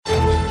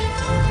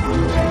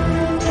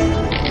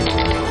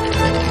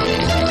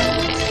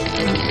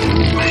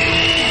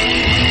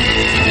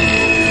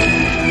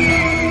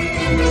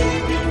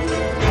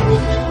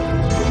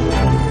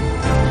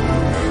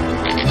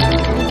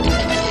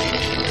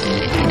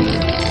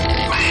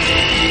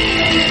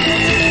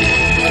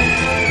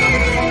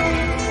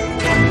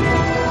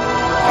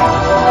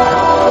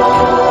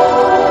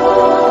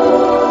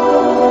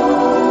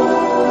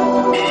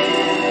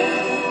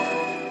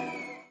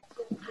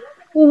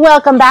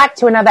welcome back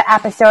to another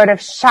episode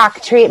of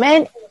Shock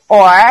Treatment,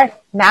 or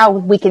now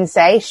we can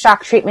say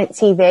Shock Treatment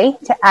TV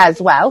as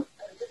well.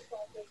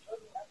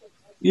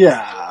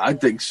 Yeah, I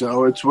think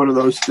so. It's one of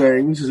those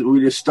things. We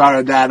just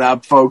started that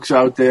up, folks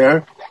out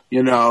there.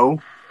 You know,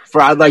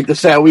 I'd like to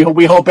say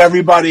we hope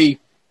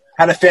everybody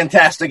had a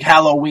fantastic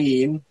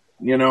Halloween.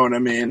 You know what I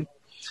mean?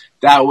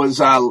 That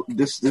was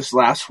this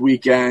last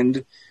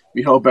weekend.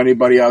 We hope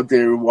anybody out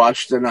there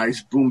watched the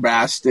nice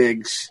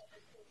Boombastics,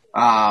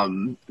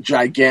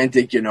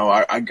 gigantic,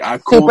 our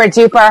cool, super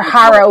duper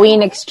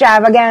Halloween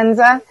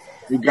extravaganza.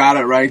 You got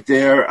it right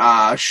there.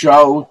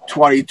 Show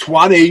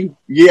 2020,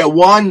 year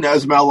one,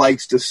 as Mel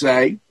likes to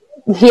say.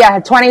 Yeah,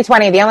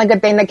 2020. The only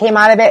good thing that came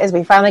out of it is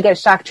we finally get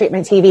Shock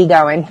Treatment TV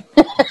going.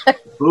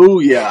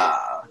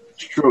 Booyah.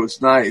 It's true. It's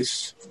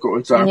nice. Of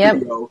course, our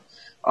video,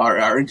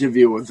 our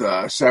interview with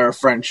Sarah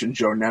French and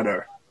Joe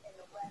Netter.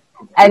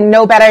 And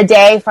no better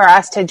day for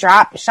us to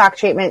drop Shock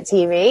Treatment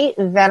TV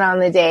than on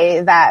the day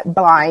that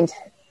Blind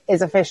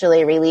is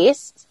officially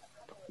released.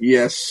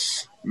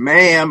 Yes,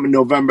 ma'am.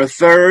 November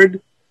 3rd.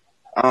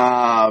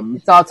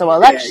 It's also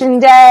Election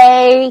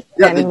Day.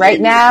 And right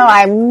now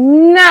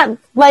I'm not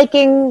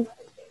liking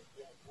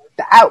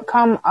the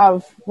outcome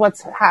of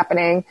what's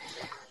happening.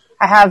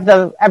 I have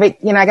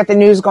I got the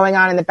news going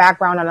on in the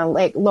background on a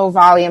low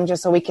volume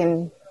just so we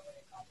can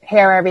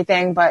hear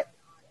everything, but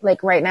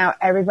right now,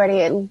 everybody,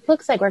 it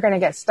looks like we're going to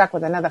get stuck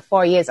with another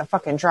 4 years of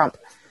fucking Trump.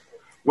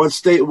 What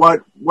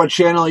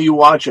channel are you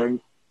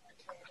watching?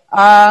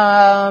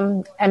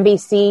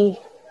 NBC.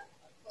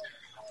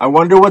 I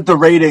wonder what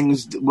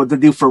they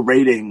do for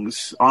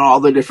ratings on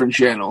all the different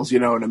channels. You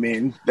know what I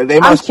mean?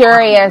 I'm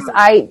curious.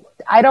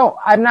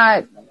 I'm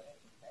not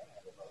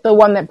the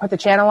one that put the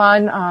channel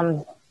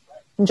on.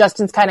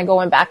 Justin's kind of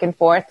going back and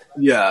forth.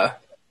 Yeah.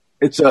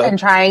 And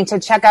trying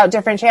to check out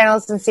different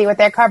channels and see what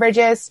their coverage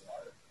is.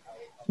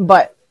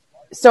 But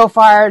so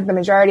far, the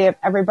majority of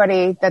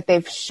everybody that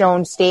they've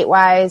shown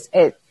state-wise,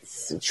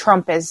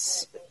 Trump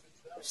is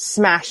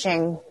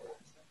smashing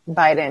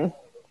Biden.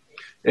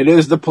 It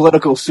is the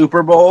political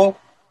Super Bowl.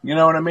 You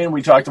know what I mean?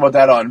 We talked about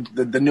that on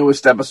the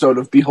newest episode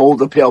of Behold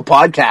the Pale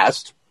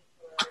podcast.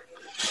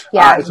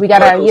 Yeah, we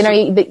gotta,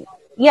 the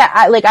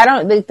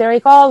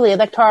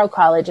Electoral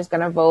College is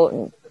gonna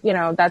vote,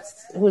 and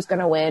that's who's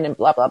gonna win, and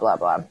blah blah blah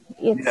blah.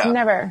 It's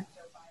never.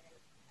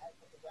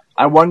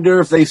 I wonder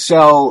if they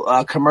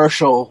sell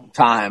commercial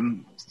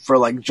time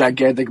for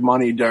gigantic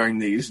money during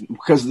these,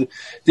 because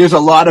there's a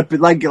lot of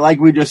like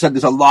we just said,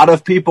 there's a lot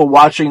of people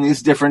watching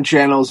these different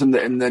channels and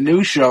the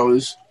news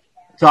shows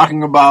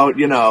talking about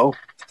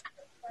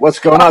what's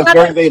going on,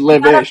 where they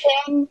live.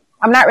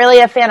 I'm not really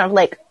a fan of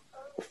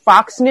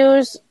Fox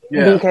News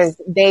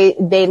because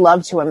they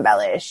love to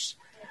embellish.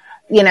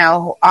 They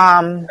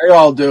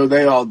all do.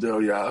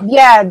 Yeah.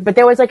 Yeah, but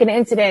there was an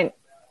incident.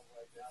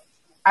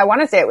 I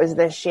want to say it was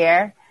this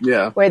year.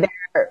 Yeah. Where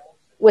there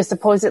was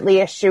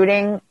supposedly a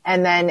shooting,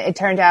 and then it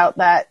turned out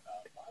that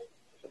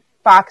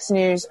Fox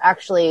News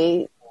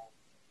actually,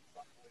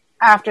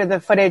 after the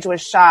footage was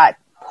shot,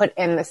 put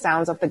in the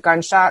sounds of the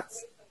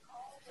gunshots.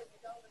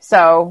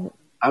 So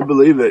I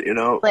believe it,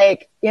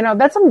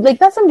 that's some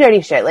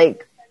dirty shit.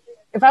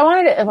 If I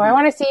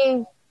want to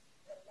see,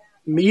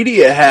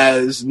 media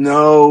has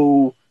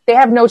no. They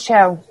have no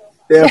chill.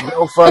 They have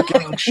no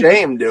fucking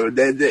shame, dude.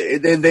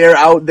 They're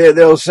out there.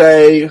 They'll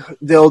say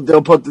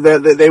they'll put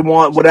they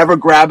want whatever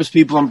grabs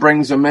people and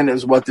brings them in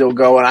is what they'll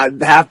go.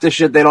 And half the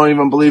shit they don't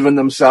even believe in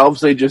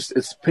themselves.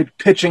 It's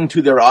pitching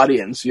to their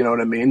audience. You know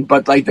what I mean?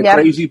 But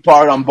crazy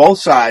part on both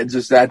sides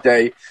is that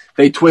they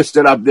twist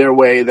it up their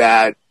way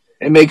that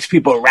it makes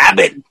people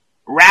rabid,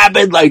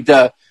 like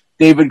the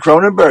David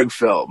Cronenberg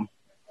film.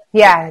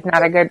 Yeah,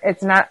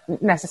 it's not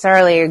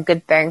necessarily a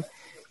good thing.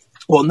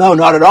 Well, no,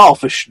 not at all.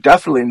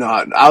 Definitely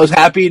not. I was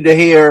happy to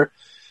hear.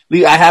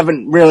 I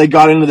haven't really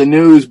got into the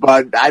news,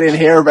 but I didn't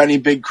hear of any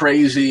big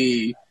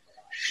crazy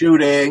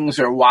shootings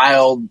or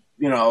wild,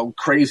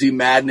 crazy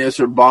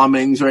madness or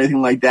bombings or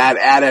anything like that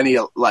at any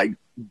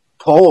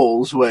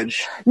polls.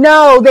 Which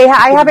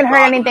I haven't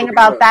heard anything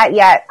about that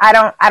yet. I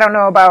don't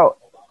know about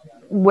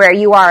where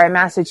you are in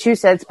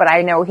Massachusetts, but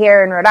I know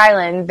here in Rhode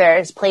Island,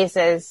 there's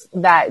places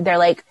that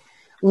they're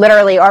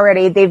literally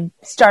already, they've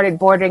started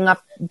boarding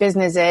up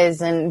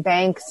businesses and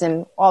banks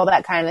and all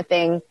that kind of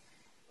thing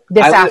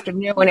this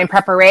afternoon in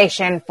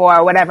preparation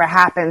for whatever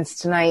happens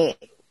tonight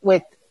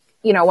with,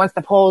 once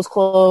the polls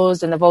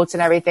closed and the votes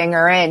and everything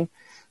are in.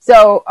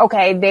 So,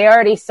 okay, they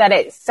already said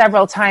it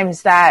several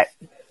times that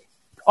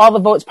all the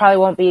votes probably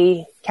won't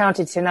be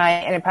counted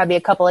tonight, and it'll probably be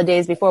a couple of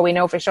days before we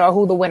know for sure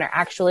who the winner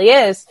actually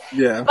is.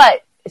 Yeah.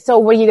 But, so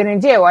what are you going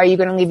to do? Are you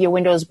going to leave your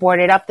windows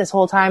boarded up this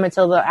whole time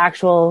until the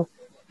actual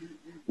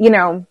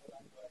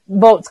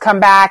votes come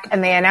back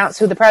and they announce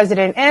who the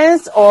president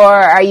is? Or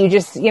are you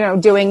just,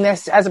 doing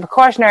this as a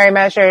precautionary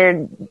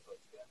measure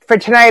for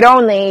tonight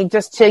only,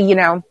 just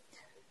to,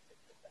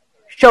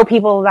 show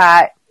people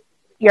that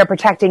you're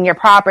protecting your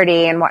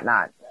property and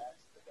whatnot?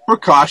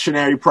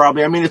 Precautionary,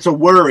 probably. I mean, it's a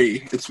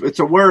worry. It's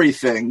a worry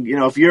thing.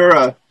 If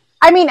you're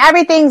I mean,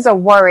 everything's a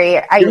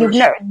worry.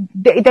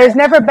 There's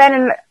never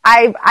been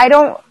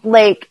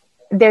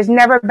there's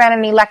never been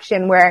an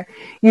election where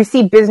you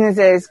see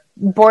businesses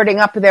boarding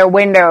up their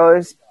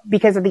windows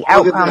because of the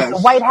outcome. The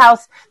White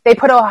House, they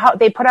put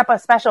up a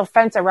special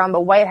fence around the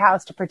White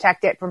House to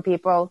protect it from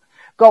people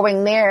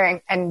going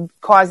there and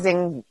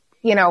causing,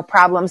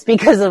 problems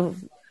because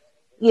of,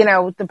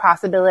 the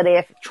possibility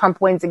if Trump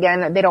wins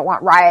again, they don't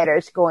want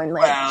rioters to go and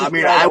I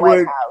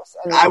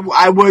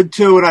would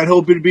too, and I'd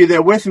hope you'd be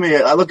there with me.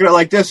 I look at it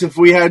like this: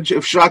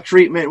 if Shock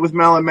Treatment with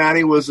Mel and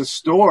Maddie was a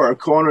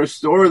corner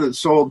store that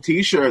sold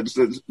T-shirts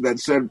that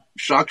said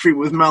Shock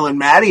Treatment with Mel and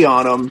Maddie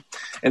on them,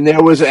 and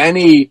there was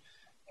any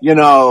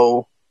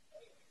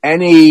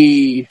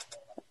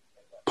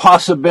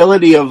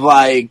possibility of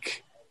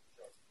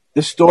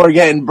the store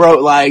getting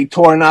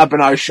torn up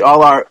and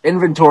all our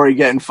inventory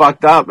getting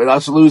fucked up and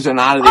us losing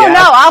out of the no,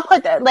 I'll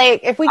put that,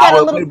 if we got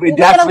a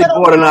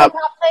little up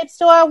type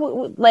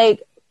store,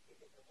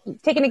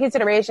 take into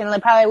consideration,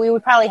 we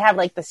would probably have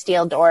the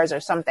steel doors or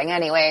something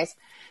anyways,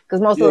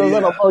 because most of the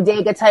little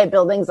bodega type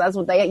buildings, that's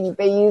what they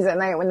use at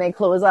night when they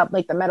close up,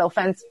 the metal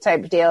fence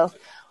type deal.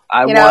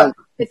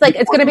 It's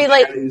going to be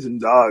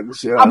and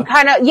dogs.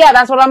 Yeah.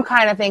 That's what I'm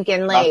kind of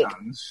thinking.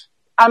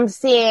 I'm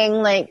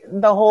seeing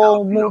the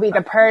whole movie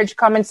The Purge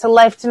coming to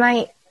life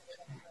tonight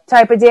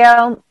type of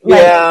deal.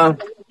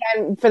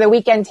 For the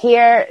weekend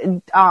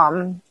here,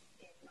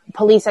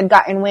 police had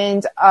gotten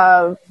wind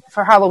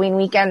for Halloween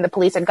weekend, the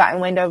police had gotten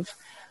wind of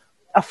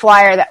a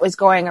flyer that was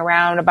going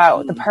around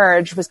about The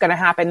Purge was going to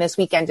happen this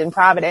weekend in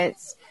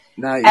Providence.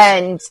 Nice.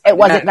 And it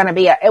wasn't going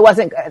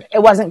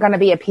to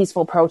be a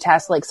peaceful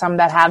protest like some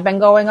that have been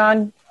going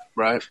on.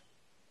 Right.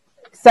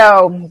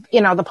 So,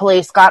 the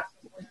police got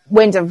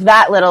wind of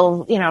that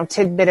little,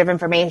 tidbit of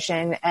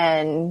information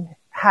and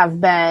have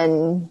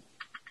been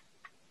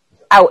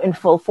out in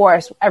full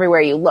force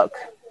everywhere you look.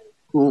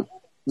 Well,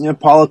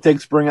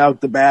 politics bring out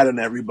the bad in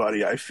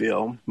everybody, I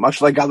feel.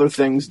 Much like other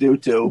things do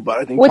too, but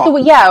I think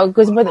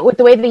because with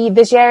the way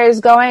this year is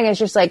going, it's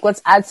just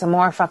let's add some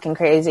more fucking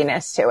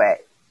craziness to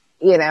it.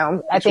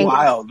 I think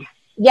wild.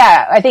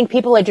 Yeah, I think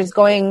people are just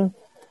going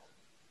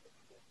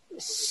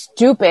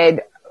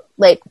stupid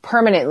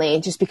permanently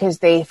just because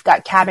they've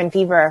got cabin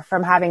fever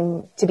from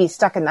having to be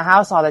stuck in the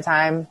house all the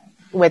time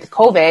with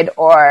COVID,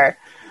 or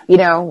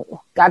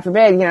God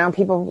forbid,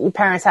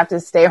 parents have to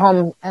stay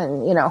home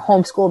and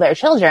homeschool their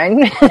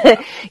children.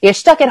 You're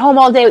stuck at home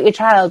all day with your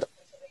child.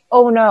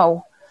 Oh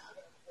no.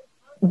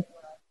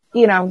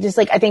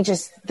 I think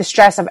just the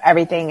stress of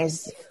everything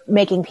is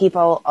making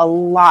people a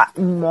lot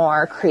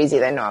more crazy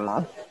than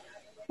normal.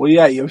 Well,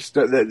 yeah,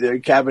 the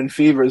cabin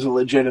fever is a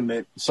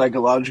legitimate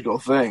psychological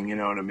thing. You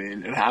know what I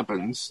mean? It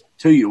happens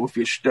to you if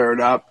you're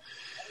stirred up.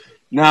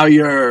 Now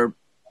you're,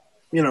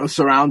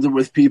 surrounded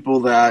with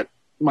people that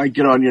might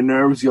get on your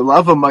nerves. You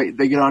love them,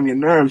 they get on your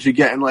nerves. You're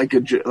getting like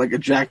a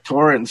Jack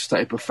Torrance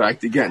type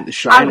effect. You're getting the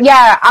shine.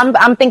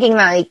 I'm thinking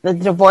that the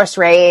divorce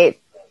rate.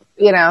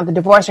 The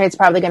divorce rate's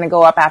probably going to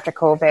go up after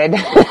COVID.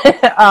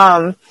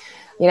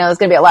 There's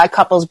going to be a lot of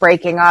couples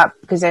breaking up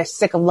because they're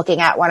sick of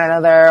looking at one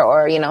another,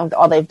 or,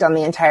 all they've done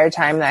the entire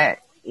time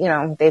that,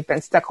 they've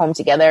been stuck home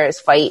together is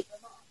fight.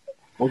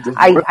 Well,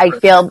 I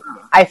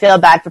feel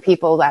bad for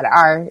people that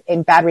are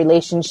in bad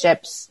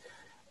relationships.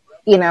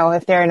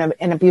 If they're in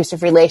an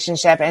abusive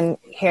relationship and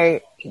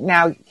here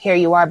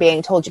you are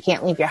being told you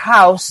can't leave your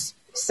house.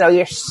 So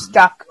you're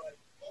stuck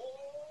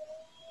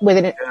with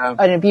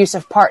an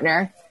abusive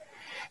partner.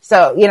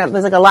 So,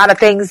 there's a lot of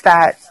things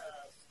that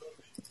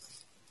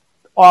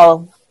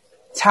all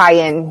tie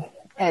in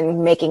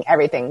and making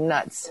everything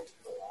nuts.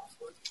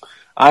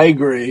 I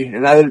agree.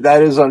 And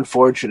that is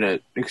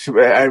unfortunate.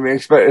 I mean,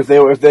 if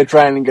they're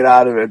trying to get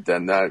out of it,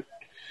 then that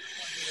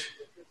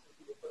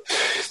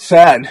it's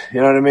sad. You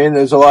know what I mean?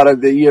 There's a lot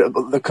of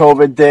the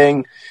COVID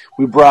thing.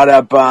 We brought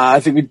up, I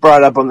think we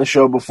brought up on the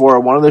show before,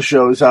 one of the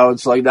shows, how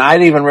it's I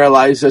didn't even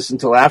realize this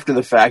until after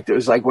the fact. It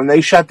was when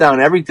they shut down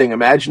everything,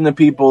 imagine the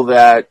people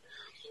that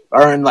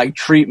are in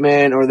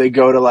treatment, or they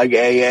go to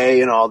AA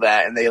and all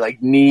that, and they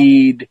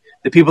need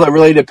the people that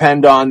really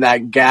depend on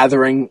that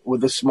gathering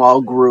with a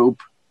small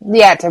group.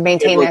 Yeah, to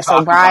maintain their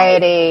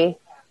sobriety.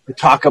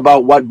 Talk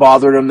about what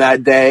bothered them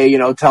that day,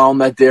 tell them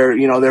that they're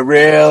they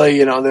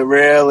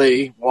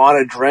really want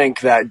to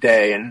drink that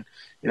day, and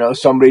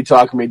somebody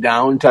talking me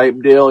down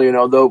type deal,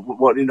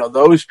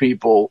 those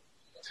people.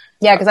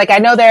 Yeah, because I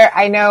know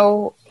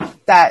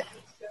that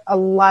a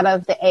lot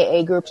of the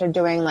AA groups are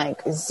doing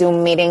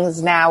Zoom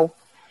meetings now.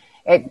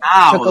 It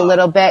took a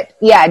little bit.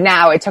 Yeah,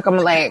 now it took them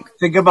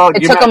took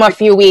them a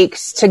few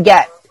weeks to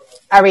get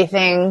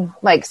everything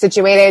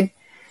situated.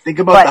 Think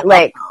about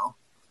that.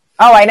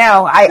 Oh, I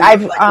know.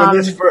 I've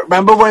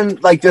remember when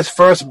this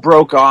first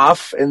broke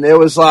off, and there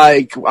was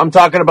I'm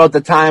talking about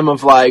the time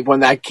of when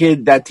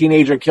that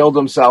teenager killed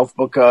himself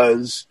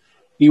because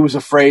he was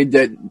afraid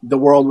that the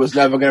world was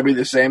never going to be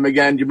the same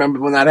again. Do you remember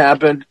when that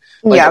happened?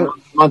 A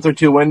month or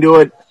two into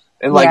it,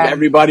 and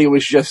everybody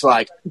was just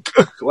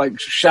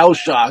shell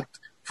shocked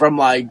from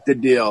the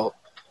deal.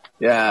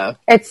 Yeah.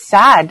 It's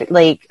sad.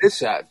 It's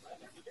sad.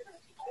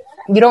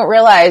 you don't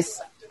realize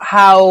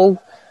how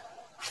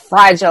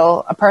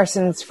fragile a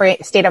person's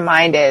state of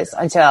mind is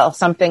until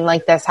something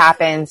like this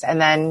happens.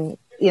 And then,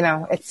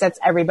 it sets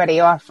everybody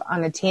off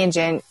on a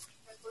tangent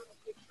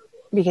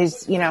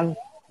because, you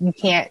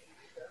can't,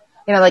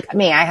 like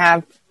me, I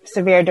have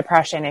severe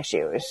depression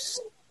issues.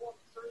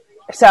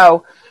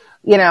 So,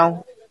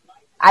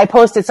 I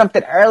posted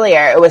something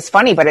earlier. It was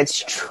funny, but it's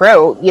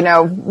true.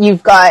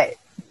 You've got,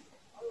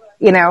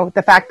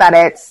 the fact that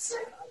it's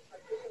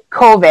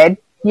COVID,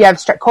 you have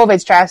COVID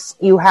stress,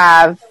 you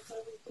have,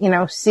 I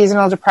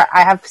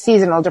have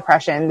seasonal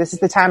depression. This is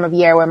the time of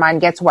year where mine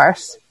gets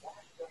worse.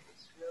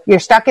 You're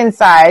stuck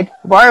inside.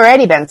 I've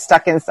already been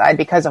stuck inside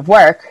because of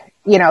work.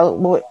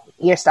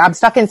 I'm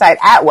stuck inside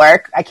at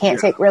work. I can't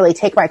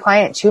take my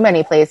client too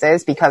many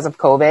places because of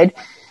COVID.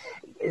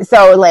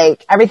 So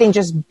like everything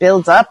just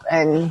builds up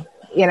and,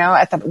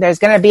 there's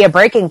going to be a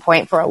breaking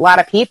point for a lot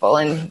of people.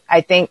 And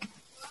I think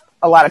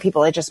a lot of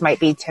people, it just might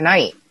be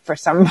tonight for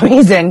some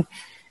reason.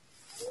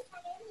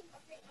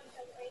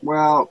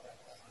 Well,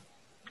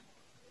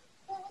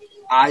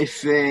 I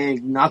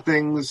think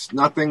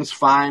nothing's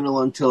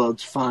final until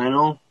it's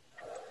final.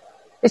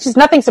 It's just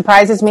nothing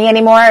surprises me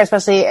anymore,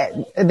 especially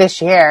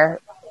this year.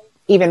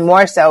 Even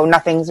more so,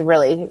 nothing's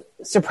really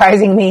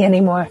surprising me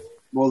anymore.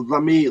 Well,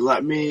 let me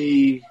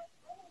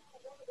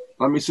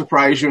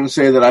surprise you and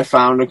say that I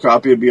found a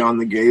copy of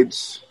Beyond the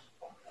Gates.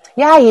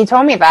 Yeah, you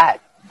told me that.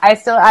 I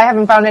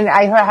haven't found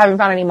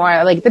any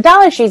more. Like the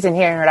dollar she's in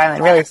here in Rhode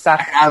Island really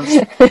sucks. I have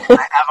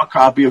a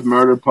copy of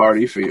Murder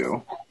Party for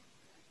you.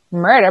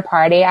 Murder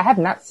Party? I have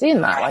not seen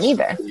that one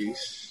either.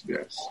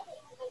 Yes.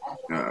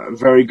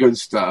 Very good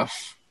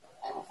stuff.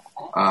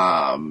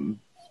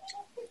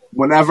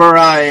 Whenever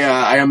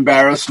I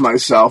embarrass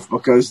myself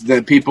because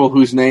the people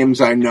whose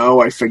names I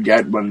know, I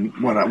forget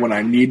when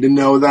I need to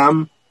know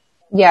them.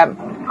 Yeah,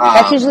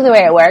 that's usually the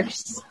way it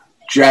works.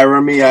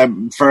 Jeremy,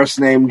 first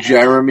name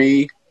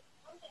Jeremy.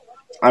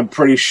 I'm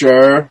pretty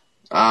sure.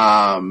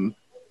 I'll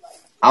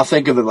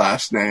think of the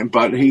last name,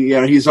 but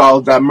he's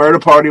all that. Murder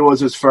Party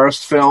was his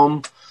first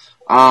film.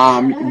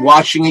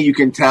 Watching it, you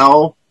can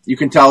tell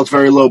it's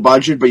very low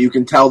budget, but you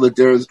can tell that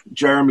there's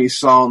Jeremy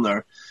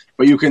Saulnier.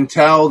 But you can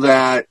tell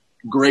that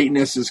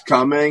greatness is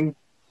coming.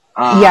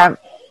 Yeah.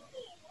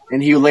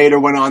 And he later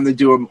went on to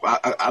do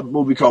a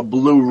movie called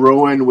Blue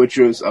Ruin, which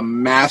was a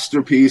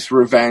masterpiece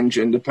revenge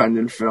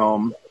independent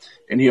film.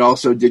 And he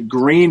also did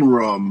Green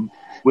Room,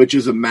 which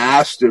is a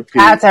masterpiece.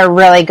 That's a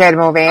really good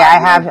movie.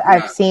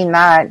 I've seen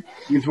that.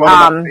 He's one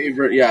of my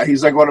favorite. Yeah,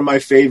 he's like one of my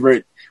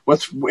favorite.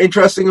 What's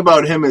interesting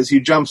about him is he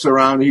jumps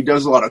around. He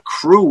does a lot of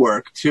crew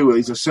work too.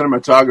 He's a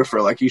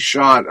cinematographer. Like he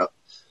shot.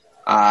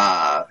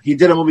 He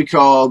did a movie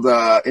called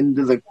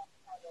Into the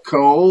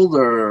Cold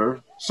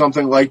or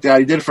something like that.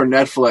 He did it for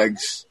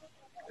Netflix,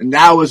 and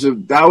that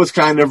was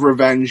kind of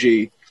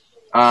revengey.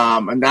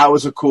 And that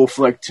was a cool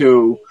flick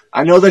too.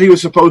 I know that he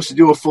was supposed to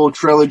do a full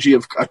trilogy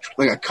of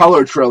like a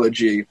color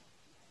trilogy.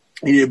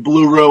 He did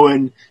Blue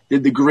Ruin,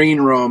 did The Green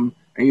Room,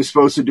 and he's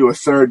supposed to do a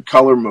third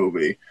color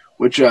movie,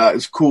 which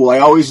is cool. I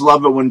always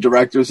love it when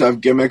directors have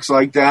gimmicks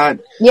like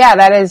that. Yeah,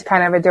 that is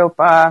kind of a dope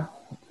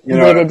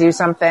way to do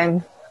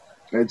something.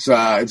 It's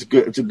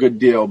good. It's a good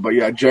deal. But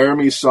yeah,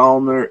 Jeremy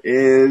Saulnier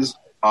is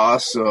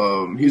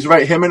awesome. He's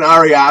right. Him and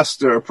Ari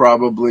Aster are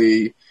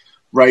probably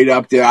right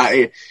up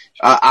there.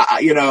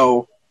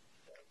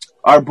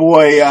 Our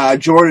boy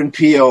Jordan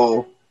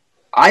Peele,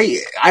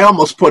 I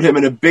almost put him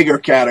in a bigger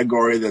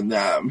category than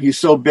them. He's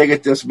so big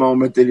at this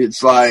moment that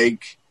it's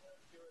like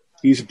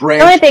he's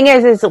branched. The only thing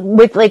is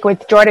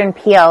with Jordan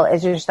Peele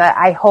is just that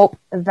I hope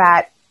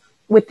that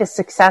with the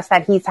success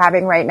that he's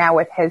having right now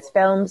with his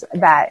films,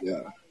 that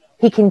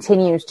he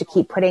continues to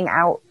keep putting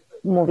out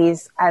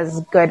movies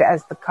as good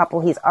as the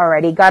couple he's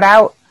already got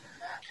out.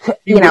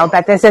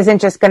 That this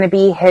isn't just going to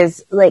be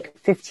his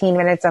 15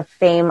 minutes of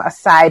fame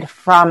aside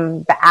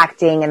from the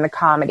acting and the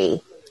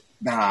comedy.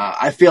 Nah,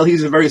 I feel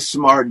he's a very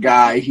smart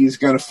guy. He's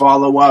going to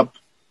follow up.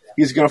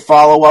 He's going to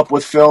follow up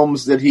with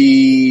films that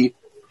he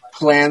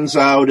plans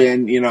out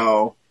and,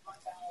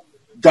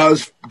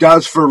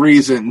 does for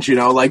reasons,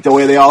 like the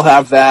way they all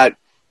have that.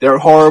 They're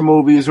horror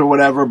movies or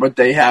whatever, but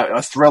they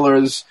have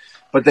thrillers,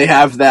 but they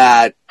have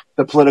the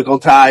political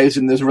ties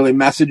and there's really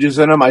messages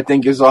in them. I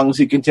think as long as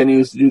he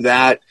continues to do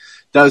that,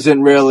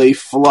 doesn't really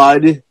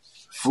flood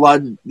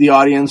the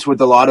audience with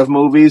a lot of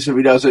movies. If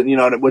he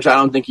doesn't, which I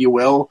don't think he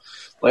will.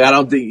 Like, I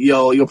don't think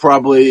you'll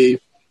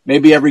probably,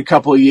 maybe every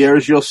couple of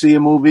years you'll see a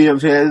movie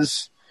of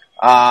his.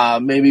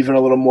 Maybe even a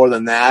little more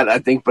than that, I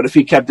think. But if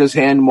he kept his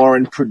hand more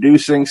in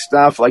producing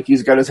stuff, like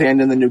he's got his hand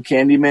in the new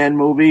Candyman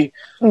movie,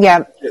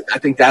 yeah, I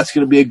think that's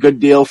going to be a good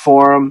deal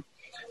for him.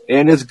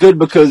 And it's good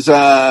because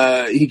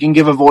he can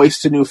give a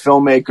voice to new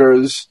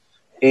filmmakers,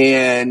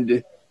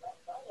 and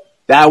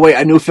that way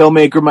a new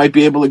filmmaker might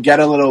be able to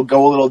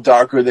go a little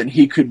darker than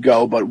he could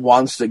go, but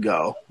wants to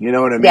go. You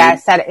know what I mean? Yeah,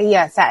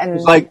 setting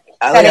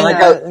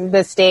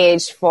the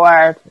stage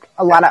for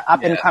a lot of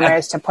up and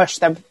comers to push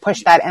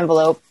that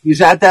envelope.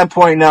 He's at that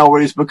point now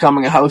where he's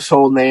becoming a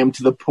household name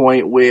to the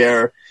point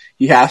where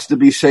he has to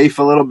be safe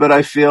a little bit.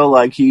 I feel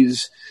like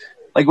he's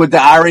like with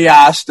the Ari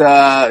Aster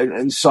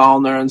and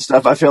Salner and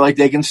stuff, I feel like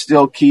they can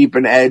still keep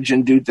an edge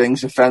and do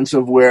things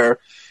offensive where,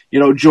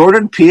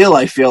 Jordan Peele,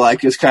 I feel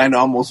like, is kind of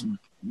almost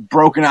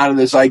broken out of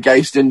the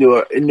zeitgeist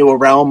into a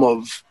realm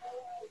of,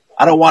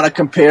 I don't want to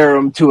compare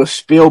him to a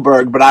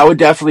Spielberg, but I would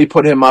definitely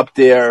put him up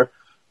there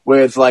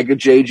with like a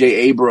J.J.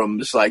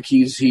 Abrams. Like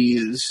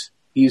he's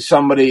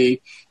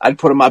somebody, I'd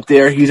put him up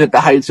there. He's at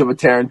the heights of a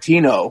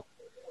Tarantino.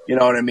 You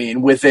know what I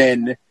mean?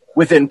 Within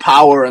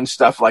power and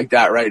stuff like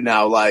that right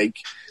now. Like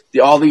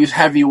all these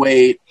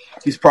heavyweight,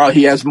 he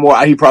probably has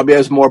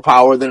more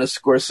power than a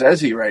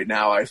Scorsese right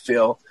now, I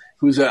feel,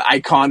 who's an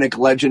iconic,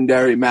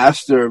 legendary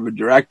master of a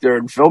director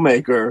and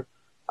filmmaker.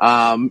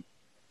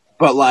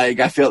 But like,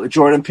 I feel that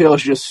Jordan Peele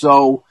is just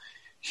so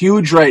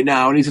huge right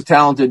now, and he's a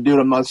talented dude.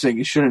 I'm not saying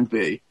he shouldn't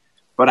be,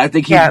 but I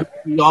think he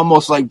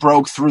almost like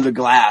broke through the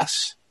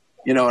glass.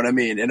 You know what I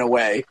mean? In a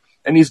way,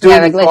 and he's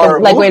doing like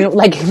Willy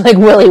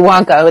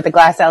Wonka with the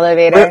glass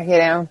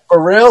elevator.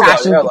 For real,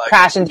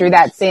 crashing through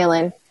that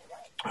ceiling.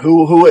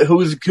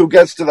 Who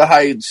gets to the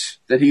heights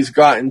that he's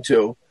gotten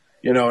to?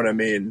 You know what I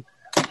mean?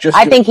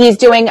 I think he's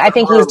doing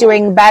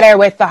better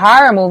with the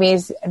horror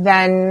movies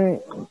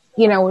than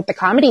with the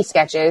comedy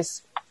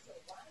sketches.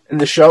 And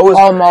the show was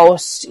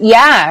almost,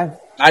 yeah.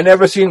 I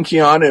never seen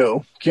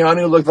Keanu.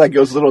 Keanu looked like it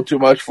was a little too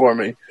much for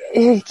me.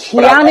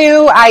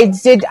 Keanu,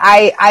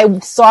 I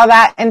saw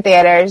that in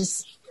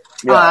theaters.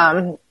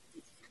 Yeah.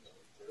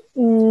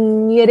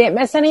 You didn't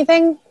miss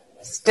anything?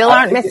 Still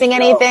aren't missing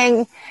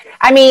anything?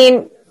 I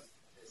mean,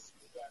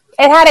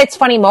 it had its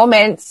funny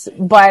moments,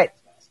 but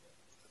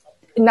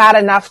not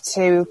enough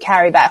to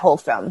carry that whole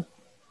film.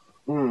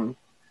 Mm.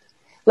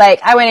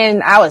 Like, I went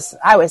in, I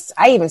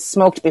even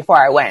smoked before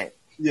I went.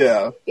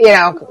 Yeah.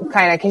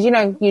 Kind of, because,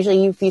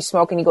 usually if you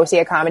smoke and you go see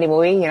a comedy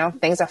movie,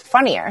 things are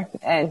funnier.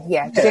 And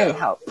it didn't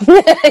help.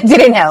 It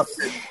didn't help.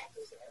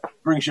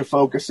 Brings your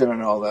focus in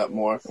and all that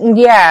more.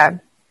 Yeah.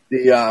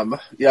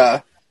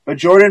 But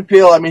Jordan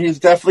Peele, I mean, he's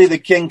definitely the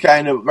king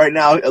kind of, right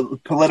now,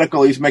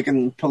 political, he's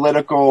making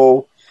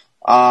political,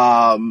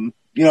 to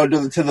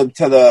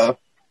the,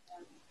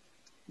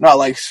 not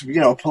like,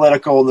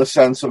 political in the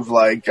sense of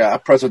like,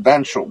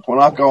 presidential. We're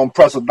not going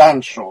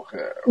presidential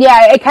here.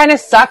 Yeah, it kind of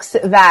sucks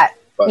that,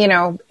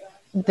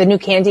 the new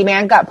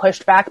Candyman got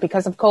pushed back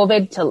because of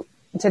COVID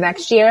to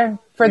next year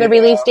for the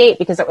release date,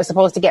 because it was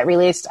supposed to get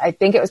released. I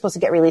think it was supposed to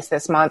get released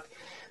this month.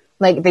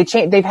 Like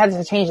they've had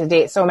to change the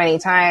date so many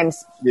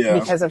times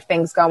because of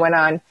things going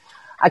on.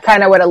 I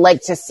kind of would have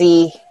liked to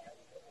see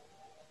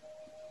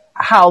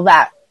how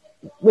that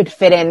would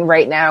fit in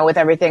right now with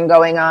everything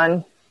going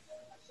on.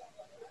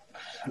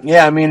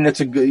 Yeah, I mean, it's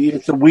a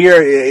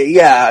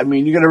weird, I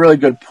mean, you got a really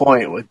good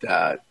point with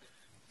that.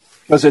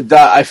 Because it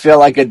does, I feel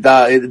like it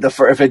does,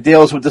 if it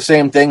deals with the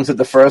same things that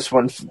the first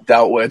one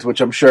dealt with, which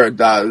I'm sure it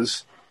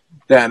does,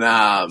 then,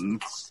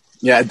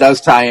 it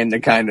does tie into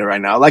kind of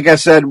right now. Like I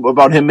said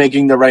about him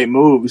making the right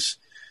moves,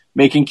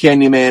 making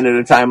Candyman at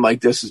a time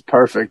like this is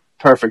perfect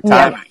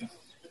timing. Yeah.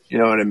 You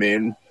know what I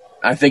mean?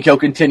 I think he'll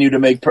continue to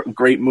make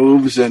great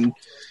moves, and,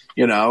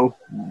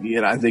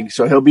 I think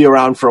so. He'll be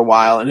around for a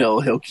while, and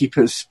he'll keep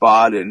his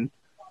spot. And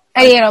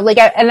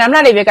and I'm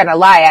not even going to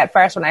lie. At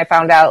first, when I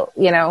found out,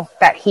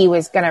 that he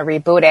was going to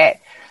reboot it,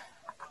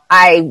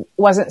 I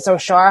wasn't so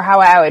sure how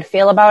I would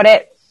feel about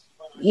it,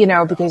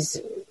 because,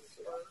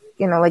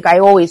 like I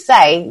always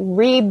say,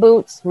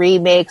 reboots,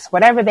 remakes,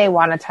 whatever they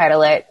want to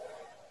title it,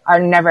 are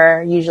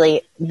never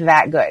usually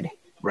that good.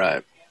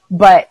 Right.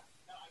 But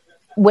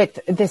with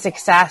the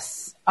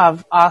success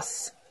of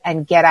Us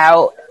and Get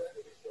Out,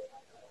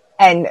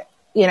 and,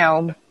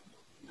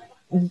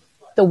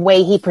 the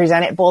way he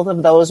presented both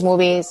of those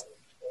movies,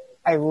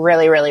 I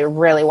really, really,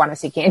 really want to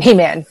see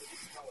Candyman.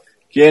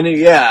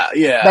 Yeah.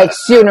 Like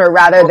sooner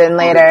rather than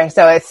later.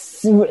 So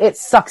it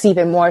sucks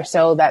even more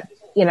so that,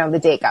 the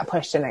date got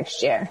pushed to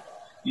next year.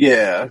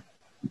 Yeah.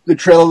 The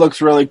trailer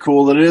looks really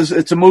cool.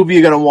 It's a movie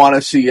you're going to want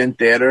to see in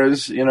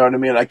theaters. You know what I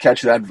mean? I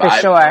catch that vibe.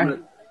 For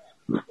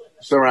sure.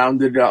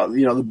 Surrounded,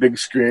 the big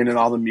screen and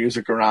all the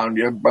music around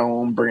you,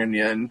 boom, bringing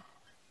you in.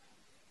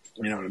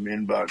 You know what I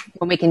mean? But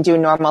when we can do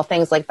normal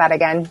things like that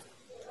again.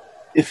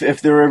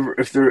 If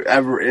there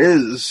ever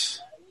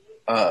is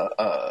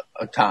a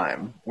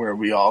time where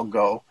we all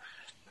go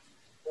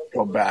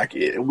back,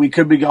 we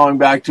could be going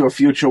back to a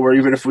future where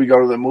even if we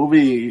go to the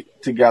movie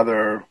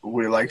together,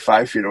 we're like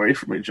 5 feet away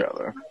from each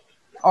other,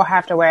 or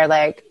have to wear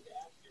like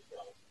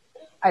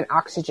an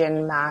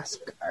oxygen mask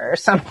or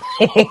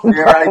something.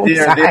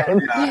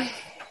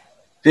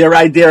 Their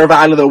idea of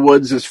out of the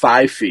woods is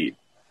 5 feet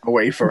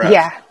away from us.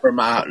 Yeah. From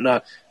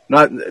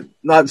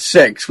not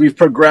 6. We've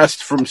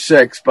progressed from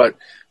 6, but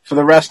for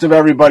the rest of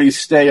everybody's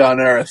stay on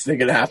Earth, they're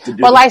gonna have to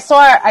do. Well, I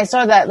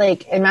saw that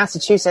like in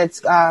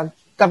Massachusetts,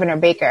 Governor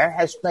Baker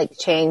has like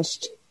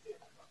changed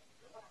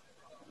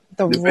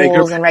the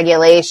rules and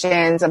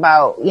regulations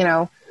about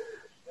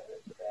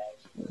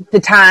the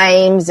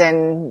times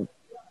and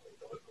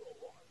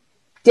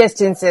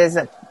distances.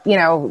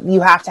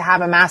 You have to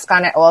have a mask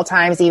on at all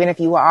times, even if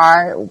you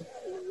are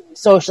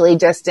socially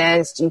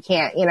distanced. You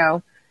can't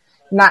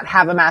not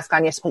have a mask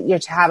on. You're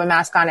to have a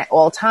mask on at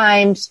all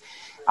times,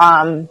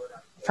 from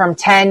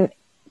 10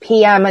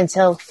 p.m.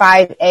 until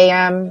 5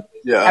 a.m.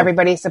 Yeah.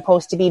 Everybody's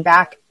supposed to be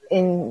back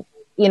in,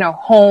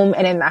 home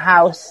and in the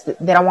house.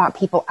 They don't want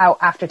people out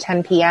after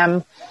 10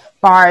 p.m.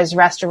 Bars,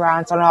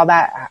 restaurants, and all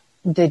that.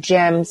 The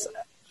gyms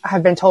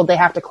have been told they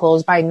have to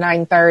close by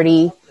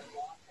 9:30.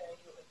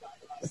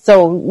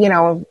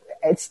 So,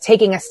 it's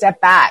taking a step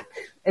back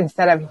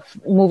instead of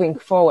moving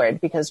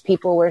forward because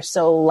people were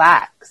so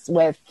lax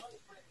with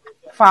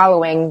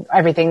following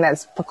everything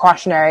that's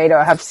precautionary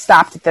to have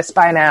stopped this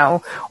by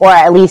now, or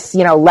at least,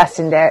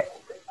 lessened it.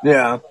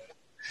 Yeah.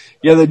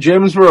 Yeah, the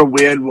gyms were a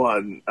weird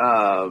one.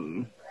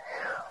 I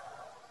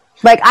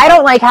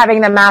don't like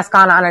having the mask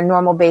on a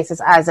normal basis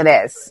as it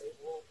is.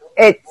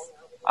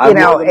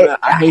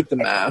 I hate the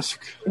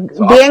mask.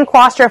 Being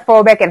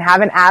claustrophobic and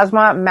having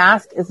asthma,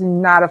 mask is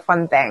not a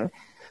fun thing.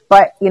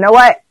 But you know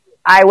what?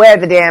 I wear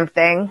the damn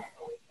thing.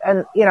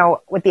 And,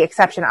 with the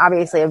exception,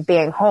 obviously, of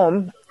being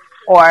home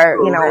or,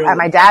 at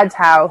my dad's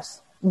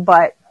house.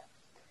 But,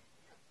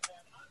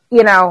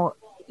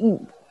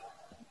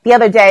 the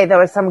other day there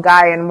was some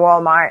guy in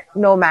Walmart,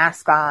 no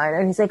mask on.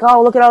 And he's like,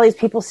 oh, look at all these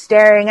people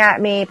staring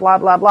at me, blah,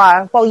 blah,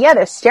 blah. Well, yeah,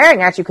 they're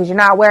staring at you because you're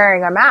not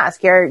wearing a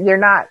mask. You're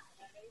not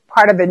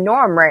part of the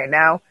norm right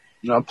now.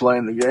 You're not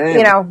playing the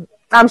game.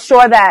 I'm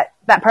sure that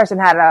person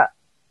had a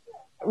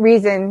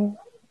reason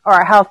or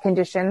a health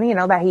condition,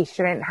 that he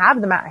shouldn't have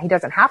the mask. He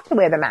doesn't have to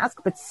wear the mask,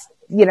 but,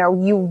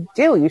 you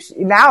do.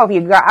 Now, if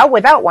you go out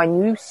without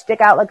one, you stick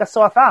out like a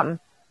sore thumb.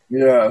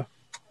 Yeah.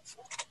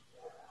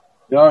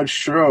 No, it's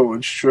true.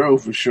 It's true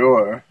for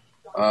sure.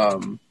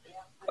 Like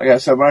I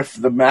said, when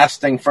the mask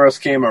thing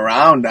first came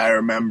around, I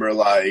remember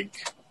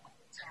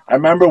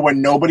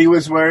when nobody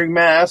was wearing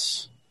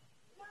masks,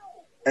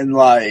 and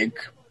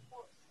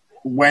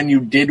when you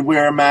did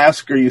wear a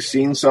mask or you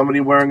seen somebody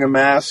wearing a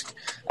mask,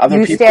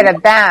 you stared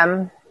at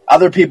them.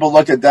 Other people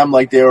looked at them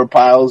like they were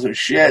piles of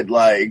shit,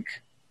 like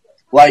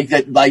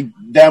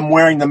them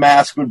wearing the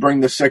mask would bring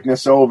the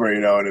sickness over,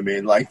 you know what I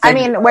mean?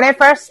 When it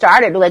first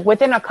started,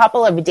 within a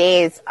couple of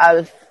days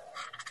of,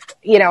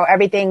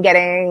 everything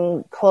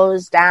getting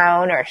closed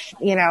down or,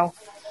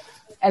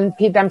 and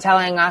them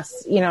telling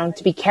us,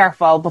 to be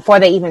careful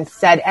before they even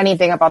said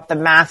anything about the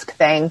mask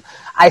thing,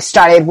 I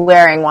started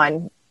wearing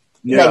one.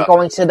 Yeah.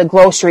 Going to the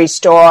grocery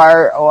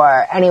store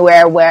or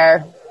anywhere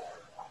where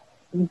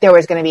there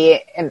was going to be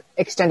an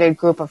extended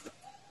group of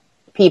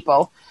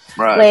people.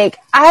 Right.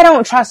 I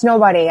don't trust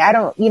nobody. I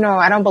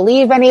don't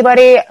believe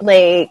anybody.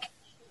 I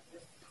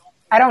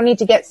don't need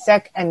to get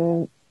sick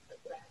and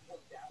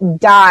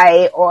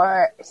die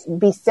or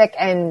be sick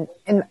and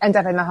end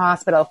up in the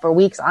hospital for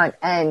weeks on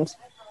end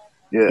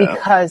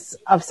because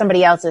of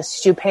somebody else's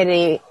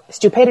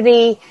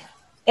stupidity,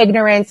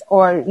 ignorance,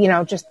 or,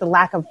 just the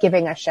lack of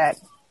giving a shit.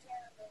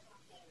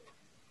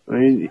 I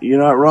mean,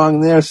 you're not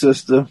wrong there,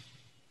 sister.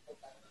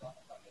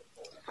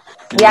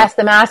 Yes,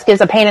 the mask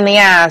is a pain in the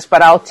ass,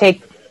 but I'll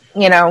take,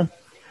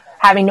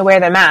 having to wear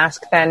the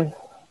mask than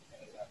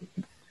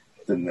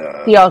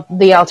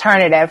the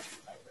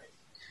alternative.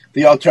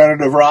 The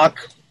alternative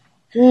rock?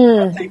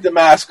 I'll take the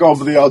mask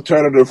over the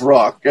alternative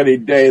rock any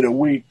day of the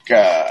week.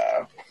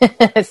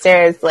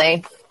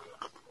 Seriously.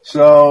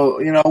 So,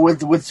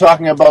 with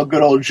talking about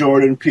good old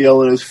Jordan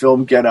Peele and his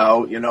film Get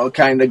Out, it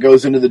kind of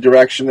goes into the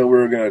direction that we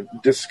were going to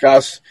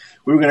discuss.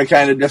 We were going to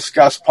kind of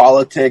discuss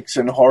politics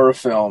and horror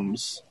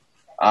films.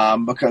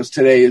 Because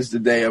today is the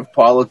day of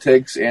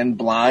politics and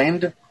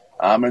Blind.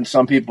 And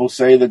some people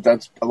say that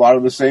that's a lot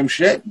of the same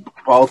shit.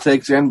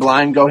 Politics and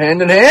Blind go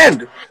hand in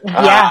hand.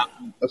 Yeah.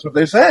 That's what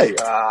they say.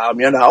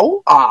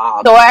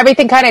 So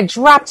everything kind of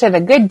dropped to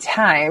the good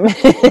time.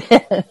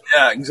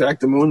 Yeah,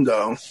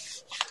 exactamundo.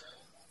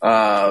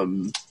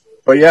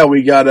 But yeah,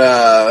 we got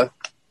a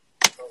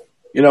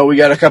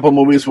couple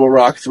movies we'll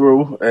rock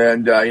through.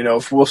 And,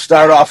 we'll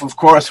start off, of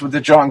course, with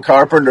the John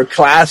Carpenter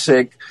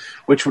classic,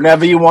 which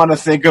whenever you want to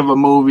think of a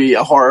movie,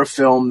 a horror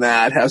film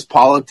that has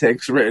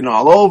politics written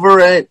all over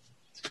it,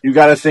 you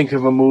got to think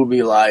of a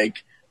movie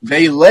like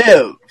They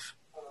Live,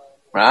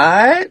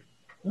 right?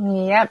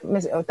 Yep,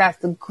 that's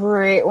the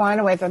great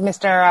one with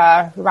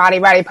Mr.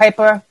 Roddy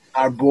Piper.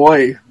 Our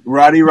boy,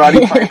 Roddy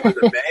Piper,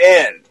 the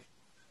man.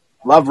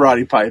 Love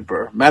Roddy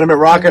Piper. Met him at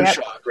Rock and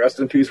Shock. Rest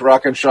in peace,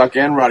 Rock and Shock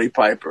and Roddy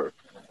Piper.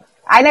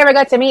 I never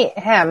got to meet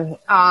him.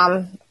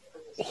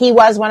 He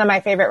was one of my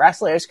favorite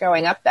wrestlers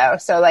growing up, though.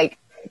 So,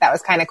 that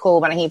was kind of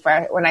cool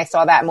when I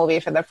saw that movie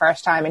for the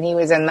first time, and he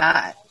was in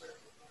that.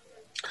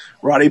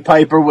 Roddy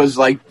Piper was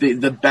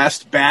the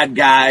best bad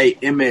guy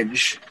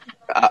image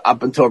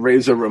up until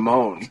Razor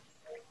Ramon.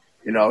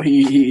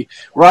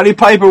 Roddy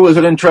Piper was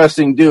an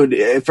interesting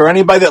dude. For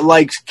anybody that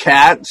likes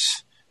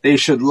cats, they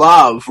should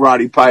love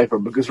Roddy Piper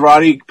because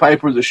Roddy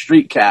Piper was a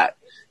street cat.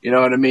 You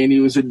know what I mean? He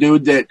was a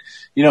dude that,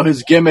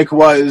 his gimmick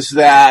was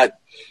that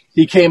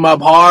he came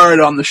up hard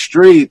on the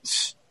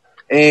streets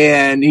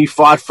and he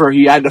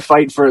had to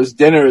fight for his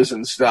dinners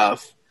and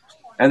stuff.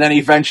 And then he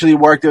eventually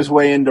worked his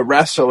way into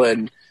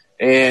wrestling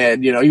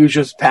and, he was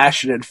just a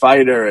passionate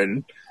fighter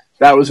and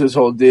that was his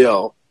whole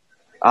deal.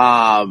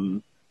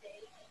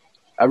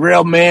 a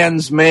real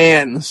man's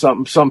man,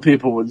 some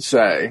people would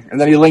say. And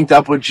then he linked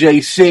up with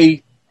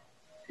JC,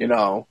 you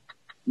know,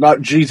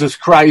 not Jesus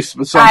Christ,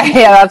 but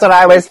yeah, that's what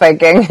I was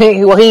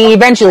thinking. Well, he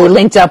eventually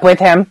linked up with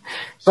him.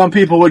 Some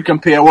people would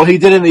compare. Well, he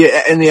did in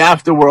the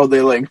afterworld.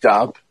 They linked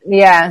up.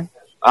 Yeah.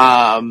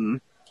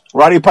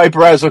 Roddy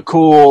Piper has a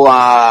cool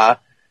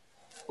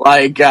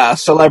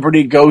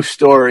celebrity ghost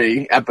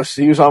story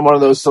episode. He was on one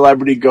of those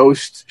celebrity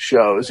ghost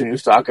shows, and he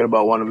was talking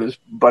about one of his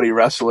buddy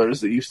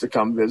wrestlers that used to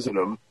come visit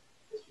him.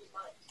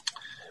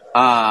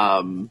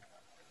 But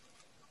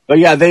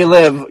yeah, they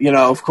live, you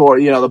know, of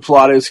course, you know, the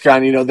plot is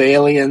kind of, you know, the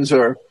aliens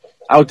are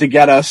out to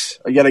get us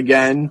yet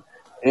again.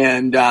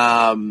 And,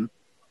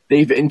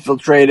 they've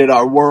infiltrated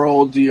our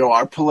world, you know,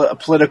 our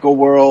political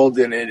world,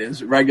 and it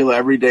is regular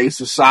everyday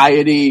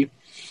society.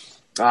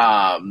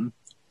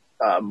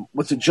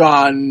 What's it,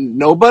 John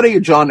Nobody or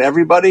John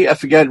Everybody? I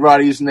forget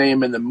Roddy's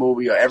name in the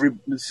movie.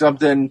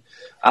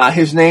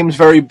 His name's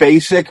very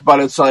basic, but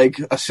it's like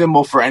a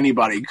symbol for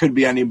anybody. It could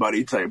be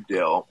anybody type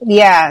deal.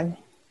 Yeah.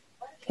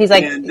 He's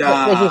like,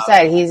 like you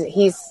said,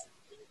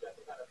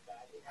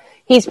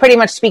 he's pretty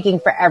much speaking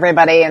for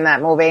everybody in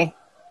that movie.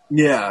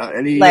 Yeah.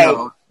 And he, like, you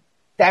know,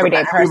 the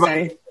everyday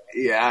person.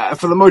 Yeah.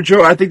 For the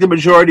majority, I think the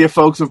majority of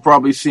folks have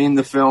probably seen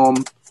the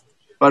film.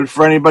 But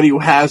for anybody who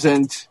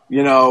hasn't,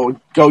 you know,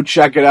 go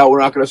check it out. We're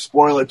not going to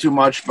spoil it too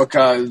much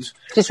because...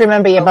 Just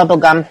remember your bubble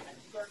gum.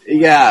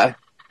 Yeah.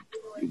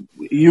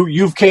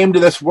 You've came to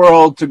this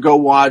world to go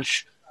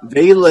watch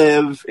They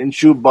Live and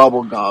chew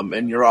bubble gum,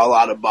 and you're all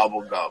out of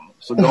bubble gum.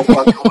 So go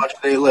fucking watch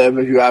They Live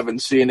if you haven't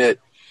seen it.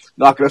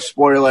 Not going to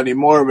spoil any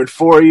more of it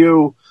for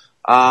you.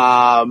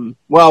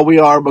 Well, we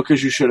are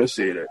because you should have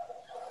seen it.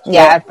 So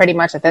yeah, pretty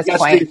much at this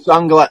point.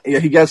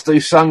 He gets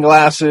these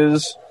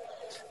sunglasses...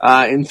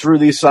 and through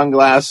these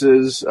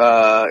sunglasses,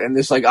 in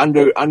this like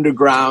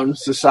underground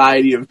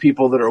society of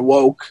people that are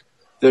woke,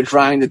 they're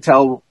trying to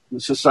tell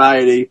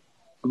society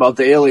about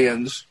the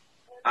aliens.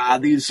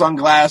 These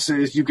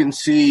sunglasses, you can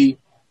see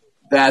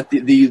that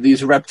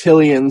these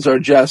reptilians are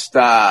just,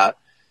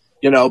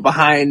 you know,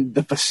 behind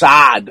the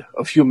facade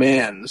of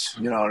humans.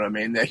 You know what I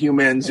mean? They're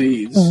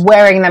humansies.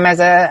 Wearing them as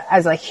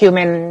a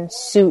human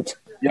suit.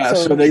 Yeah,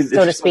 so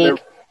to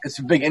speak. It's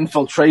a big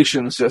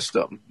infiltration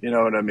system. You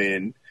know what I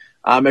mean?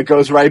 It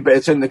goes right, but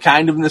it's in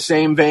the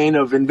same vein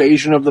of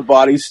Invasion of the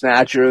Body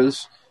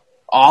Snatchers.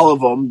 All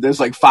of them. There's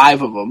like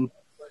 5 of them.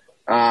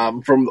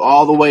 From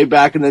all the way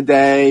back in the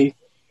day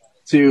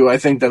to, I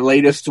think the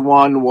latest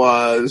one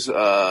was,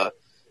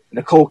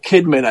 Nicole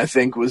Kidman, I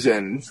think, was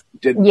in.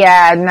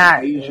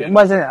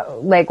 Wasn't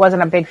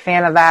a big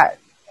fan of that.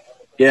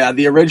 Yeah,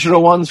 the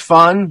original one's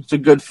fun. It's a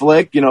good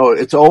flick. You know,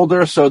 it's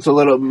older, so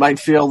might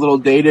feel a little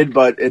dated,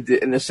 but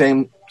in the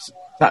same,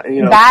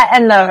 you know. That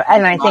and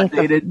I think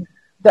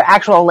the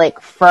actual,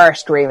 like,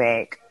 first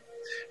remake.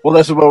 Well,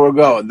 this is where we're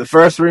going. The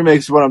first remake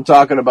is what I'm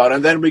talking about.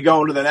 And then we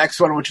go into the next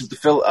one, which is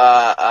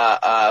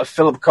the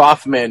Philip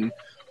Kaufman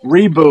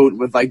reboot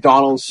with, like,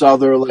 Donald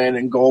Sutherland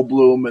and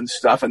Goldblum and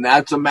stuff. And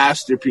that's a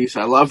masterpiece.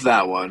 I love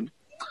that one.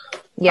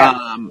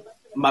 Yeah.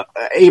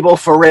 Abel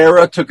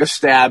Ferrara took a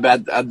stab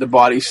at the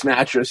Body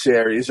Snatcher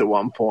series at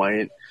one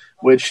point,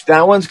 which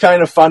that one's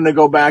kind of fun to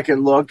go back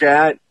and look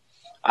at.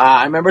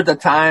 I remember at the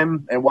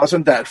time, it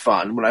wasn't that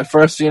fun. When I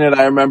first seen it,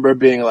 I remember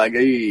being like,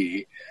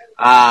 eee.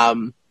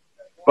 But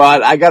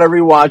I gotta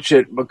rewatch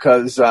it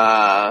because,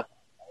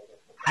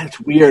 it's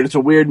weird. It's a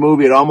weird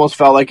movie. It almost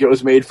felt like it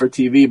was made for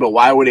TV, but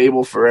why would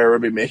Abel Ferrara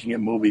be making a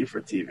movie for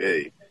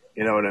TV?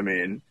 You know what I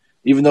mean?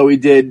 Even though he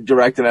did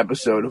direct an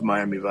episode of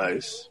Miami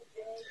Vice.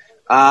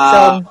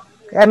 I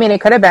mean,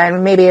 it could have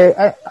been, maybe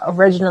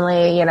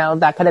originally, you know,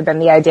 that could have been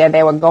the idea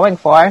they were going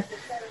for,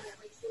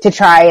 to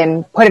try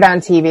and put it on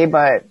TV,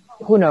 but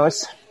who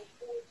knows?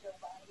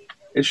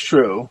 It's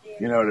true,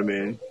 you know what I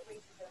mean.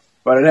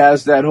 But it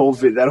has that whole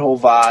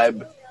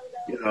vibe,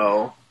 you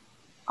know,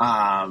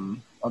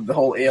 of the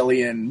whole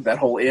alien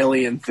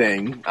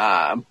thing,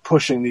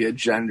 pushing the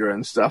agenda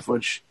and stuff,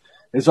 which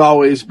has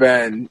always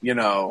been, you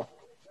know,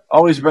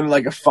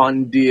 like a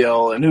fun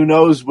deal. And who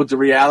knows what the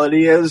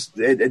reality is?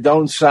 It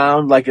don't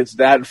sound like it's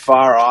that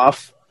far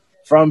off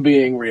from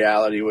being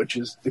reality, which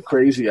is the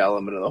crazy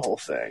element of the whole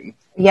thing.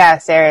 Yeah,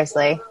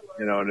 seriously.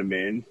 You know what I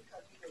mean?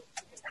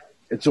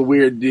 It's a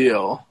weird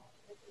deal.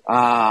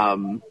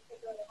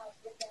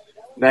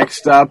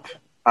 Next up,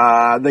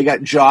 they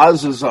got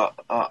Jaws as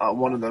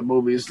one of the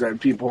movies that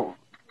people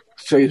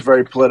say is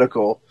very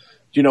political.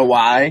 Do you know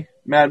why,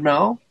 Mad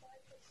Mel?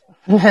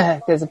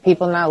 Because the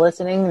people not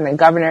listening and the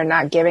governor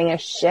not giving a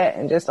shit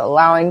and just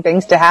allowing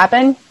things to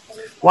happen.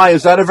 Why?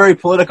 Is that a very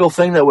political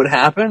thing that would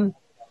happen?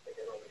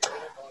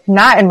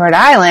 Not in Rhode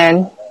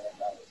Island.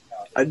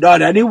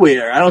 Not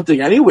anywhere. I don't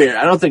think anywhere.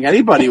 I don't think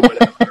anybody would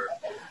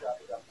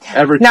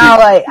ever. No,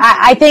 like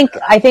I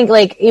think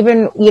like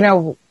even, you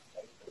know,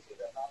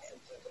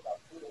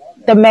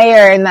 the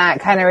mayor in that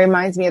kind of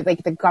reminds me of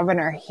like the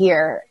governor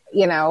here,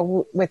 you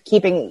know, with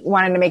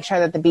wanting to make sure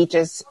that the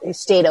beaches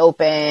stayed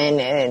open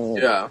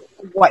and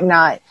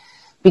whatnot,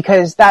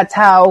 because that's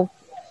how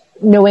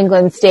New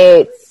England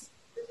states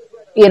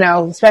you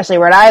know, especially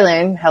Rhode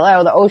Island,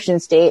 hello, the ocean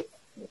state,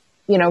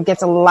 you know,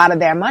 gets a lot of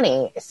their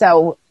money.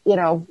 So, you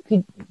know,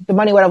 the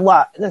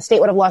state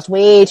would have lost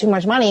way too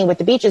much money with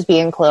the beaches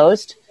being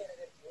closed.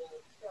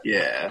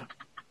 Yeah.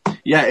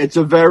 Yeah, it's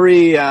a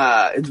very,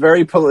 has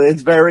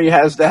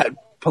that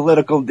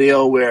political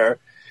deal where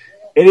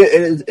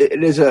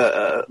it is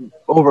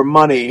over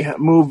money,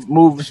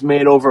 moves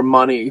made over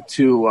money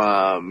to,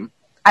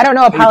 I don't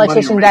know a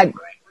politician that,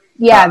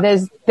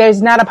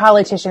 there's not a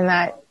politician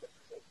that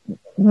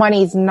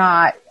money's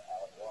not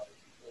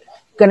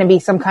going to be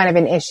some kind of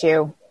an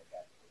issue.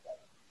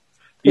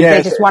 Yeah,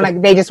 they just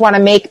want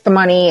to make the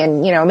money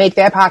and, you know, make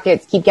their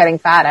pockets keep getting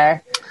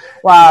fatter.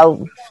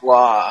 Well,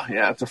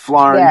 it's a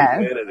flaw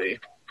in humanity.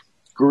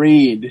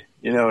 Greed,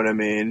 you know what I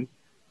mean?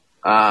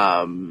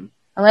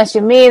 Unless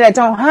you're me that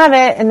don't have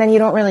it, and then you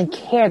don't really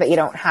care that you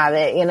don't have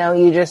it, you know,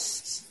 you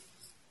just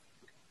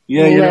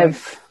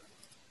live.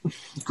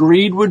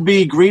 Greed would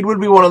be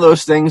one of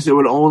those things that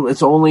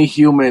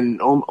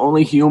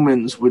only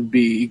humans would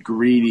be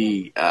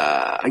greedy,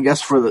 I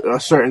guess for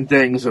certain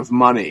things of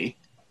money.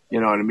 You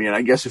know what I mean?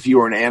 I guess if you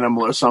were an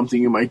animal or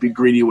something, you might be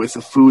greedy with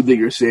the food that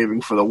you're saving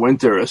for the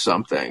winter or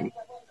something.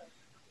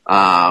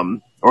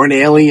 Or an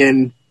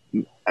alien,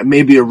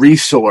 maybe a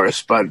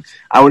resource, but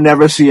I would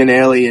never see an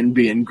alien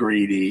being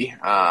greedy,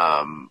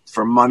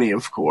 for money,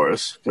 of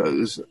course,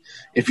 because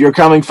if you're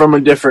coming from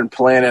a different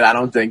planet, I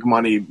don't think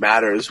money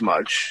matters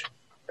much.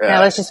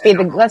 Let's just feed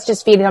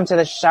them to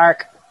the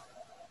shark.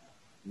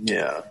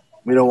 Yeah.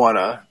 We don't want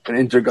an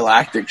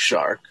intergalactic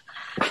shark.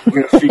 We're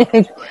going to feed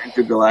an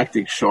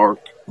intergalactic shark.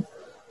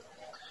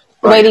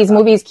 The way these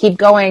movies keep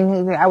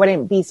going, I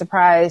wouldn't be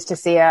surprised to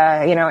see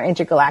a, you know,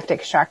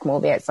 intergalactic shark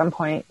movie at some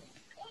point.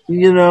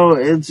 You know,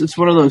 it's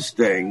one of those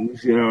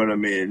things, you know what I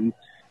mean?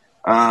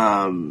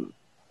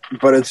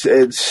 But it's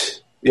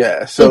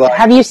yeah. So like,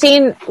 have you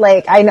seen,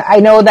 like, I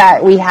know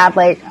that we have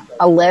like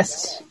a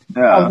list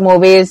of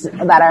movies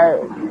that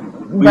are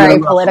very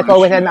political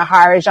within the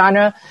horror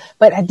genre,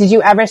 but did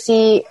you ever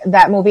see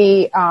that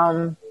movie,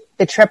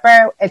 The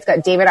Tripper? It's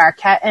got David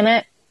Arquette in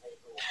it.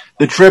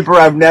 The Tripper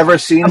I've never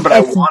seen, but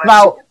I want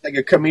to see, like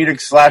a comedic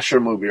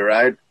slasher movie,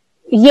 right?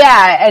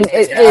 Yeah, and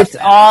it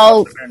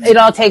all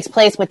takes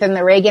place within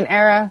the Reagan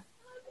era.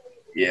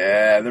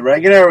 Yeah, the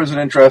Reagan era was an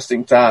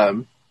interesting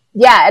time.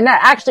 Yeah, and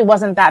that actually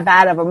wasn't that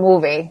bad of a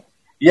movie.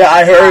 Yeah,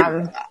 I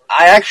heard.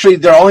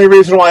 The only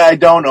reason why I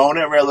don't own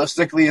it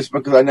realistically is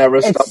because I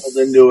never stumbled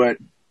into it.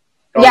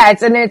 Yeah,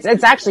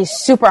 it's actually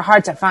super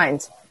hard to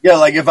find. Yeah,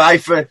 like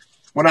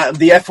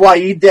the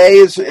FYE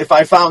days, if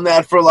I found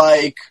that for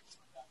like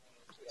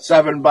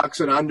 $7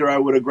 and under, I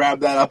would have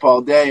grabbed that up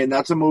all day, and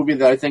that's a movie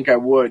that I think I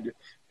would.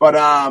 But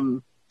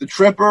The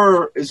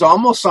Tripper is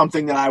almost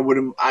something that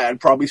I'd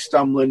probably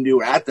stumble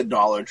into at the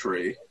Dollar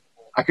Tree.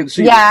 I can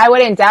see. Yeah, I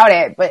wouldn't doubt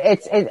it, but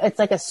it's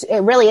like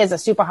it really is a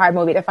super hard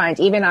movie to find,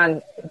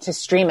 even to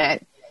stream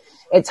it.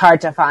 It's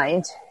hard to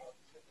find.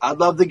 I'd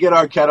love to get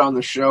Arquette on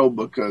the show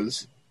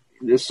because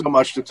there's so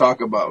much to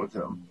talk about with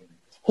him.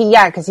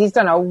 Because he's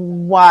done a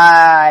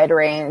wide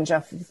range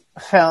of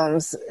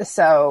films,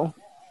 so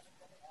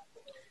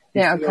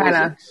kind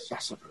of.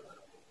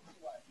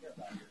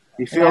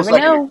 He feels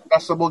like an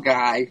accessible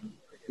guy.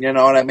 You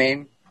know what I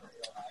mean?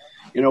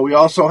 You know, we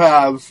also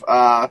have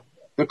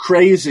The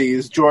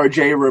Crazies, George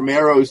A.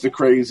 Romero's The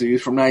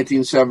Crazies from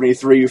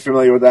 1973. You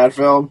familiar with that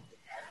film?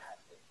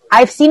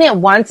 I've seen it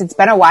once. It's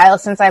been a while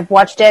since I've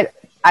watched it.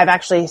 I've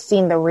actually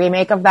seen the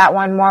remake of that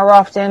one more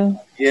often.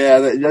 Yeah,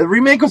 the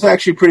remake was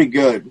actually pretty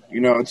good. You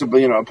know, it's a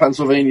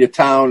Pennsylvania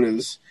town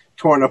is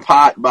torn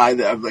apart by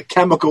the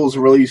chemicals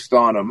released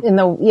on them.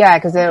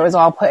 Because it was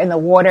all put in the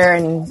water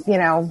and, you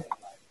know.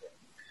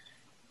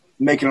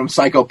 Making them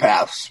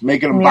psychopaths,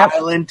 making them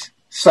violent.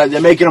 So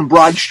they're making them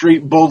Broad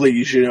Street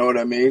bullies, you know what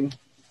I mean?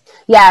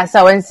 Yeah,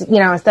 so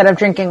instead of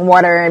drinking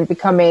water and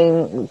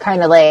becoming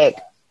kind of like,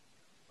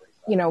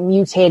 you know,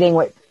 mutating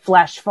with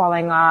flesh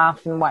falling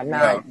off and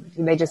whatnot,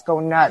 they just go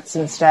nuts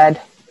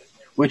instead.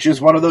 Which is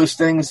one of those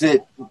things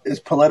that is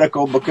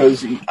political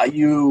because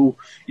you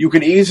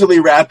can easily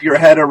wrap your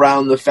head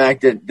around the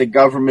fact that the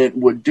government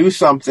would do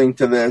something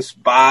to this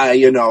by,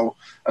 you know,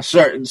 a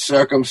certain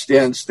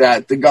circumstance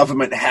that the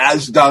government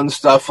has done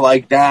stuff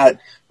like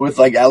that with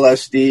like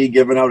LSD,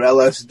 giving out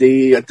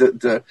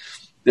LSD.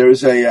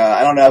 There's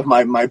I don't have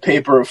my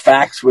paper of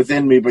facts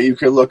within me, but you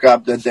can look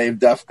up that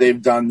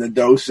they've done the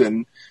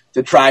dosing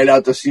to try it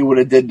out to see what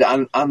it did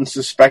to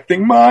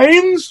unsuspecting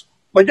minds,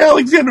 like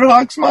Alexander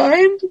Hawk's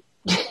mind.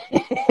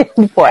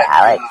 Poor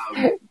Alex.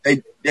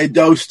 They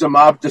dosed them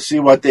up to see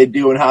what they'd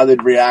do and how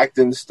they'd react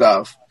and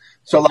stuff.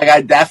 So like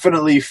I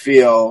definitely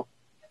feel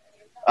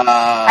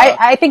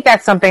I think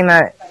that's something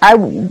that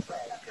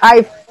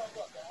I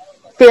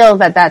feel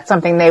that's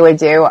something they would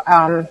do.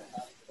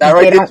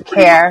 They don't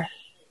care.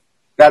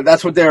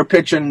 That's what they were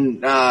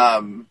pitching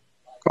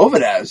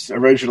COVID as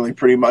originally,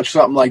 pretty much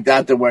something like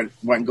that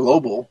went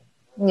global.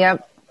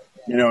 Yep.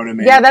 You know what I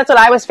mean? Yeah, that's what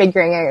I was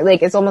figuring.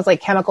 Like it's almost like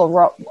chemical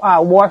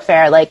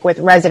warfare, like with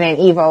Resident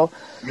Evil.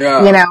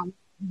 Yeah. You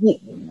know,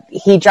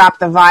 he dropped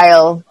the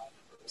vial,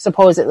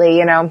 supposedly.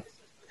 You know,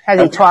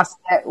 Has he tossed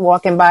it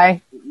walking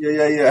by?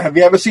 Yeah. Have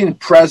you ever seen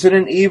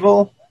President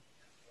Evil?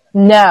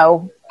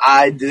 No.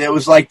 It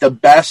was like the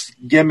best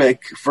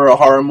gimmick for a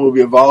horror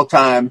movie of all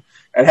time.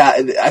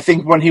 I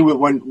think when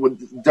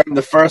during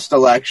the first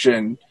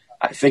election,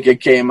 I think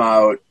it came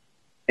out,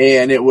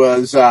 and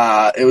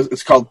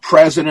it's called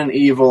President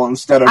Evil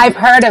instead of. I've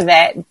heard of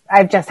it.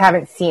 I just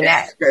haven't seen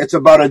it. It's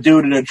about a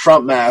dude in a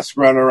Trump mask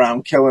running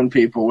around killing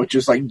people, which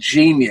is like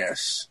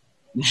genius.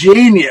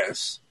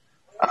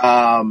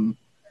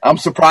 I'm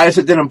surprised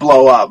it didn't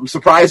blow up. I'm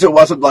surprised it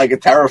wasn't like a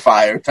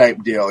Terrifier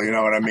type deal. You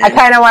know what I mean? I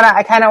kind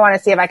of want to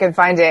see if I can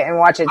find it and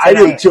watch it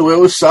tonight. I do too. It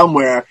was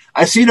somewhere.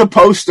 I seen a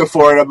poster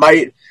for it. It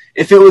might,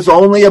 if it was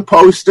only a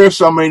poster,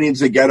 somebody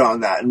needs to get on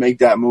that and make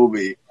that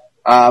movie.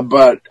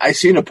 But I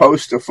seen a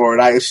poster for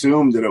it. I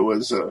assumed that it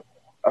was a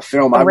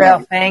film. A real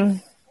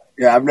thing?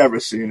 Yeah, I've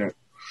never seen it.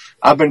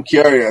 I've been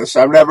curious.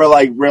 I've never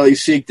really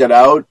seeked it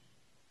out.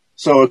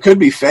 So it could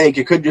be fake.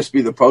 It could just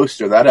be the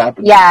poster. That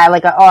happens. Yeah,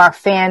 like a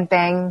fan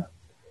thing.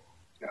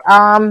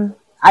 Yeah.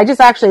 I just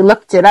actually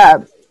looked it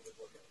up.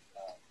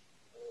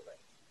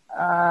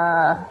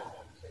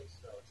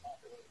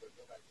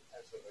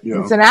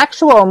 It's an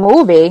actual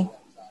movie.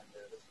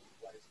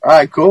 All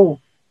right, cool.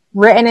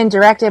 Written and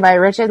directed by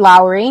Richard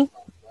Lowry.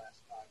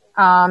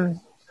 I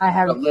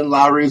have Lynn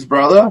Lowry's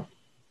brother.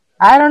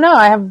 I don't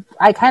know.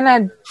 I kind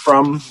of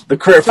from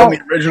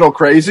the original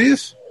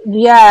Crazies.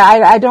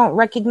 Yeah, I don't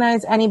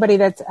recognize anybody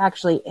that's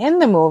actually in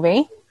the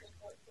movie.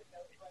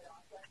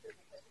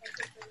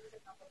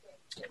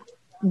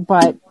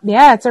 But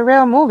yeah, it's a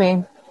real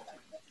movie.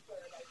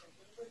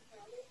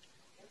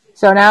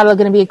 So now there's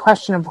going to be a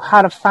question of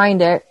how to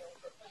find it.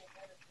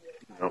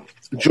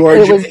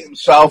 George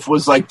himself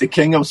was like the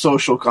king of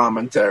social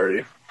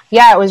commentary.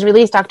 Yeah, it was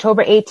released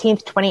October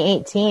 18th,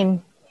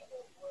 2018.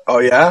 Oh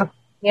yeah?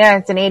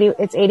 Yeah,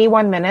 it's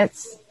 81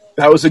 minutes.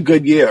 That was a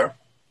good year.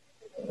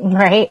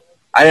 Right?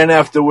 I didn't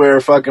have to wear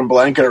a fucking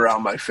blanket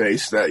around my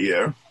face that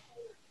year.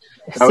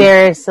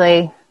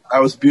 Seriously.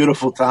 That was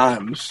beautiful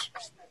times.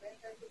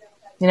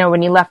 You know,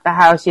 when you left the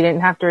house, you didn't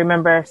have to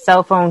remember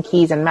cell phone,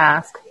 keys, and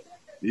mask.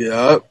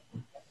 Yep.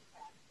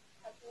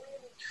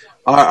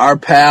 Our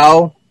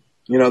pal,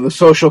 the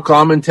social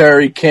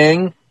commentary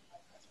king,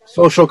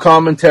 social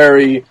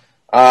commentary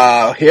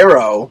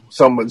hero,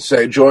 some would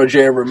say, George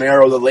A.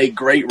 Romero, the late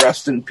great,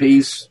 rest in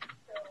peace.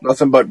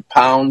 Nothing but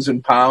pounds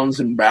and pounds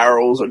and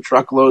barrels or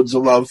truckloads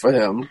of love for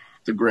him.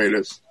 The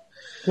greatest.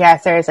 Yeah,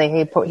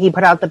 seriously. He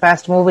put out the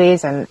best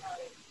movies, and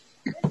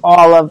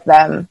all of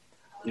them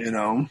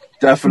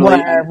definitely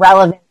were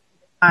relevant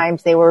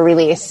times they were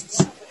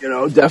released.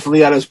 Definitely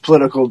had his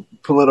political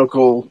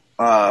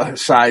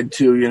side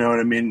too, you know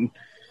what I mean?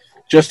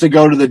 Just to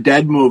go to the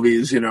Dead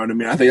movies, you know what I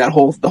mean? I think the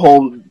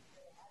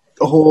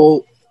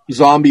whole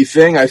zombie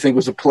thing, I think,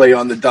 was a play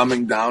on the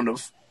dumbing down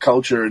of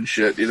culture and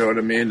shit, you know what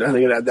I mean? I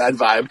think it had that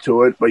vibe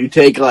to it. But you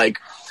take like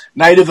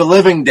Night of the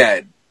Living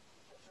Dead,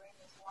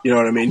 you know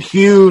what I mean?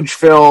 Huge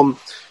film,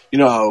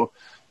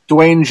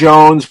 Dwayne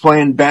Jones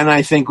playing Ben,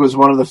 I think, was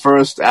one of the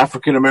first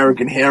African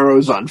American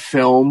heroes on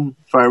film,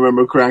 if I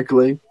remember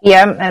correctly.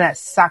 Yeah, and it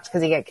sucks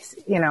because he gets,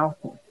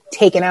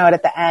 taken out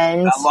at the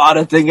end. A lot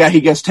of things. Yeah,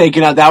 he gets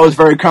taken out. That was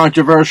very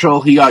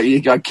controversial. He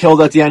got killed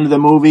at the end of the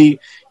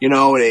movie.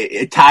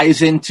 It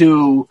ties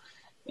into,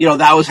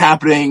 that was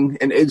happening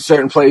in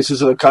certain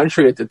places of the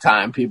country at the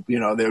time.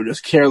 People, they were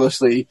just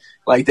carelessly,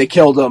 they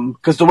killed him.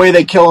 Because the way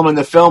they kill him in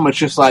the film, it's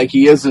just like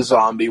he is a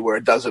zombie where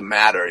it doesn't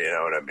matter, you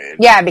know what I mean?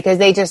 Yeah, because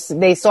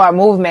they saw a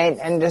movement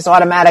and just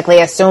automatically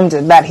assumed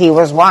that he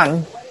was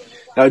one.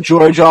 Now,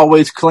 George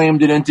always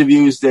claimed in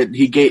interviews that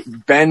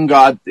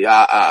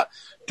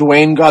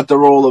Dwayne got the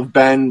role of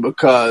Ben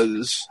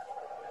because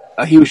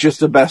he was just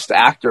the best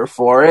actor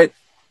for it,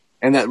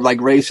 and that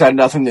race had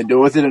nothing to do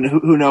with it. And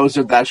who knows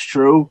if that's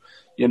true,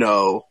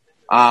 But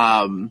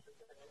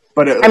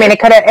it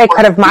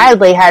could have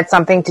mildly had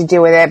something to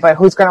do with it. But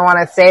who's going to want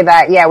to say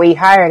that? Yeah, we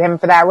hired him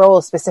for that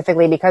role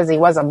specifically because he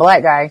was a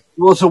black guy.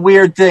 Well, it's a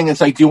weird thing.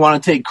 It's like, do you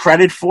want to take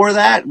credit for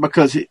that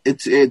because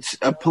it's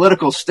a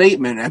political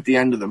statement at the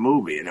end of the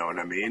movie? You know what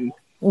I mean?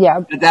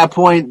 Yeah. At that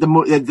point,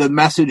 the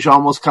message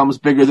almost comes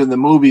bigger than the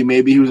movie.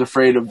 Maybe he was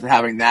afraid of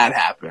having that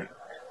happen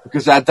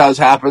because that does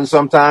happen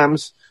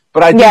sometimes.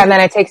 But and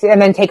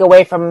then take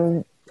away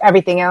from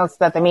everything else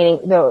that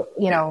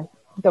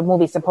the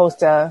movie's supposed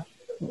to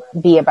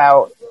be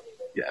about.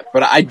 Yeah,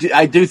 but I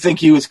do think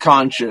he was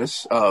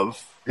conscious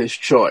of his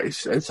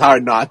choice. It's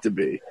hard not to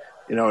be.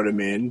 You know what I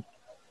mean?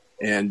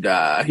 And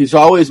he's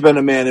always been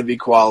a man of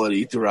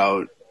equality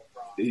throughout.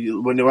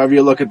 Whenever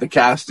you look at the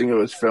casting of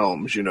his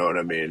films, you know what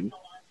I mean?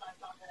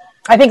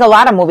 I think a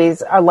lot of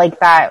movies are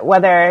like that,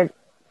 whether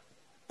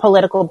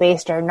political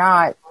based or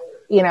not.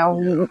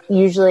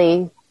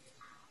 Usually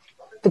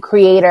the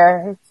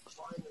creator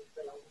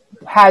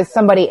has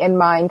somebody in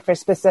mind for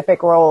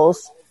specific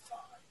roles.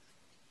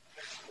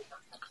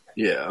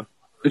 Yeah,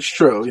 it's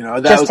true.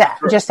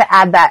 Just to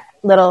add that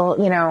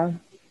little,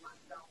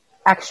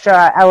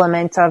 extra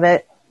element of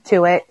it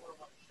to it.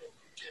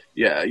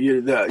 Yeah,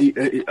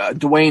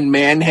 Dwayne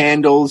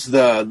manhandles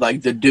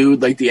the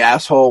dude, like the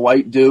asshole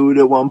white dude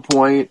at one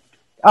point.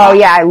 Oh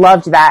yeah, I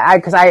loved that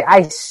because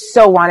I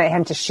so wanted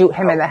him to shoot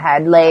him in the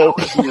head. Like,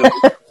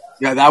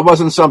 yeah, that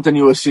wasn't something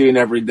you were seeing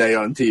every day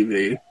on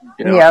TV.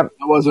 You know, yep.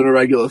 That wasn't a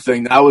regular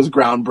thing. That was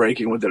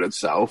groundbreaking within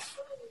itself.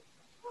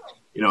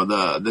 You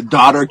know, the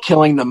daughter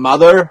killing the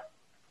mother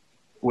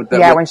with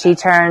that, when she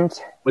turned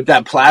with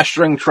that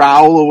plastering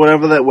trowel or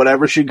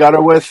whatever she got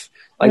her with,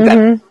 like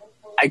that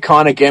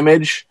iconic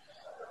image.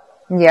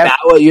 Yeah,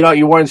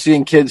 you weren't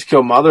seeing kids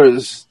kill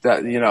mothers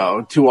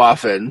too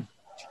often.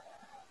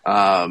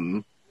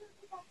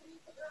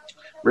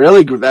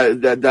 Really,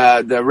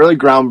 that really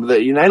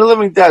the United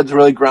Living Dead's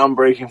really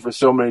groundbreaking for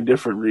so many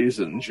different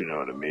reasons. You know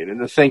what I mean?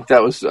 And to think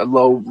that was a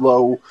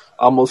low,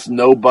 almost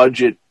no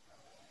budget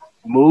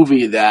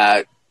movie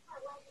that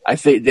I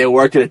think they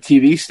worked at a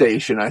TV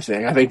station. I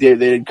think they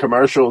did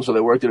commercials, or they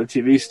worked at a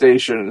TV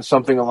station, and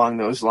something along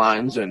those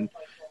lines. And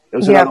it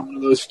was another one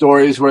of those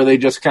stories where they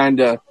just kind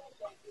of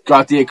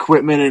got the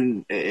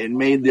equipment and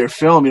made their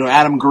film. You know,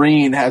 Adam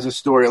Green has a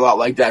story a lot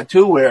like that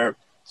too, where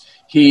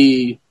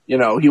he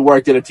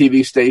worked at a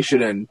TV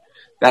station, and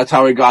that's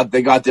how they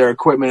got their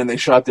equipment, and they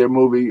shot their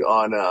movies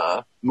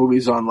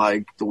on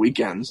like the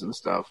weekends and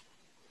stuff.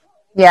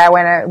 Yeah,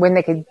 when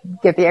they could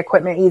get the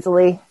equipment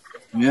easily.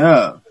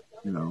 Yeah,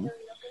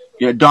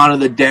 Dawn of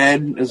the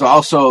Dead is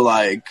also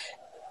like,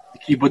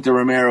 keep with the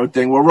Romero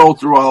thing. We'll roll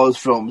through all his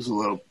films a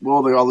little.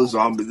 All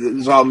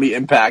the zombie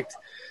impact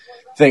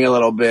thing a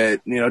little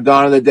bit. You know,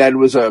 Dawn of the Dead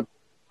was a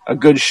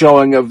good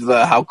showing of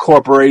how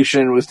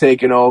corporation was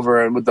taking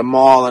over, and with the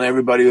mall, and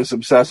everybody was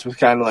obsessed with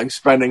kind of like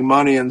spending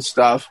money and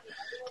stuff.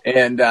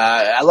 And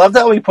I love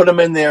that we put them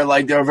in there,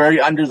 like they're very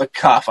under the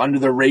cuff, under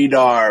the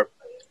radar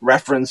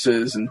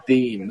references and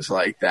themes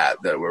like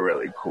that were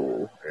really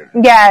cool.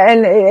 Yeah,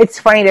 and it's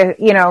funny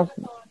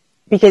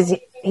because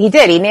he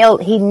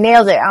nailed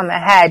it on the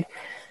head,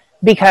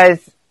 because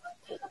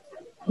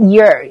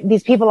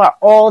these people are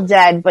all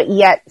dead, but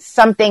yet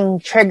something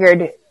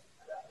triggered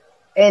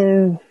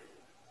in,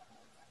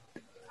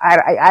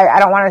 I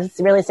don't want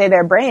to really say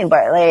their brain,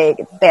 but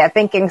like they're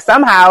thinking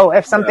somehow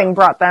if something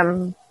brought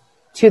them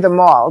to the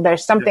mall,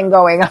 there's something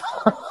going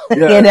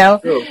on,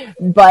 True.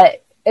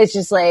 But it's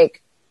just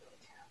like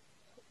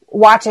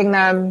watching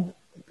them,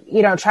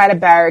 try to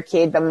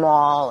barricade the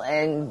mall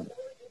and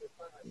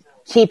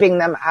keeping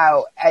them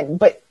out,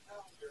 but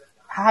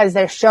as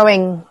they're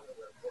showing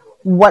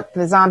what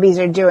the zombies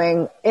are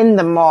doing in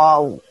the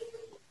mall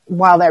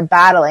while they're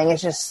battling,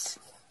 it's just,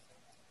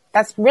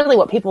 that's really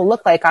what people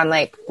look like on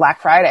like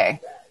Black Friday.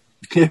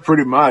 Yeah,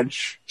 pretty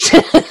much.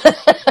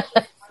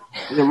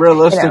 They're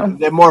realistic.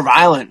 They're more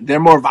violent. They're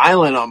more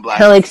violent on Black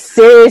Friday. Like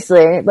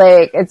seriously,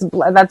 like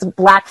that's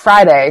Black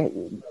Friday.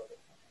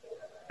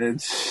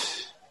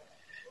 It's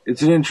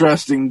an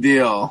interesting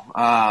deal.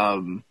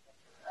 At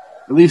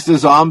least the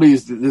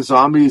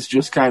zombies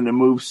just kind of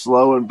move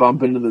slow and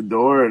bump into the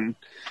door, and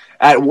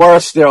at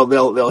worst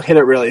they'll hit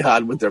it really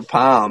hard with their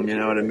palm. You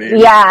know what I mean?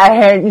 Yeah, I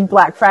heard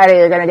Black Friday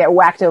you're gonna get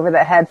whacked over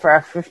the head for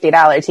a $50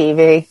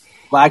 TV.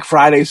 Black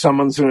Friday,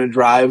 someone's gonna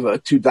drive a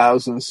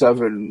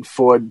 2007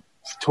 Ford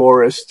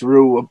Taurus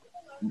through a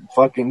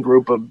fucking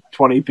group of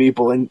 20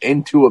 people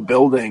into a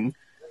building,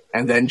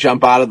 and then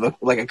jump out of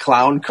like a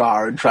clown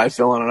car and try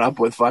filling it up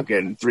with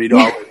fucking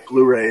 $3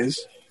 Blu-rays.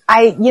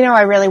 I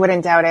really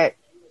wouldn't doubt it.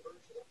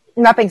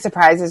 Nothing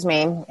surprises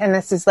me, and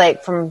this is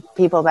like from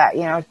people that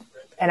an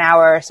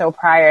hour or so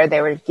prior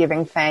they were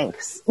giving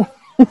thanks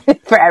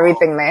for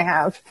everything they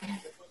have.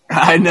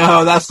 I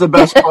know, that's the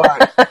best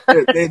part.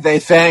 they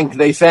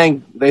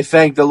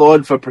thank the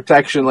Lord for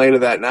protection later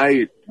that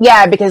night.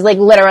 Yeah, because like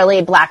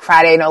literally Black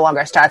Friday no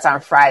longer starts on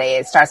Friday;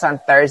 it starts on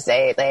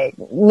Thursday. Like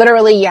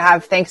literally, you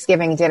have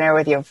Thanksgiving dinner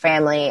with your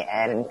family,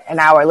 and an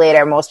hour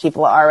later, most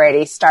people are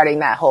already starting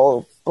that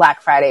whole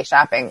Black Friday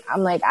shopping.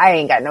 I'm like, I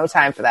ain't got no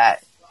time for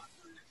that.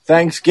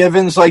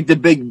 Thanksgiving's like the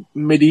big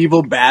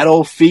medieval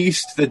battle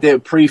feast that they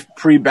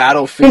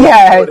pre-battle feast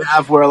they would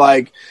have, where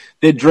like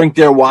they'd drink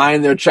their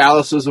wine, their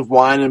chalices of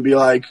wine, and be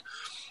like,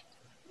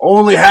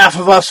 only half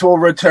of us will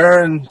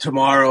return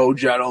tomorrow,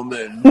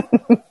 gentlemen.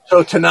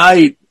 So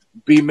tonight,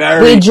 be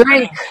merry. We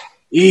drink.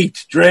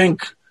 Eat,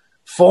 drink,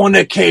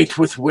 fornicate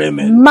with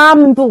women.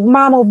 Mom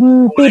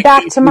will be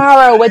back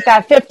tomorrow with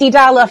that $50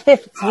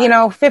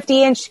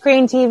 50-inch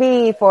screen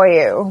TV for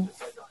you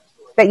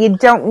that you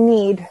don't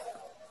need.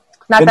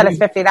 Not that it's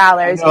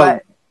 $50,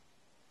 but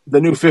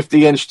the new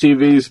 50-inch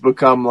TVs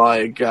become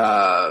like.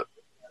 Well,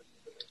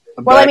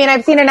 I mean,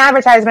 I've seen an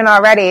advertisement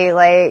already.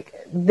 Like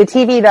the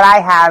TV that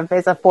I have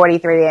is a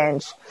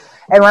 43-inch,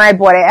 and when I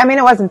bought it, I mean,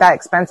 it wasn't that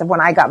expensive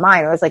when I got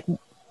mine. It was like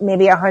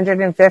maybe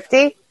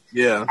 $150.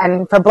 Yeah.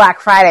 And for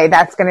Black Friday,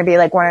 that's going to be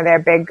like one of their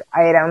big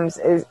items,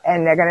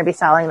 and they're going to be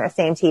selling the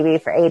same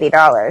TV for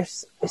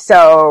 $80.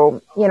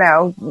 So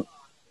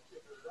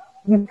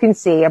you can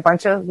see a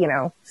bunch of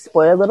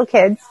spoiled little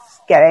kids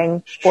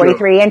getting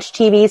 43-inch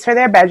TVs for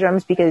their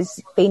bedrooms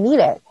because they need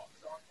it.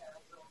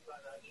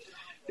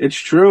 It's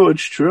true.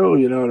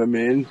 You know what I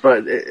mean?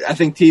 But I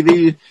think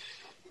TV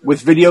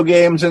with video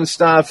games and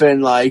stuff,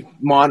 and like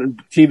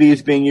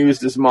TVs being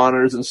used as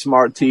monitors and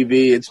smart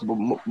TV, it's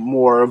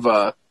more of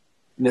a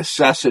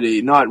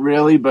necessity. Not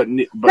really, but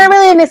not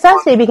really a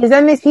necessity, because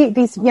then these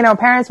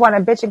parents want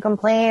to bitch and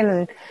complain,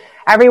 and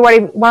everybody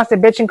wants to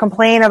bitch and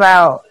complain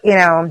about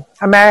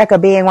America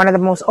being one of the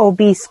most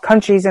obese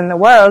countries in the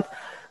world,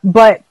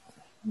 but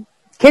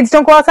kids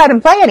don't go outside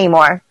and play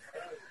anymore.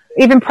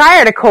 Even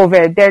prior to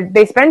COVID,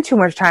 they spend too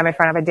much time in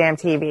front of a damn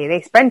TV.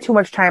 They spend too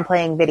much time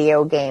playing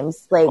video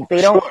games. Like they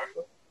don't.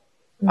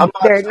 Sure.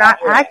 They're not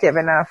active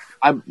enough.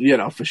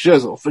 For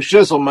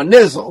shizzle, my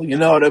nizzle. You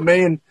know what I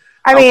mean?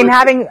 I mean,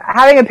 having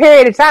a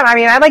period of time. I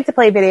mean, I like to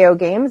play video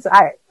games.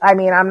 I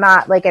mean, I'm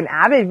not like an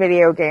avid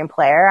video game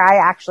player.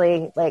 I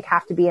actually like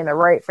have to be in the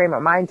right frame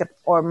of mind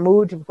or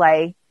mood to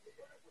play.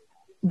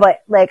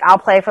 But like I'll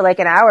play for like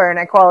an hour and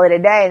I call it a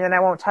day, and then I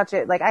won't touch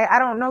it. Like I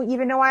don't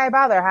even know why I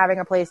bother having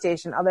a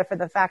PlayStation, other for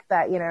the fact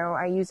that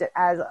I use it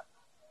as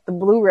the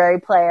Blu-ray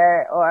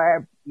player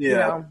or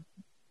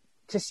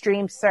to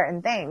stream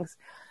certain things.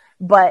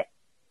 But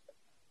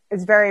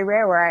it's very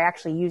rare where I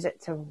actually use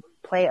it to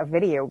play a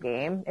video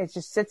game. It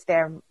just sits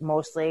there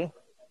mostly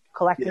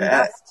collecting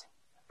dust.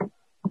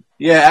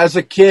 Yeah, as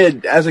a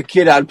kid,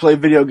 I'd play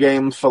video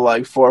games for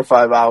like 4 or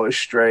 5 hours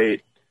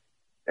straight.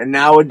 And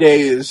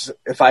nowadays,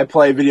 if I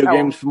play video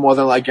games for more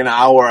than like an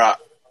hour,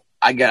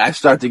 I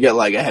start to get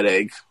like a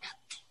headache.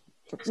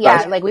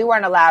 Yeah, like we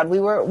weren't allowed.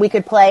 We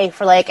could play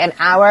for like an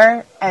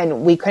hour,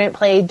 and we couldn't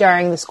play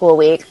during the school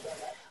week.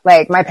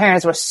 Like my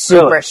parents were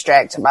super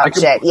strict about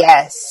shit.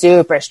 Yeah,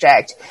 super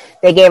strict.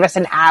 They gave us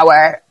an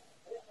hour,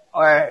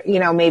 or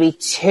maybe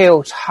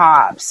 2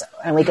 tops,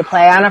 and we could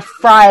play on a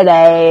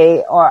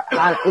Friday, or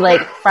on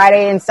like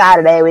Friday and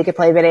Saturday. We could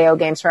play video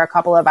games for a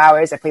couple of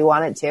hours if we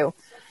wanted to,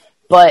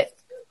 but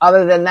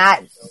other than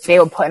that, they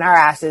would put in our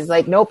asses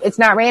like, nope, it's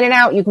not raining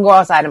out. You can go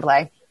outside and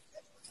play.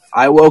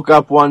 I woke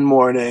up one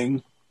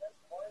morning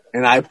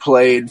and I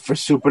played for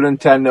Super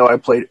Nintendo. I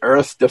played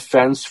Earth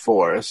Defense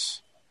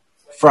Force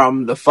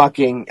and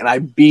I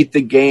beat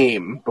the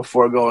game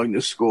before going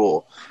to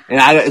school.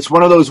 And it's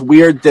one of those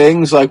weird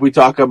things, like we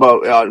talk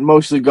about,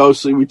 mostly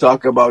Ghostly, we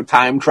talk about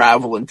time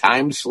travel and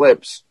time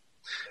slips.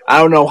 I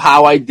don't know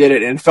how I did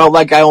it, and it felt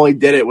like I only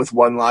did it with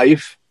one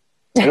life.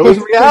 And it was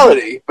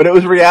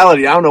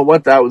reality, I don't know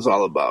what that was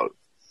all about.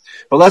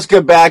 But let's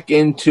get back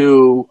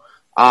into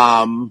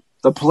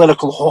the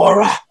political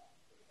horror.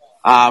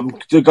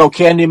 To go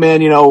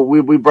Candyman,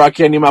 we brought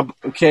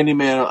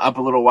Candyman up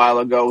a little while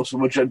ago, so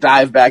we'll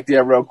dive back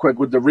there real quick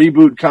with the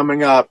reboot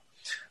coming up.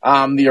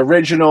 The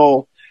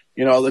original,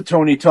 the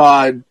Tony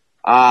Todd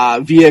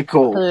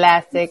vehicle.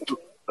 Classic.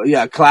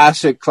 Yeah,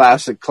 classic.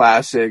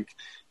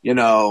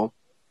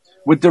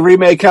 With the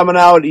remake coming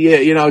out,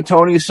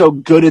 Tony's so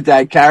good at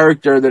that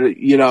character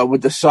that,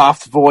 with the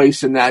soft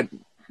voice and that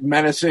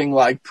menacing,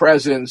 like,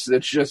 presence,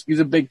 he's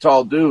a big,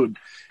 tall dude.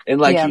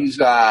 And, like, he's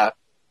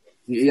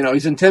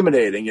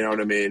intimidating, you know what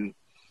I mean?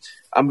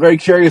 I'm very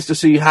curious to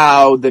see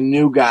how the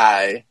new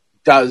guy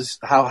does,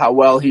 how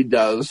well he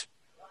does.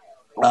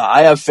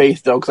 I have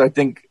faith, though, because I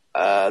think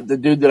the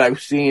dude that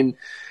I've seen,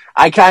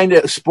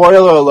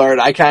 spoiler alert,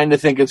 I kind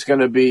of think it's going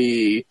to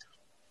be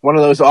one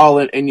of those all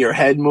in your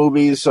head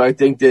movies. So I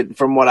think that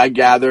from what I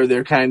gather,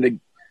 they're kind of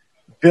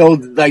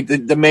build like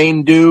the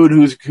main dude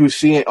who's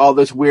seeing all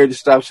this weird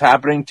stuff's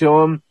happening to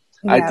him.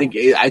 Yeah.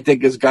 I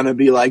think it's gonna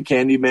be like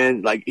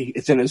Candyman, like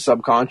it's in his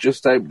subconscious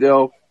type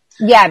deal.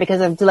 Yeah,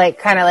 because of like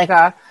kind of like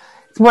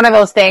it's one of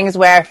those things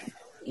where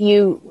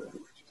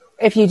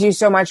if you do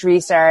so much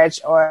research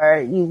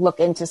or you look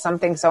into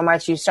something so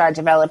much, you start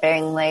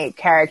developing like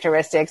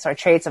characteristics or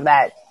traits of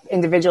that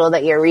individual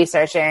that you're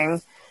researching.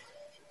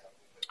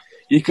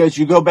 Because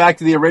you go back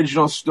to the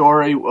original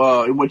story,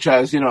 which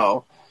has,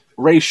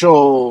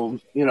 racial,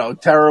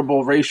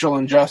 terrible racial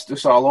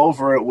injustice all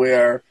over it,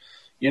 where,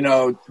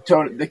 I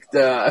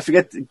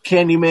forget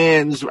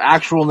Candyman's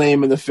actual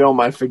name in the film,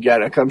 I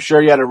forget it. I'm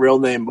sure he had a real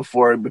name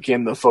before he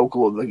became the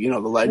focal of the, the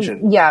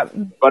legend. Yeah.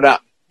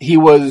 But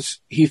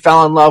he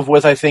fell in love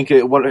with, I think,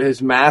 one of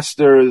his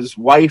master's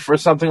wife or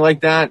something like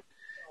that,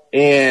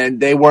 and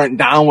they weren't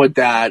down with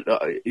that,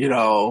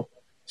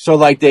 So,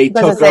 like, they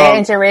took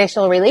an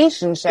interracial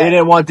relationship. They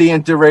didn't want the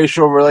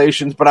interracial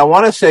relations, but I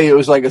want to say it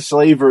was like a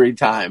slavery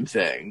time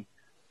thing.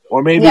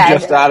 Or maybe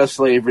just out of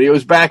slavery. It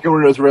was back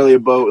when it was really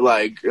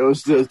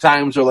the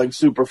times were, like,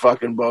 super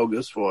fucking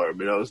bogus for him.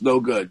 It was no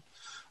good.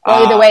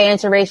 Well, either way,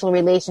 interracial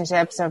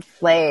relationships are,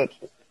 like,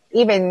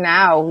 even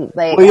now,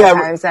 like,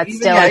 sometimes that's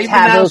still a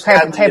taboo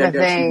type of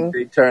thing.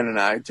 They turn an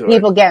eye to it.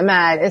 People get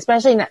mad,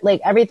 especially,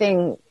 like,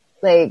 everything,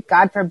 like,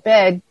 God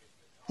forbid,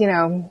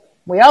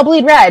 we all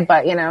bleed red,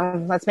 but,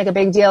 let's make a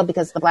big deal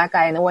because the black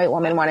guy and the white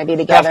woman want to be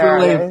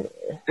together.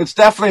 It's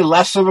definitely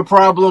less of a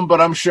problem, but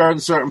I'm sure in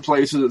certain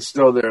places it's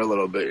still there a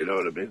little bit, you know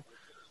what I mean?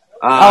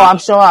 I'm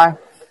sure.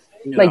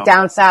 Like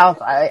down south,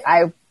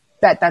 I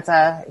bet that's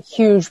a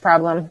huge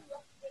problem.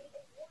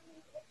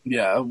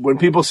 Yeah, when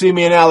people see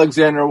me and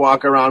Alexander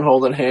walk around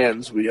holding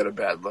hands, we get a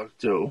bad look,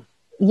 too.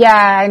 Yeah,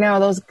 I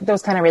know.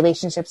 Those kind of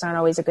relationships aren't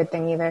always a good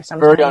thing either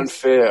sometimes. Very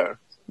unfair.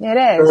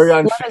 It is.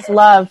 Love is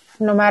love,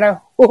 no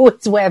matter who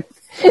it's with.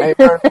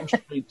 Nightmare on Elm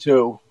Street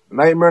 2.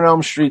 Nightmare on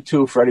Elm Street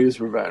 2,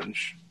 Freddy's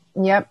Revenge.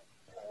 Yep.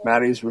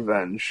 Maddie's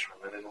Revenge.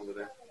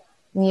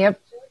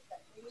 Yep.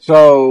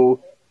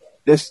 So,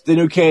 the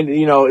new candy,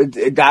 you know,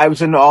 it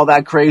dives into all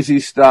that crazy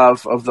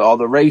stuff of all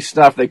the race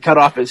stuff. They cut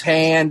off his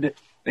hand.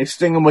 They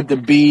sting him with the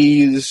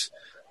bees.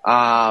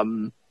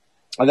 And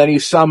then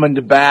he's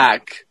summoned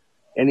back,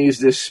 and he's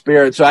this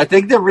spirit. So I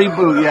think the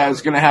reboot,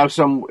 is going to have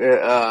some,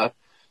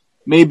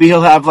 maybe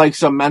he'll have like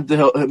some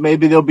mental,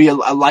 maybe there'll be a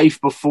life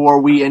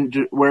before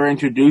we're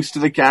introduced to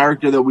the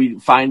character that we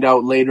find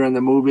out later in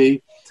the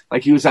movie.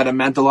 Like he was at a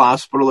mental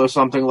hospital or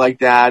something like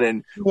that,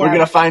 and we're going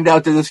to find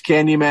out that this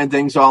Candyman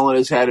thing's all in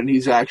his head and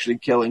he's actually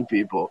killing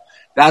people.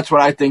 That's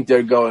what I think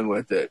they're going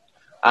with it.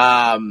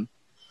 But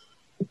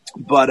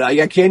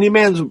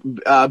Candyman's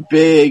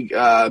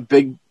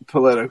big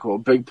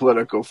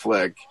political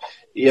flick.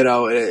 You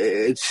know,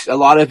 it's a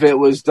lot of it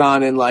was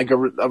done in like a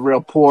real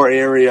poor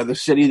area. The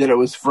city that it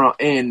was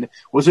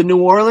was it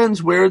New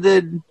Orleans? Where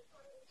did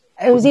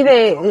it was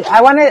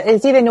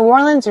it's either New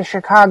Orleans or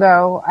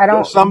Chicago. I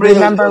don't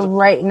remember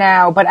right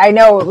now, but I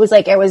know it was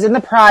in the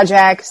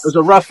projects. It was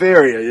a rough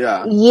area,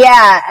 yeah.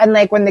 Yeah, and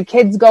like when the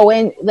kids go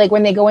in, like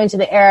when they go into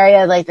the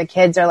area, like the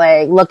kids are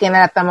like looking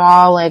at them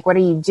all like, "What are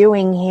you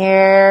doing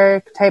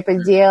here?" type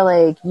of deal.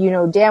 Like, you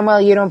know damn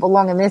well you don't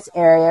belong in this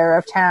area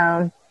of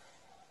town.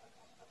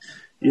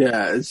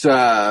 Yeah, it's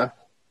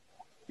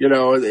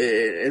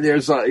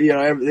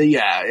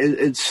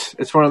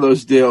it's one of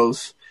those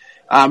deals.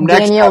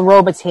 Daniel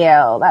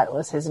Robitaille, that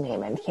was his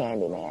name in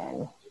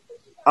Candyman.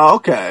 Oh,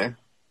 okay.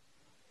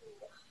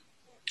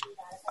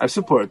 I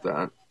support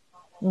that.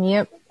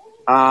 Yep.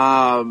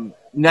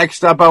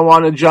 Next up, I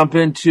want to jump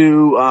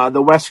into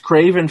the Wes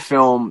Craven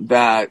film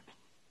that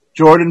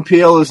Jordan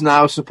Peele is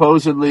now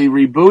supposedly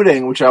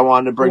rebooting, which I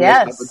wanted to bring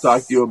up and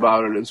talk to you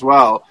about it as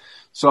well.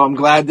 So I'm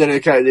glad that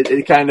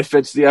it kind of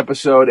fits the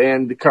episode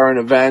and the current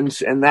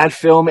events. And that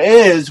film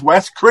is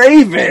Wes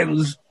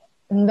Craven's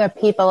The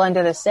People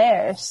Under the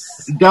Stairs.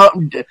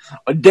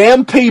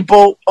 Damn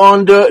People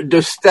Under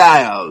the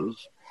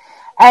Stairs.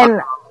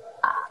 And,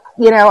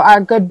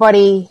 our good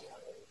buddy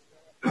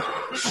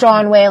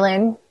Sean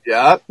Whalen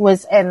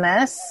was in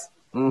this.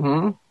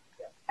 Mm-hmm.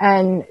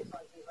 And,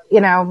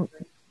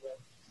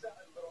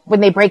 when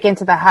they break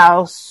into the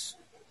house,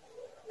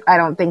 I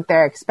don't think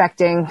they're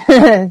expecting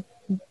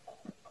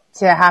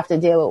to have to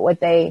deal with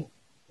what they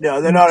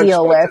they're not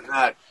deal with.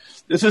 That.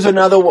 This is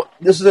another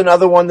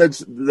one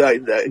that's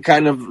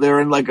kind of,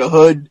 they're in like a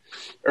hood,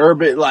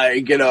 urban,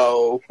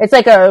 It's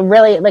like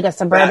a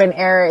suburban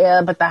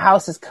area, but the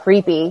house is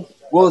creepy.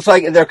 Well, it's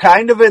like they're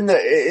kind of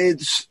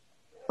it's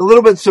a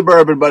little bit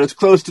suburban, but it's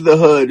close to the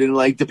hood, and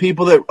like the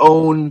people that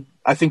own,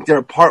 I think, their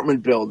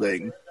apartment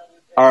building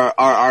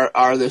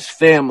are this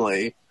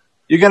family.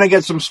 You're gonna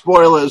get some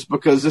spoilers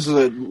because this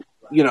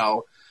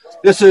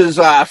is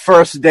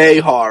first day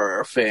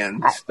horror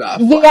fan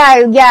stuff.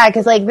 Yeah,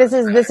 because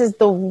this is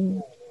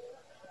the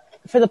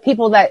for the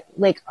people that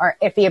are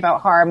iffy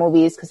about horror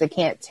movies because they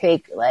can't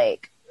take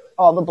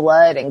all the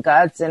blood and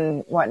guts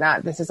and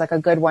whatnot. This is a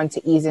good one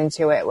to ease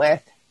into it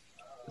with.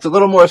 It's a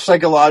little more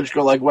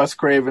psychological, like Wes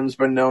Craven's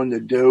been known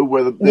to do,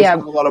 where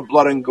there's a lot of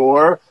blood and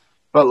gore,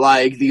 but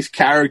these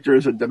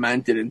characters are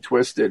demented and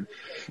twisted.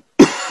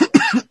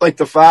 Like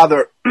the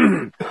father,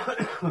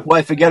 well,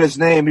 I forget his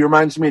name. He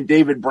reminds me of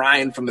David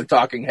Bryan from the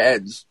Talking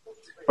Heads,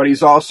 but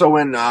he's also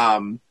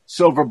in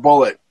Silver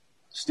Bullet,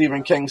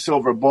 Stephen King's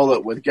Silver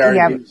Bullet with Gary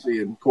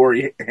Busey and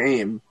Corey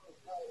Haim.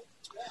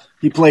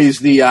 He plays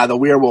the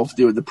werewolf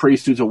dude, the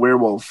priest who's a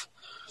werewolf.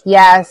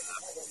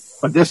 Yes.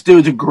 But this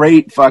dude's a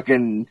great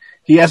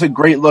he has a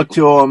great look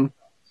to him.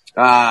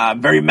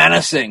 Very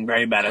menacing,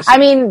 very menacing. I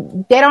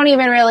mean, they don't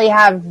even really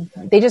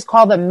they just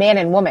call them man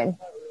and woman.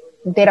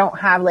 They don't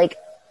have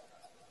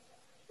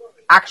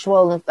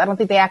actual, I don't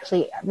think they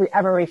actually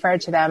ever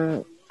referred to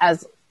them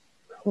as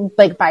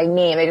by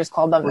name. They just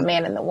called them the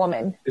man and the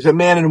woman. Is it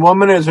man and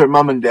woman or is it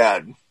mom and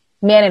dad?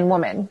 Man and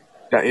woman.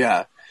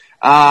 Yeah.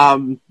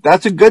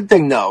 That's a good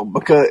thing though,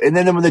 and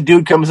then when the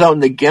dude comes out in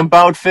the GIMP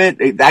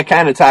outfit, that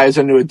kind of ties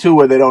into it too,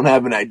 where they don't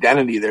have an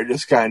identity. They're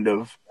just kind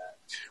of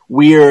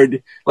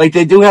weird.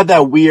 They do have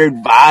that weird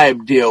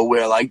vibe deal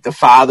where the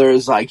father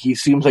is he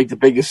seems like the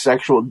biggest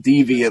sexual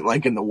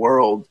deviant in the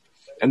world.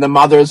 And the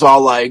mother's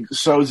all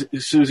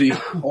Susie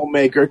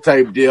Homemaker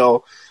type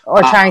deal.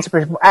 Or trying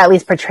to at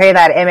least portray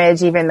that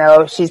image, even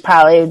though she's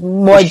probably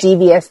more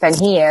devious than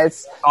he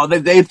is. Oh,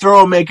 they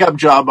throw a makeup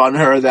job on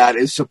her that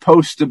is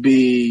supposed to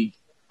be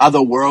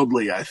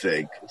otherworldly, I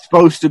think. It's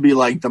supposed to be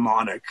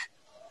demonic.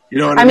 You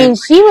know what I mean? I mean,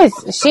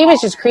 she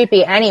was just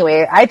creepy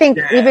anyway. I think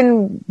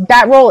even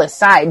that role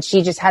aside,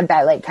 she just had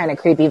that kind of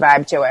creepy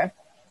vibe to her.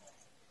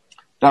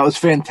 That was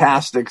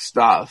fantastic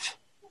stuff.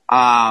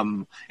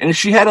 And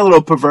she had a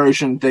little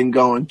perversion thing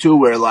going too,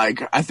 where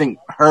I think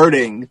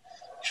Hurting,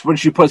 when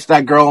she puts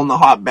that girl in the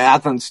hot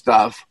bath and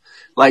stuff,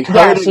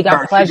 Hurting, she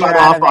got pleasure out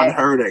off of on it.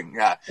 Hurting.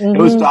 Yeah, mm-hmm.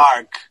 It was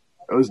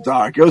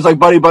dark. It was like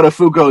Buddy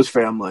Buttafuoco's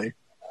family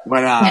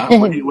when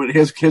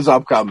his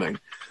upcoming.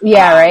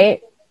 Yeah,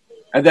 right.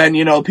 And then,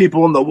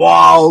 people in the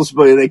walls,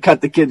 but they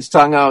cut the kid's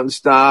tongue out and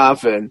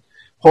stuff, and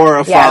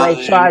horrifying.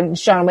 Yeah, like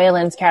Sean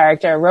Whalen's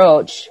character,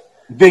 Roach.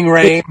 Ving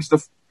Rhames,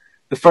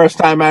 the first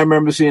time I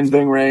remember seeing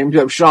Ving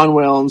Rhames. Sean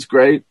Whalen's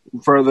great.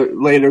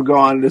 Later go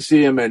on to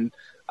see him in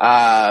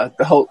the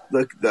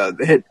hit the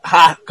hit.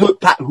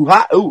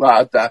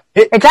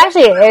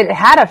 It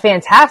had a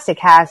fantastic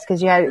cast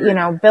because you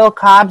had Bill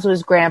Cobbs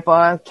was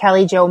Grandpa,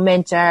 Kelly Jo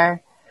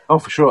Minter. Oh,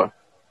 for sure.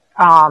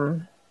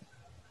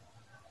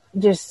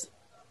 Just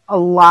a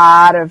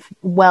lot of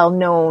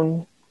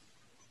well-known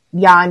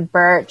Jan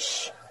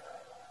Birch.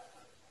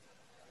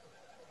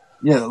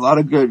 Yeah, a lot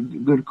of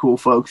good, cool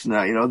folks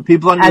now. The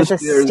people under as the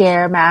stairs. As a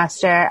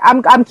Stairmaster.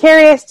 I'm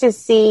curious to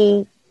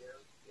see.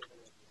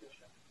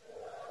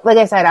 Like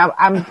I said,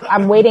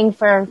 I'm waiting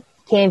for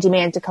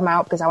Candyman to come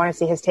out because I want to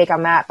see his take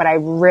on that. But I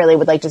really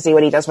would like to see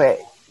what he does with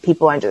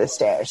People Under the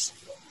Stairs.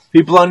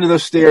 People Under the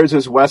Stairs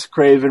is Wes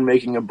Craven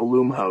making a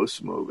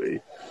Blumhouse movie.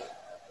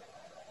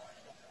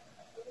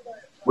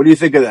 What do you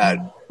think of that?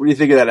 What do you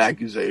think of that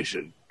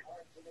accusation?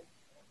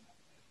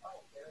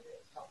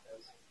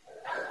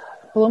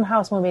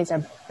 Blumhouse movies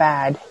are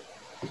bad.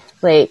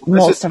 Like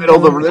This is middle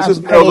of the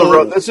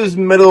road. This is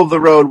middle of the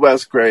road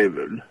Wes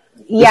Craven.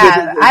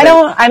 Yeah,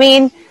 I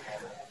mean,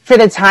 for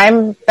the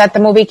time that the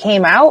movie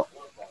came out,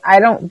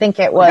 I don't think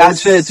it was. I'd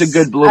say it's a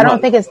good Blumhouse. I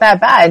don't think it's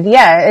that bad.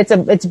 Yeah,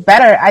 it's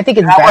better. I think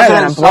it's better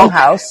than a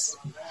Blumhouse.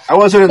 I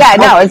wasn't. Yeah,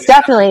 no, it's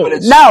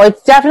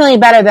definitely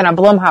better than a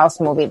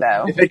Blumhouse movie,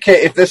 though.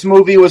 If this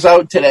movie was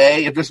out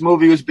today, if this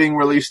movie was being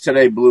released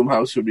today,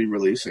 Blumhouse would be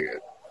releasing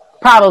it.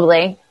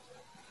 Probably.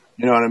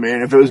 You know what I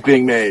mean? If it was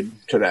being made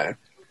today.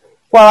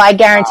 Well, I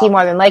guarantee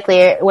more than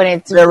likely when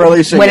it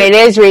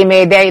is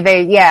remade, they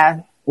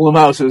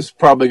Blumhouse has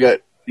probably got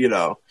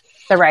the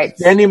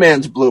rights.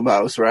 Candyman's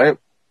Blumhouse, right?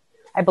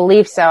 I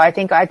believe so. I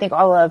think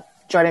all of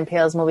Jordan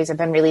Peele's movies have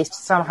been released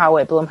somehow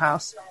with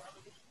Blumhouse.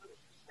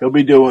 He'll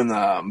be doing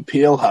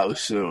Peele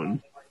House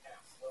soon.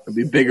 It'll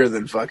be bigger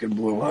than fucking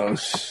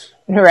Blumhouse.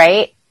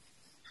 Right?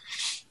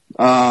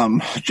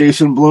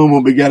 Jason Blum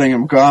will be getting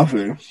him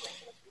coffee.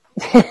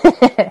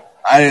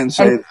 I didn't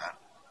say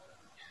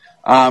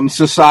that.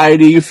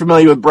 Society. You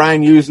familiar with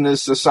Brian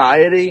Usener's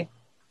Society?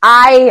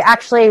 I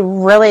actually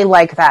really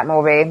like that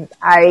movie.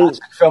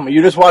 Film.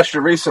 You just watched it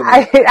recently.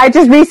 I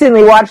just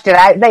recently watched it.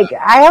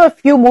 I have a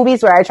few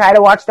movies where I try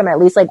to watch them at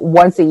least like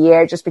once a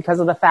year just because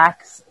of the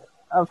facts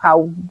of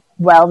how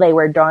well they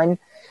were done.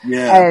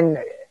 Yeah. And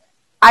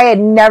I had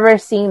never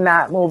seen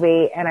that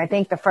movie, and I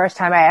think the first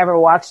time I ever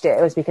watched it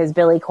was because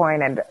Billy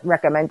Coyne had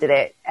recommended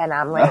it, and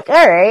I'm like,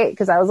 all right,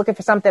 because I was looking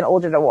for something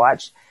older to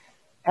watch,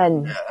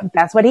 and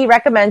that's what he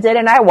recommended,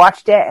 and I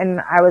watched it,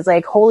 and I was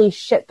like, holy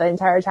shit, the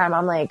entire time.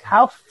 I'm like,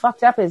 how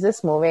fucked up is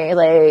this movie?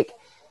 Like,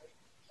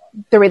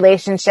 the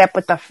relationship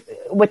with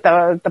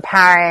the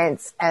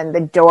parents and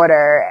the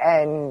daughter,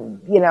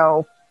 and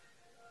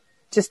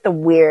just the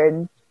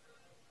weird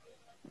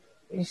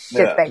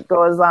shit that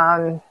goes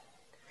on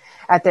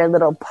at their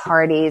little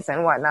parties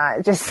and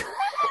whatnot. Just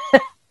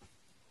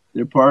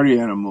they're party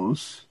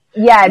animals.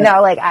 Yeah,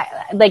 no,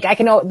 I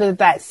can know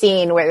that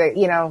scene where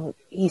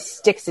he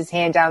sticks his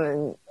hand down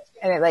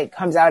and it like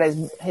comes out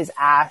as his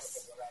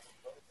ass.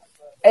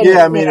 And,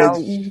 yeah, I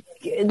mean,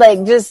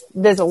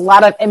 there's a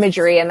lot of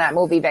imagery in that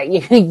movie that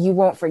you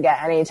won't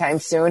forget anytime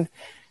soon.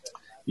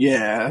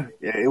 Yeah,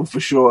 for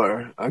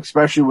sure.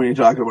 Especially when you're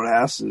talking about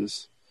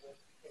asses.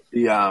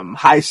 The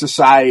high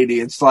society,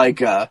 it's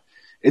like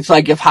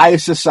if high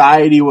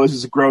society was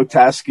as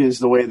grotesque as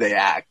the way they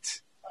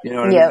act. You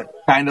know what I mean?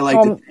 Kind of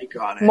like the take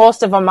on it.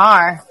 Most of them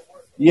are.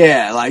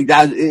 Yeah, like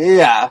that.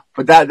 Yeah,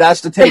 but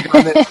that's the take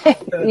on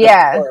it.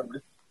 Yeah.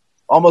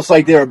 Almost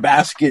like they're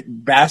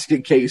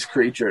basket case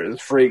creatures,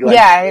 freak.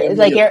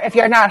 If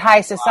you're not high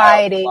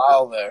society,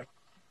 there.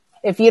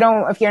 if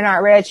you're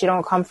not rich, you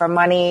don't come from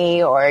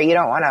money, or you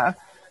don't want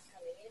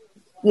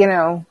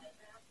to,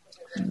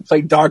 It's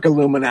like dark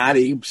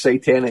Illuminati,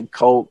 satanic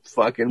cult,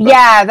 fucking.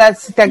 Yeah,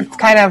 that's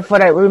kind of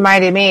what it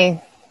reminded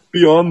me.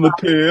 Beyond the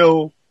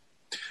pale.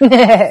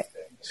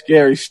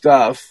 Scary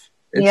stuff.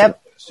 It's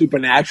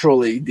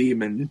supernaturally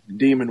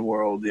demon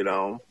world,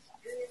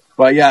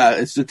 But yeah,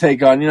 it's to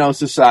take on,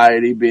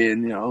 society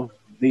being,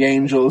 the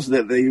angels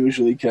that they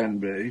usually can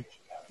be.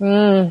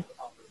 Mm.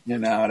 You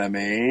know what I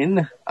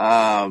mean?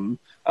 I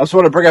also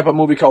want to bring up a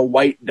movie called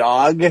White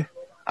Dog.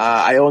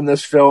 I own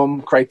this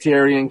film,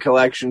 Criterion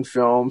Collection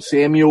film.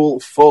 Samuel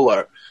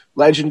Fuller,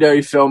 legendary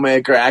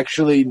filmmaker,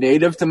 actually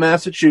native to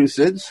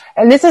Massachusetts.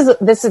 And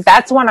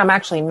that's one I'm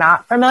actually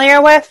not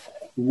familiar with.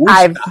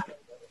 Worcester.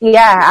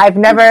 I've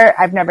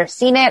never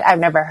seen it. I've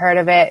never heard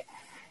of it.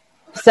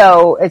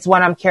 So it's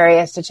one I'm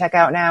curious to check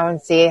out now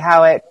and see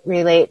how it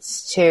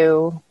relates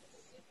to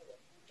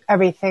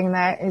everything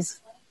that is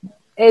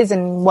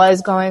and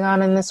was going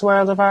on in this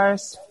world of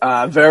ours.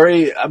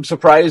 I'm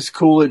surprised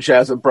Coolidge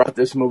hasn't brought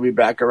this movie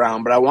back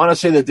around, but I want to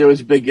say that there was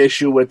a big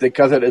issue with it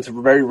because it is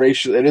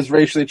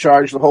racially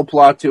charged. The whole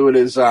plot to it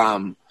is,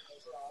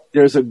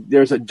 there's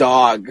a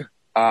dog,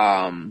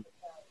 and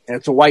and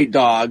it's a white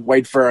dog,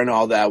 white fur and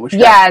all that. Which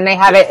and they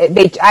have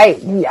it.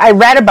 I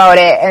read about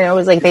it, and it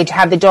was like they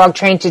have the dog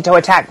trained to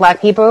attack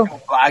black people.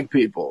 Black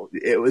people.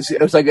 It was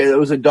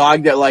a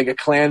dog that like a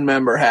Klan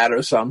member had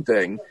or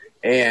something,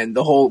 and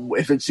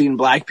if it seen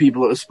black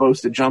people, it was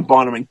supposed to jump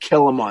on them and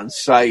kill them on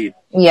sight.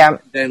 Yeah.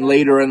 Then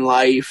later in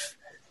life,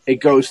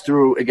 it gets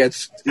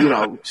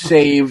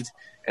saved,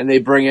 and they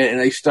bring it and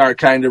they start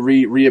kind of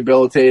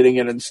rehabilitating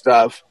it and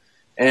stuff,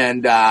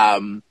 and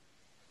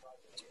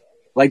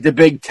like the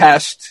big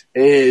test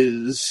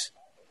is,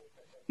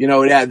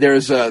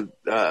 there's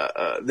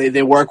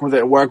they work with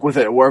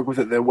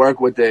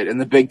it,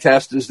 and the big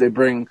test is they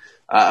bring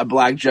a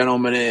black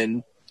gentleman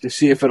in to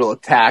see if it'll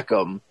attack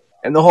them.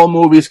 And the whole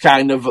movie is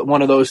kind of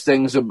one of those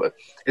things.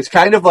 It's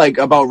kind of like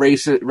about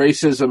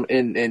racism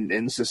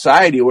in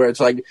society, where it's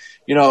like,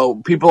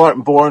 people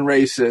aren't born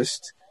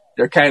racist.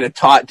 They're kind of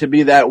taught to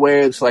be that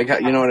way. It's like,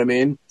 you know what I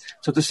mean?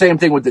 So it's the same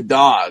thing with the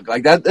dog.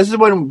 Like that. This is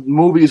when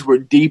movies were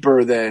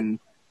deeper than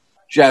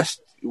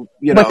just,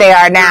 what they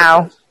are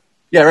now.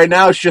 Yeah, right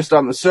now it's just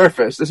on the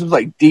surface. This was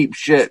like deep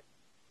shit.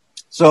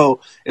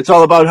 So it's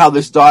all about how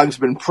this dog's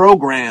been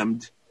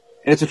programmed,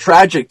 and it's a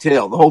tragic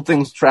tale. The whole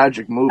thing's a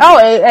tragic movie. Oh,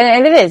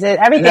 and it is.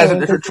 Everything.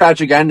 It has a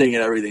tragic ending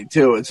and everything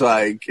too. It's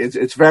like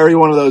it's very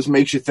one of those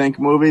makes you think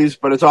movies,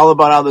 but it's all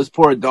about how this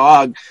poor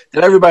dog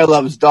that everybody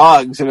loves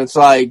dogs, and it's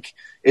like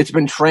it's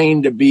been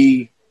trained to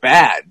be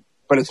bad,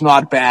 but it's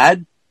not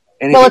bad.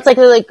 And well, it's like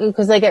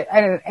because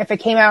if it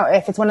came out,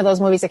 if it's one of those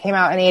movies that came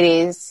out in the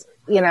 80s,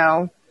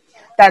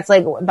 that's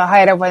like the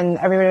height of when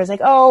everybody was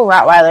like, oh,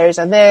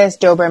 Rottweilers are this,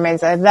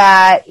 Dobermans are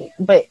that,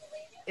 but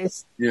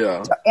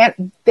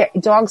and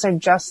dogs are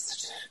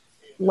just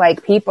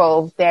like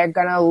people. They're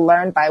gonna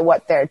learn by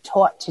what they're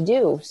taught to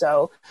do.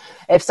 So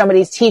if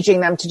somebody's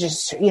teaching them to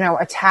just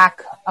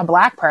attack a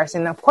black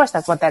person, of course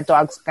that's what that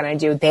dog's gonna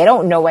do. They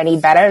don't know any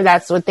better.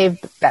 That's what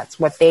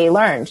they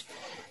learned.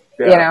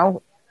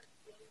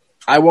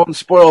 I won't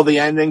spoil the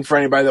ending for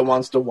anybody that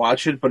wants to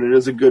watch it, but it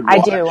is a good watch.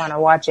 I do want to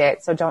watch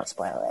it, so don't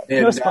spoil it.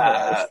 And, no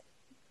spoilers.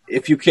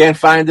 If you can't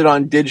find it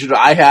on digital,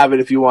 I have it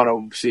if you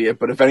want to see it,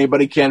 but if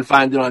anybody can't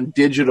find it on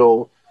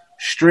digital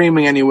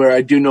streaming anywhere,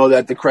 I do know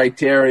that the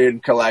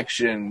Criterion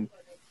Collection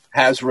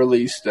has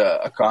released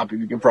a copy.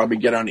 You can probably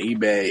get on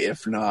eBay,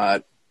 if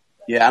not.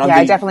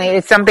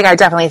 It's something I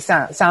definitely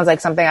sounds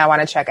like something I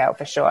want to check out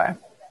for sure.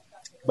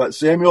 But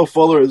Samuel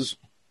Fuller is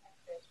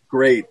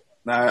great.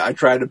 I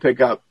try to pick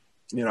up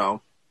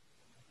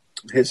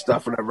his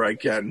stuff whenever I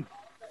can.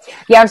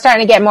 Yeah, I'm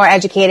starting to get more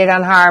educated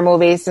on horror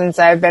movies since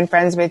I've been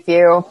friends with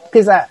you,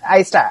 because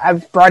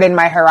I've broadened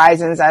my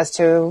horizons as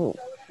to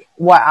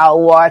what I'll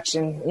watch,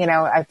 and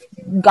I've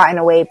gotten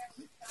away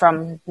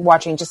from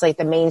watching just like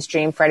the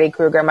mainstream Freddy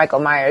Krueger, Michael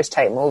Myers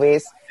type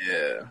movies.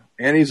 Yeah,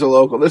 and he's a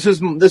local.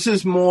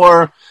 It's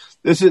more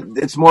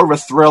of a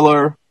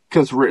thriller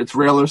because it's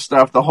realer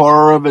stuff. The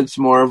horror of it's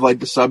more of like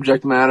the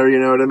subject matter. You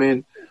know what I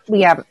mean?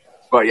 Yeah.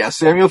 But yeah,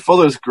 Samuel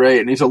Fuller's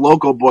great, and he's a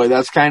local boy.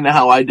 That's kind of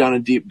how I done a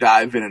deep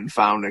dive in and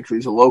found it, because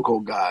he's a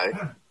local guy.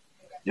 I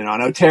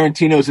know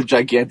Tarantino's a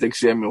gigantic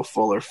Samuel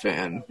Fuller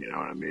fan, you know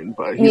what I mean?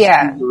 But he's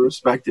a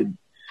respected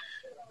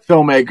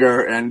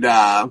filmmaker, and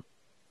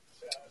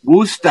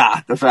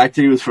Woosta, the fact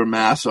that he was from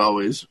Mass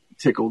always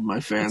tickled my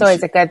fancy. It's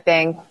always a good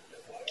thing.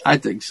 I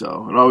think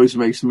so. It always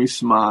makes me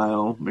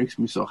smile, makes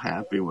me so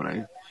happy when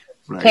I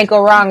can't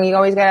go wrong. You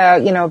always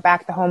gotta,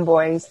 back the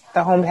homeboys,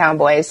 the hometown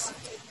boys.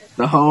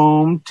 The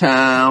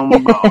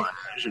hometown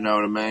boys, you know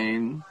what I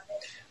mean?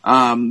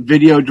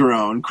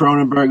 Videodrome,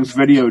 Cronenberg's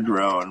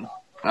Videodrome,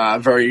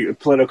 very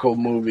political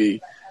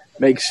movie.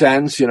 Makes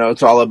sense,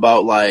 it's all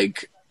about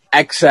like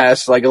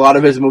excess, like a lot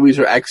of his movies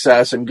are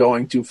excess and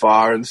going too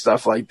far and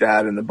stuff like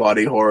that, and the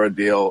body horror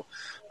deal.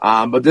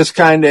 But this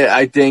kind of,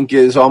 I think,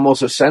 is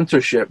almost a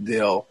censorship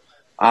deal,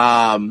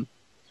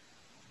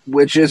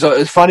 which is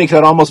funny because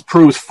it almost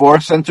proves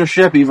for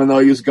censorship, even though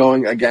he was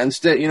going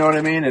against it, you know what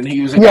I mean? And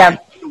he was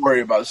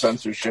worry about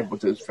censorship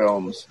with his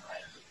films.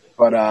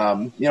 But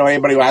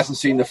anybody who hasn't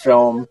seen the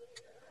film,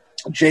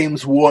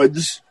 James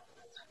Woods,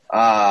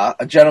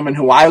 a gentleman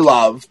who I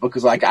love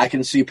because I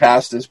can see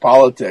past his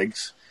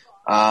politics,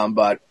 and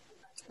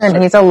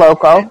he's a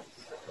local.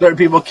 Certain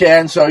people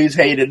can, so he's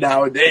hated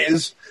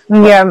nowadays.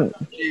 Yeah,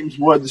 James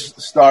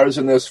Woods stars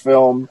in this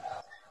film,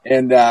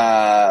 and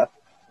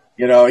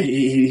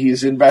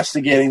he's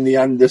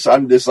investigating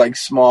this like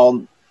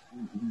small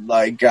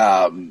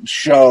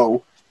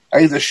show.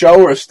 Either a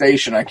show or a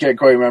station. I can't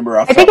quite remember.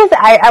 I think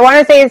I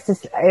want to say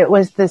it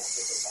was the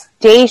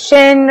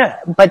station,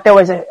 but there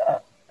was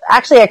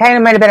actually, it kind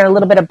of might have been a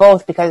little bit of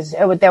both, because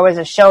there was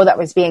a show that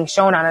was being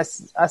shown on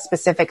a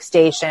specific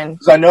station.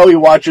 Because I know he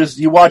watches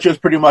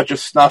pretty much a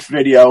snuff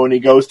video, and he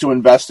goes to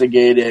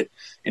investigate it,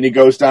 and he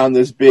goes down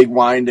this big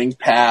winding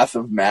path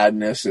of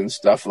madness and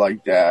stuff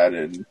like that,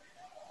 and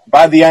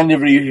by the end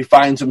of it, he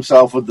finds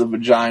himself with the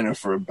vagina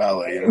for a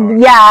belly.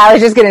 Yeah, I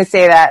was just gonna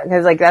say that,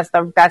 because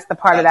that's the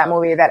part of that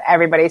movie that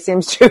everybody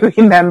seems to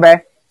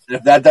remember.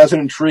 If that doesn't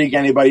intrigue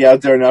anybody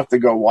out there enough to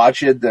go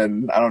watch it,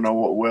 then I don't know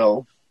what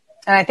will.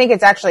 And I think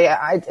it's actually,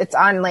 it's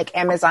on like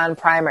Amazon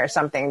Prime or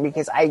something,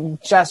 because I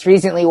just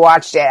recently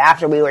watched it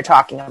after we were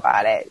talking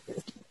about it.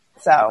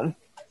 So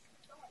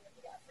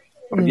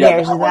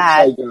yeah, there's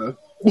that.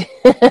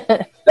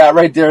 That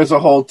right there is a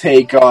whole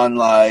take on,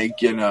 like,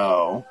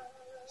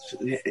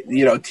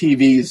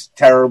 TV's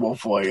terrible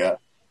for you.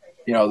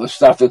 The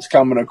stuff that's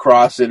coming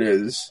across it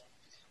is.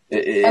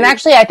 And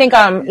actually, I think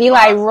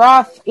Eli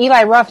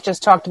Roth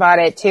just talked about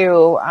it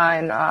too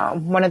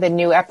on one of the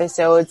new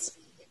episodes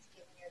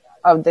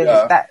of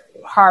that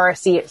horror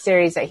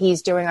series that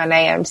he's doing on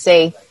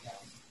AMC.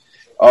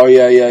 Oh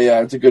yeah,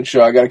 it's a good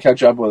show. I got to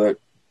catch up with it.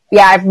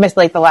 Yeah, I've missed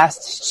like the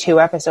last 2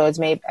 episodes,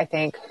 maybe, I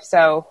think.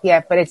 So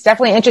yeah, but it's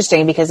definitely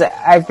interesting because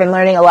I've been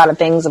learning a lot of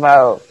things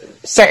about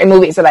certain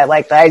movies that I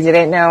like that I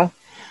didn't know.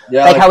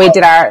 Yeah, like how we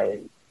did our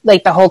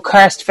the whole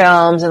Cursed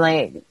films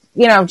and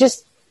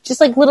just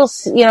like little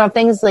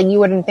things like you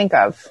wouldn't think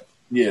of.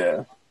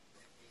 Yeah.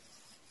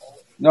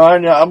 No, I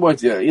know. I'm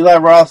with you. Eli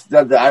Roth.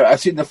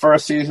 I've seen the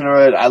first season of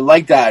it. I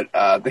like that.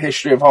 The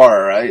History of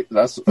Horror, right?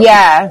 That's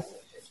I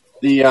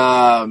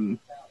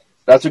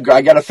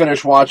got to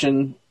finish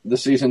watching the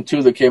season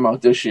 2 that came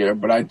out this year,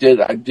 but I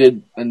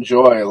did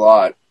enjoy a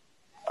lot.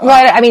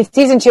 Well, I mean,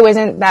 season 2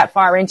 isn't that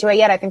far into it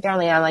yet. I think they're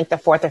only on like the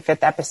 4th or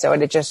 5th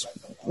episode. It just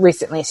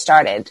recently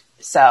started.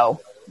 So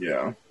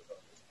yeah.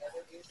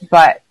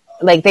 But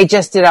like they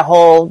just did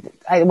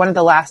one of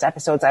the last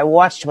episodes I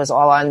watched was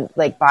all on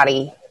like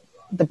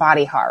the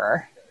body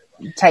horror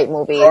type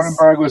movies.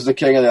 Cronenberg was the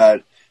king of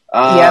that.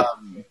 Yep.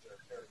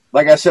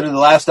 Like I said in the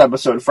last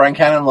episode, Frank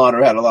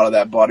Henenlotter had a lot of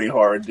that body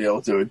horror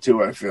deal to it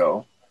too, I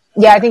feel.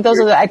 Yeah, I think those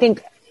are I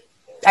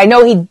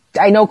know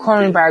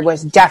Cronenberg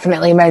was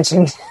definitely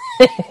mentioned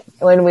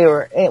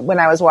when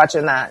I was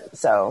watching that.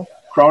 So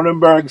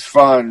Cronenberg's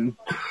fun.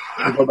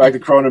 To go back to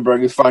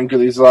Cronenberg is fun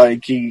because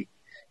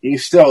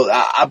he's still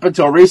up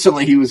until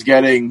recently he was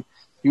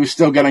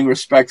still getting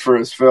respect for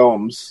his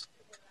films.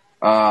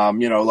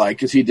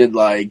 Because he did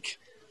the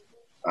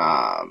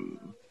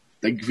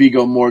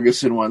Viggo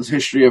Mortensen ones,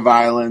 History of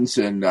Violence,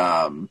 and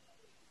the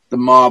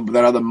Mob,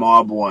 that other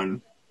Mob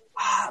one.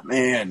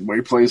 Where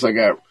he plays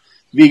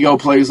Viggo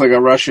plays like a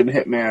Russian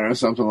hitman or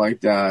something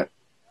like that.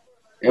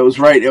 It was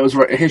right.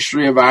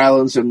 History of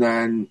Violence, and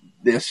then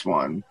this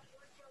one.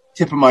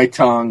 Tip of my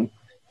tongue.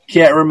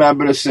 Can't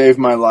remember to save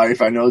my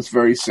life. I know it's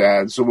very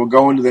sad. So we'll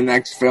go into the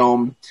next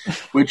film,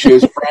 which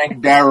is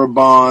Frank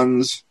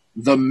Darabont's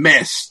The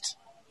Mist,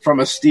 from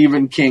a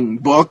Stephen King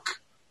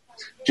book.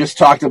 Just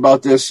talked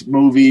about this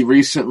movie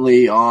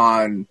recently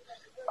on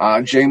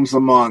James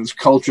Lamont's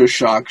Culture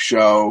Shock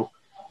show,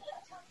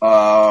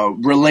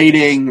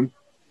 relating.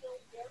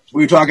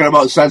 We were talking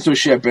about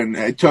censorship, and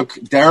it took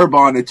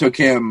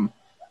him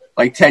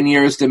like 10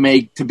 years to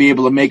be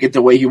able to make it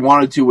the way he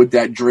wanted to with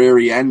that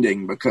dreary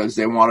ending, because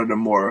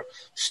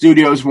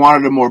studios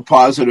wanted a more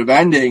positive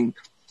ending.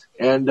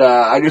 And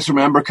I just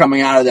remember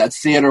coming out of that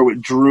theater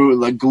with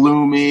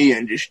gloomy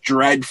and just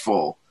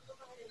dreadful.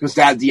 Because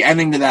the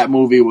ending to that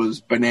movie was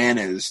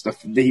bananas.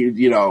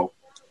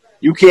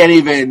 You can't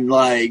even,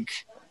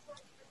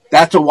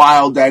 that's a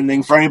wild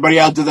ending. For anybody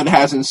out there that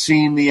hasn't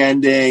seen the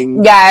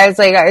ending. Yeah, it's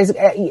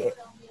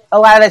a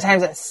lot of the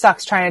times it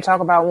sucks trying to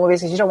talk about movies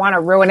because you don't want to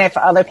ruin it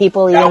for other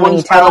people, even when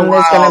you tell them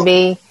there's going to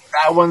be.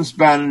 That one's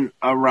been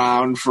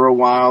around for a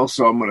while,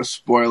 so I'm going to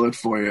spoil it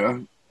for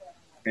you.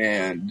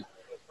 And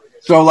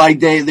so,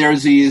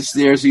 there's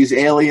these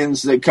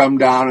aliens that come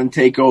down and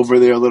take over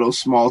their little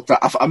small town.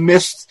 A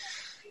mist.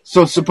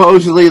 So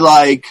supposedly, they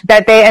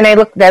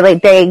look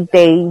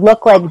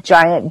like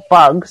giant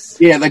bugs.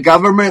 Yeah, the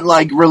government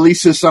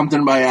releases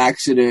something by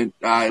accident.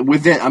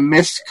 Within a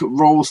mist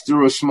rolls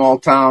through a small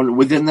town.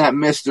 Within that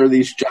mist are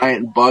these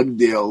giant bug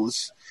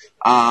deals,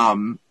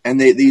 and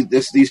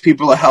these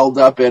people are held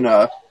up in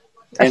a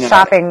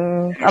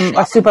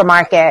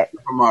supermarket.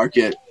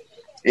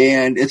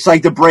 And it's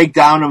like the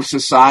breakdown of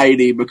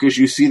society, because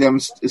you see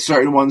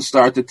certain ones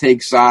start to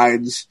take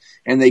sides.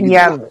 And they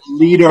get a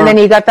leader. And then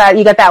you got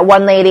that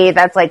one lady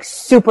that's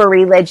super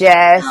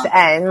religious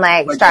and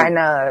starting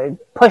to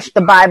push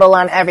the Bible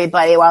on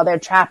everybody while they're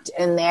trapped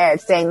in there,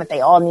 saying that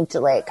they all need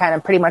to kind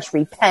of pretty much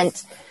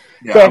repent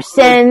their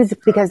sins,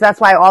 because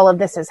that's why all of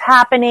this is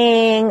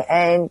happening.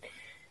 And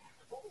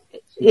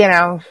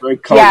very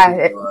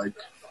cult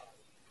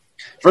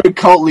very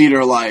cult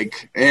leader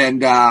like. And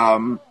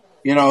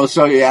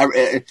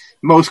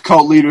most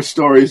cult leader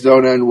stories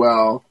don't end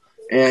well.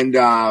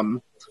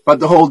 And but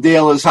the whole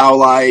deal is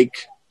how,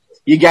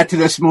 you get to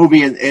this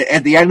movie, and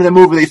at the end of the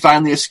movie, they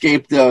finally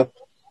escape the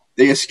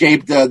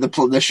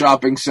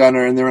shopping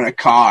center, and they're in a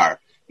car.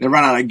 They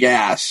run out of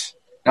gas.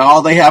 Now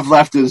all they have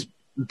left is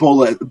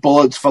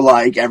bullets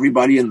for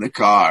everybody in the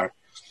car.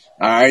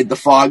 All right, the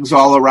fog's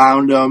all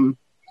around them.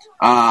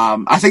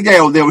 I think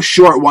they were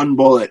short one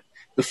bullet.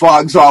 The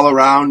fog's all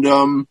around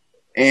them,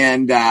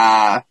 and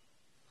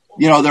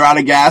they're out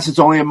of gas. It's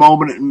only a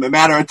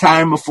matter of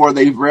time before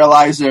they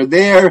realize they're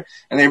there,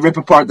 and they rip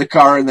apart the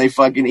car and they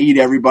fucking eat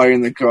everybody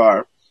in the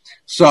car.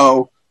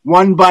 So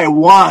one by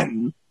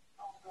one,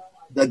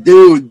 the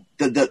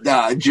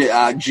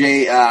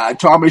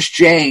Thomas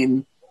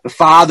Jane, the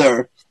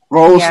father,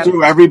 rolls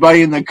through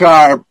everybody in the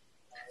car,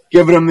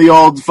 giving him the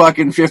old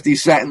fucking 50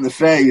 Cent in the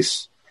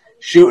face,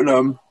 shooting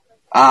him.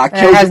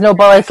 Has no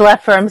bullets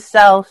left for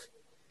himself.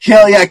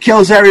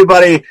 Kills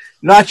everybody.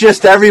 Not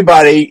just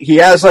everybody. He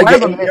has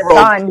like an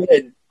 8-year-old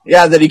kid.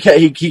 Yeah, that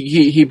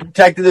he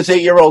protected this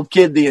 8-year-old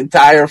kid the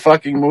entire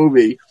fucking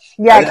movie.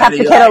 Yeah, kept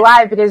the kid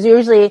alive because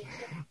usually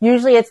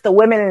it's the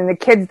women and the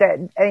kids that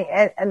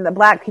and the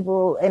black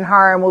people in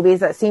horror movies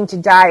that seem to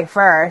die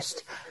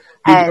first.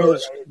 He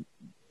goes,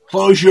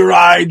 "Close your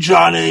eye,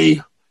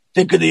 Johnny.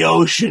 Think of the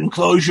ocean.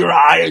 Close your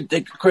eye and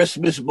think of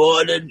Christmas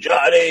morning,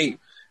 Johnny."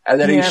 And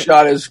then he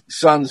shot his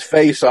son's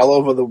face all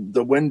over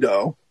the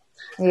window.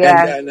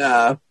 Yeah. And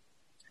then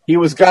he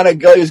was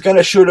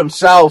gonna shoot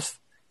himself,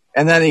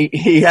 and then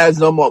he has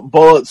no more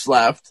bullets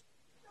left.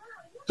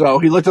 So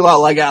he looked a lot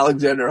like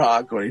Alexander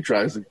Hawk when he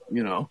tries to,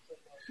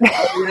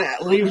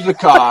 leaves the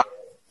car.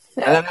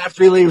 And then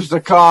after he leaves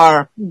the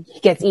car, he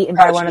gets eaten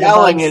by one of the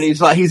bugs.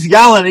 And he's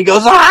yelling. He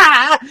goes,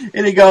 "Ah!"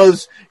 And he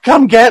goes,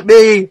 "Come get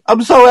me.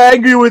 I'm so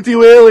angry with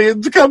you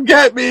aliens. Come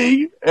get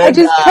me." And, I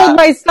just killed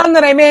my son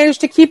that I managed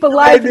to keep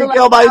alive. You made me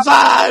kill my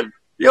son.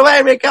 You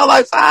made me kill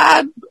my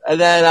son. And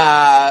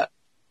then,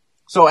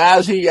 so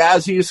as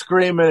he's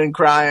screaming and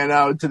crying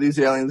out to these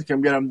aliens to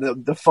come get him,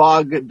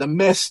 the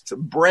mist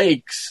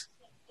breaks.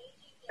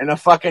 And a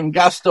fucking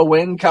gust of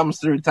wind comes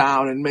through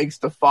town and makes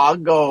the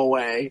fog go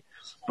away.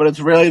 But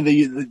it's really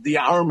the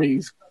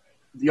armies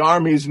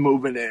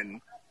moving in.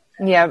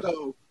 Yeah.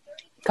 So,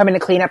 coming to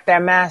clean up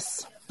their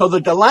mess. So the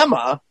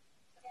dilemma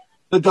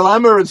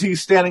is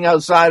he's standing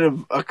outside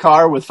of a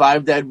car with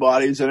 5 dead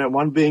bodies in it,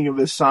 one being of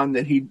his son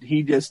that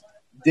he just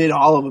did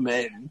all of them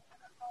in.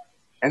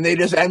 And they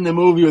just end the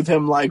movie with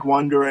him like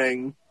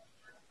wondering.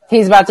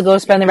 He's about to go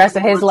spend the rest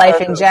of his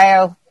life in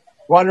jail.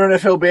 Wondering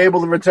if he'll be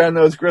able to return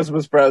those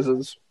Christmas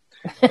presents.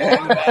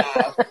 And,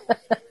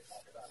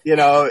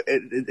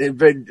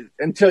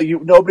 until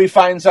nobody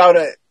finds out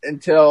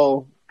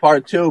until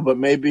part 2, but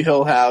maybe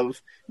he'll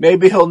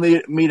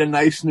meet a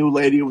nice new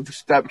lady with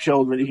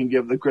stepchildren he can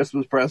give the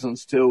Christmas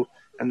presents to,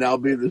 and that'll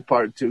be the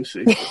part 2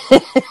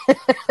 sequel.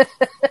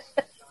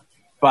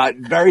 But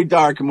very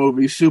dark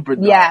movie, super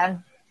dark. Yeah.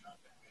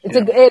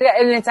 And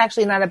it's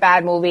actually not a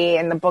bad movie,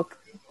 and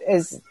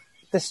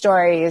the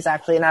story is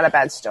actually not a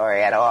bad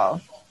story at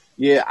all.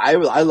 Yeah,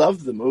 I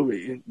loved the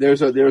movie.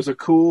 There's a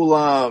cool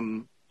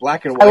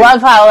black and white. I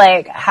love how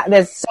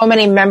there's so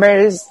many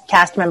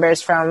cast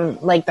members from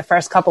like the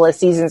first couple of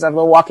seasons of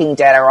The Walking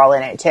Dead are all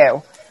in it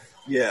too.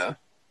 Yeah.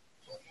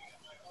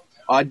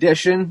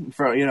 Audition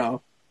for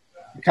Takashi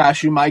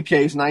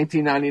Miike's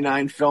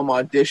 1999 film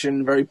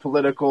Audition, very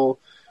political.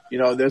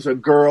 There's a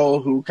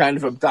girl who kind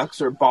of abducts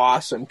her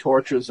boss and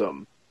tortures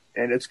him.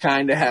 And it's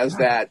kind of has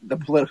the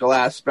political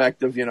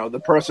aspect of,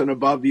 the person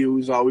above you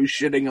who's always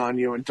shitting on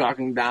you and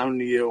talking down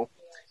to you.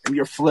 And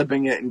you're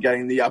flipping it and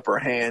getting the upper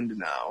hand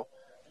now.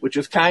 Which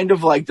is kind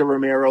of like the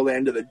Romero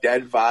Land of the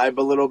Dead vibe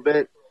a little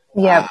bit.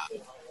 Yeah.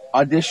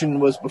 Audition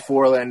was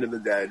before Land of the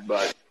Dead,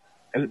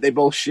 and they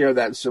both share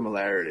that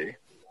similarity.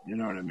 You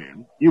know what I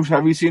mean?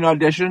 Have you seen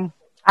Audition?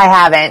 I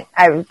haven't,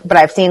 but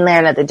I've seen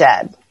Land of the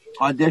Dead.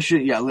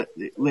 Audition, yeah.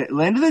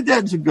 Land of the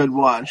Dead's a good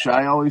watch.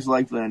 I always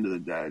liked Land of the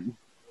Dead.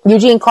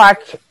 Eugene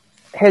Clark,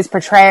 his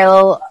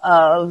portrayal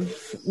of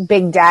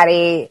Big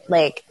Daddy,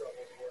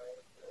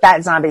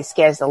 that zombie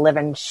scares the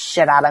living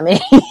shit out of me.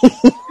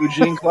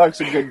 Eugene Clark's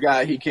a good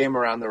guy. He came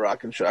around the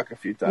Rock and Shock a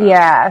few times.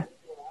 Yeah.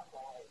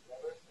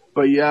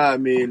 But yeah, I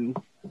mean,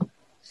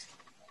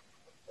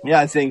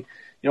 I think,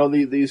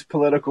 these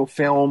political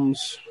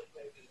films,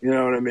 you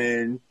know what I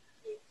mean?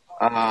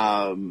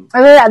 And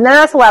then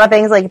that's a lot of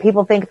things,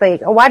 people think,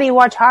 why do you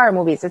watch horror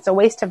movies? It's a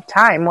waste of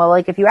time. Well,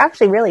 if you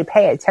actually really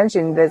pay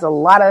attention, there's a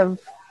lot of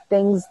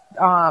things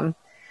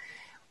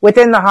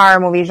within the horror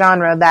movie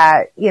genre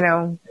that,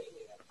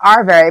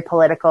 are very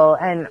political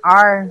and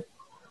are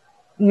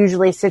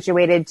usually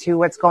situated to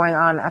what's going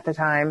on at the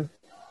time.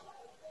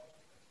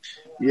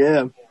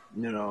 Yeah,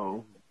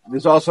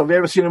 there's also, have you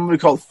ever seen a movie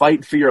called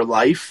Fight for Your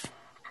Life?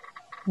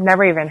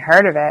 Never even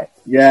heard of it.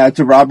 Yeah, it's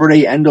a Robert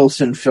A.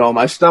 Endelson film.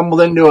 I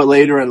stumbled into it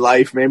later in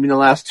life, maybe in the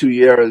last 2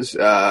 years.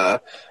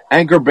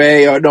 Anchor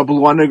Bay,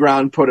 Blue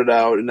Underground put it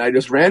out, and I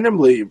just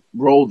randomly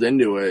rolled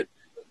into it.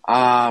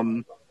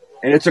 And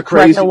it's a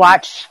crazy... Worth the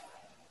watch?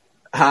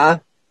 Huh?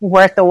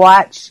 Worth the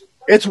watch?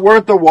 It's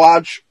worth the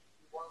watch.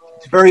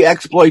 It's very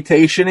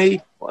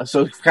exploitation-y,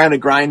 so it's kind of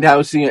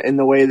grindhousey in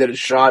the way that it's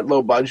shot,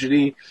 low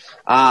budgety.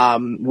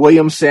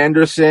 William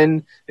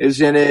Sanderson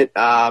is in it.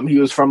 He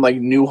was from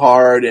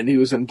Newhart, and he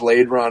was in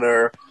Blade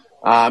Runner.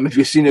 If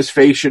you've seen his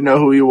face, you know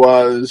who he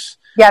was.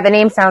 Yeah, the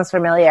name sounds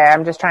familiar.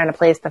 I'm just trying to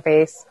place the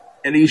face.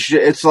 And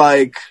it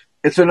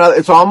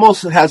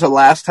almost has a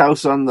Last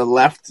House on the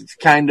Left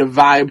kind of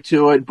vibe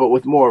to it, but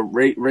with more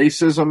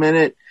racism in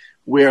it,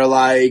 where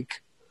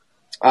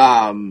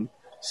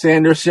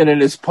Sanderson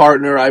and his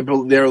partner,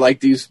 they're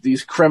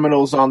these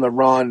criminals on the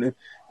run,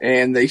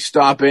 and they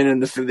stop in,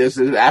 and there's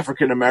this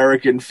African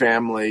American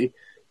family,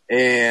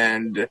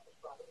 and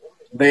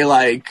they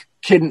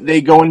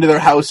they go into their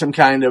house and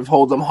kind of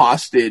hold them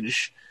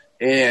hostage,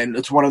 and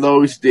it's one of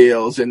those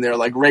deals, and they're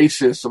like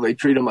racist, so they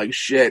treat them like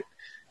shit.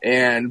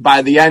 And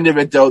by the end of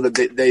it, though, that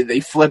they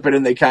flip it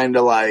and they kind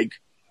of like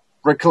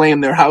reclaim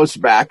their house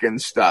back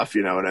and stuff.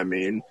 You know what I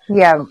mean?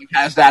 Yeah. It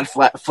has that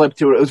flip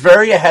to it. It was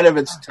very ahead of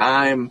its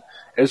time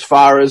as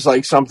far as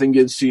like something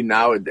you'd see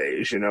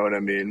nowadays. You know what I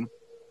mean?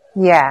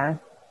 Yeah.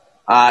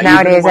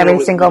 Nowadays, every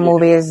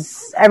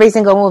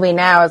single movie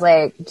now is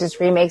like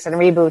just remakes and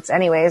reboots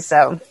anyway.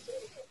 So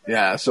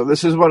yeah. So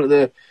this is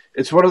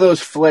it's one of those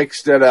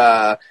flicks that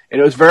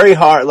and it was very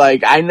hard.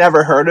 Like I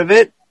never heard of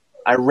it.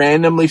 I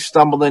randomly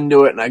stumbled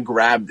into it and I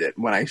grabbed it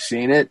when I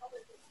seen it.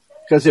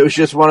 Because it was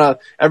just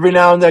every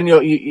now and then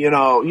you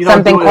know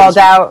something called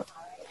out.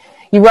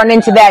 You run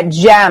into that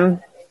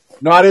gem.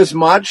 Not as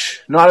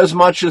much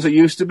as it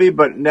used to be,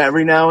 but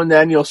every now and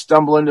then you'll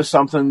stumble into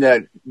something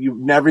that you've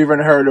never even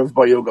heard of,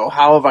 but you'll go,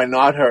 "How have I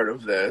not heard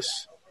of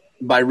this?"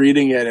 By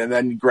reading it, and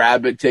then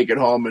grab it, take it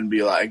home, and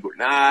be like,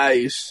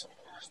 "Nice."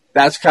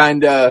 That's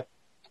kind of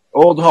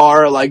old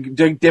horror, like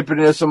dip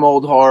into some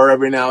old horror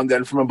every now and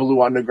then from a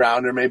Blue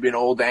Underground or maybe an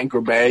old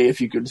Anchor Bay if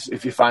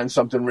you find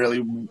something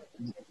really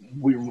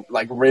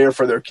like rare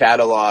for their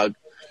catalog.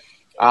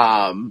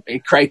 A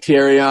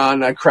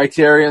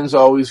Criterion's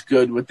always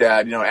good with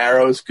that. You know,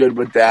 Arrow's good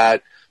with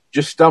that.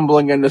 Just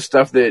stumbling into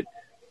stuff that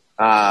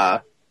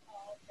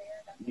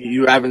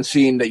you haven't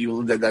seen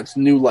that's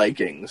new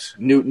likings,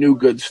 new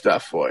good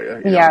stuff for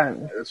you. Yeah,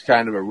 it's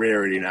kind of a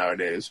rarity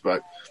nowadays.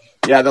 But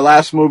yeah, the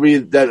last movie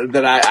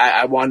that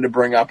I wanted to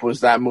bring up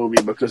was that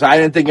movie because I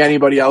didn't think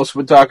anybody else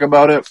would talk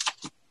about it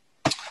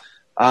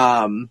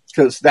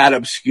because that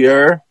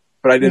obscure.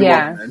 But I didn't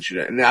want to mention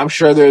it. And I'm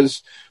sure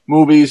there's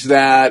movies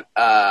that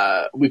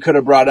we could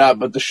have brought up,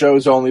 but the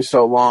show's only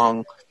so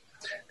long.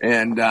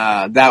 And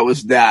that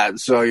was that.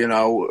 So, you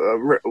know,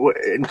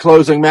 in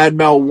closing, Mad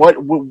Mel,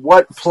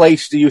 what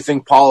place do you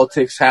think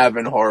politics have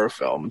in horror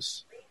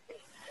films?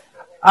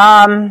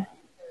 From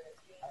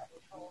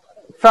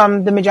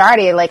the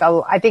majority, like,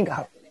 I think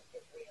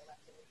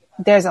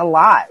there's a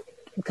lot.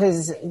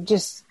 Because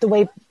just the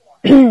way...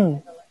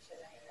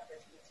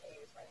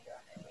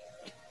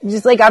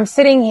 Just like I'm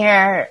sitting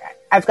here,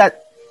 I've got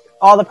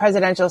all the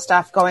presidential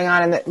stuff going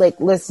on and like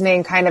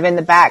listening kind of in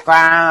the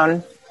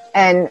background.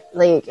 And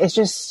like, it's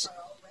just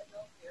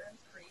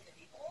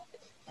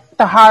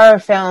the horror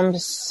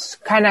films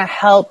kind of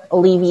help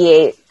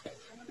alleviate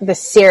the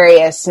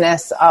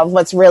seriousness of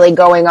what's really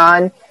going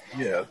on.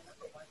 Yeah.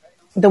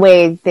 The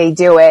way they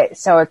do it.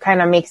 So it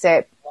kind of makes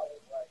it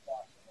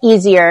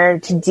easier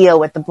to deal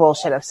with the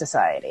bullshit of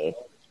society.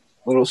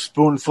 Little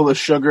spoonful of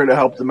sugar to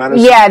help the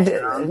medicine. Yeah,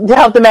 to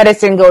help the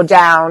medicine go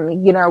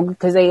down, you know,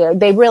 because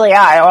they really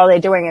are. All they're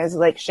doing is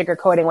like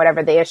sugarcoating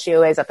whatever the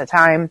issue is at the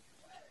time.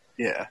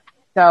 Yeah.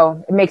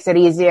 So it makes it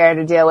easier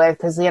to deal with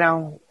because, you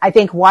know, I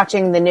think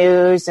watching the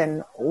news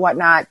and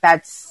whatnot,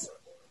 that's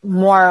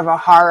more of a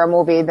horror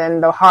movie than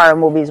the horror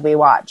movies we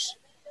watch.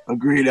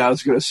 Agreed. I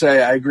was going to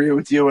say, I agree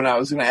with you, and I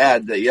was going to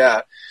add that,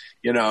 yeah,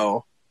 you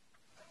know,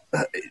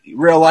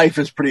 real life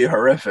is pretty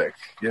horrific.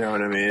 You know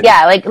what I mean?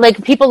 Yeah,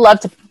 like people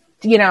love to...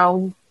 You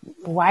know,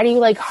 why do you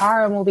like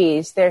horror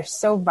movies? They're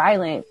so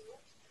violent.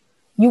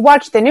 You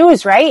watch the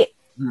news, right?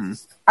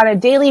 On a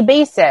daily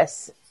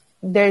basis.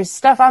 There's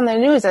stuff on the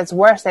news that's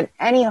worse than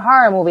any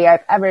horror movie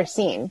I've ever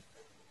seen.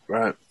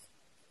 Right.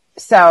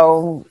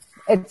 So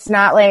it's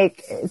not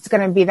like it's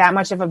going to be that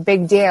much of a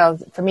big deal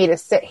for me to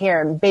sit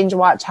here and binge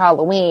watch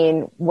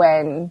Halloween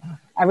when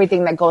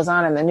everything that goes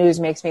on in the news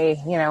makes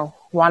me, you know,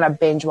 want to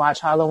binge watch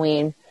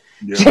Halloween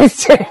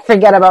just to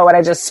forget about what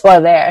I just saw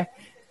there.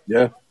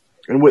 Yeah.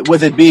 And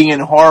with it being in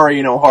horror,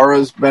 you know,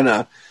 horror's been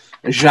a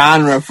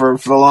genre for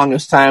the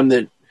longest time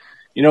that,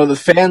 you know, the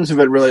fans of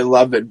it really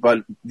love it,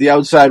 but the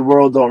outside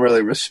world don't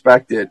really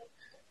respect it.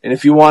 And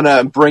if you want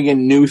to bring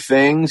in new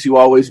things, you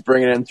always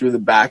bring it in through the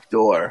back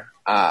door.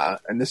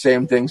 And the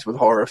same things with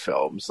horror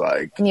films.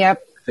 Like,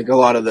 yep. I think a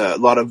lot of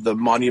the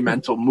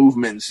monumental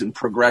movements and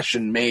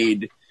progression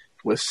made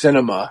with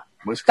cinema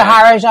was the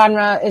horror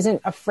genre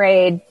isn't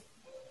afraid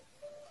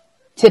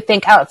to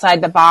think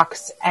outside the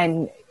box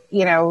and,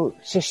 you know,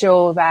 to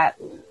show that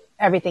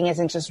everything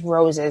isn't just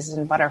roses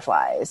and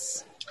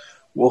butterflies.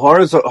 Well,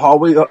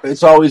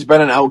 it's always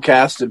been an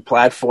outcasted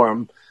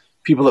platform.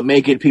 People that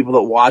make it, people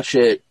that watch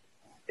it,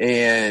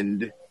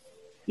 and,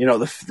 you know,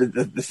 the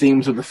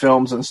themes of the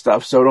films and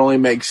stuff. So it only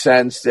makes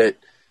sense that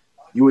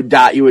you would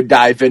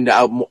dive into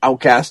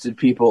outcasted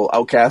people,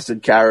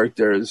 outcasted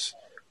characters.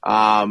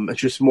 It's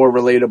just more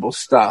relatable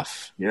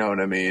stuff. You know what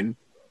I mean?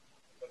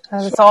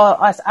 It's all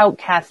us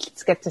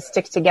outcasts get to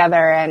stick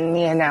together and,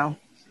 you know,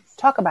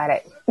 talk about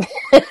it.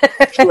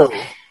 True.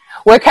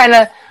 We're kind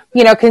of,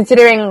 you know,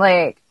 considering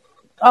like,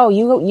 oh,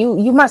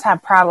 you must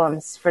have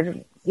problems for,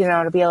 you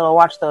know, to be able to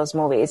watch those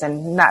movies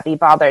and not be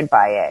bothered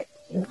by it.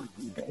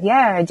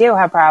 Yeah, I do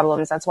have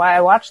problems. That's why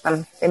I watch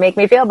them. They make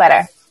me feel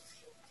better.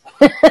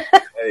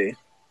 Hey.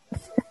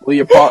 Well,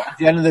 at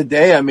the end of the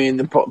day, I mean,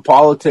 the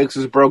politics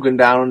is broken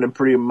down into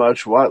pretty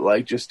much what,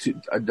 like just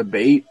a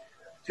debate,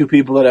 two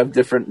people that have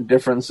different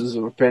differences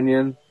of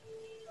opinion.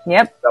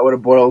 Yep. Is that what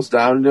it boils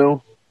down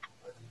to?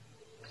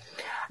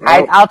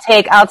 I'll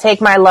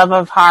take my love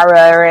of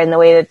horror and the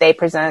way that they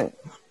present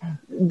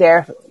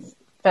their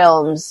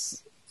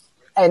films,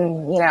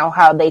 and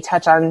how they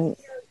touch on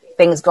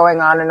things going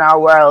on in our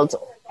world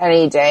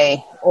any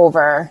day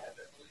over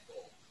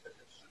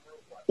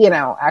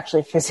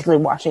actually physically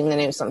watching the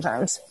news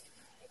sometimes.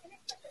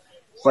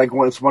 It's like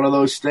when it's one of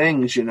those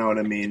things, you know what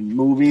I mean?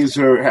 Movies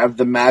have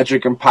the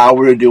magic and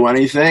power to do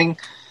anything.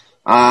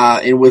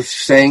 And with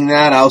saying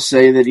that, I'll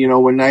say that,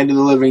 when Night of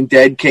the Living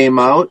Dead came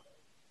out,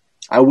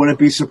 I wouldn't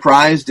be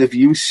surprised if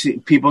you see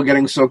people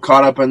getting so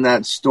caught up in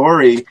that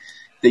story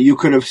that you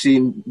could have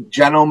seen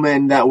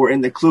gentlemen that were in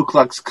the Ku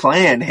Klux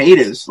Klan,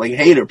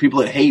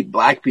 people that hate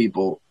black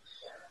people.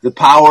 The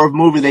power of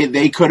movie,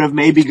 they could have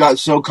maybe got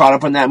so caught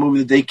up in that movie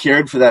that they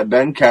cared for that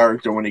Ben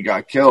character when he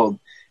got killed.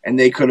 And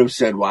they could have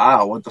said,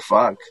 wow, what the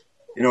fuck?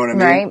 You know what I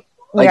mean?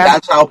 Right.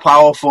 That's how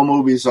powerful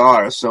movies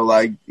are. So,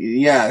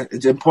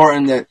 it's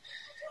important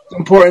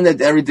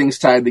that everything's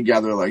tied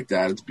together like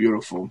that. It's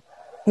beautiful.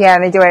 Yeah,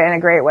 and they do it in a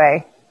great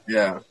way.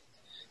 Yeah.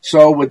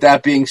 So, with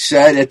that being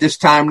said, at this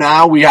time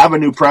now, we have a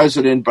new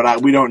president,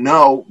 but we don't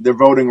know. They're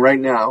voting right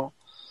now.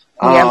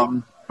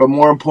 But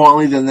more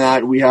importantly than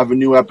that, we have a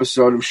new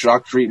episode of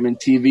Shock Treatment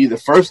TV, the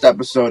first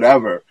episode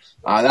ever.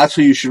 That's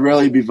who you should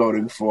really be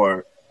voting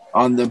for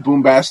on the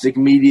Boombastic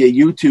Media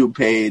YouTube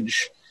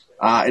page.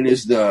 It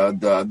is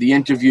the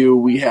interview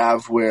we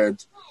have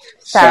with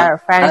Sarah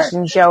French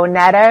and Joe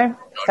Netter.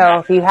 So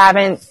if you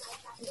haven't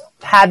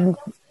had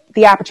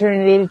the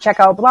opportunity to check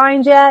out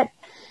Blind yet,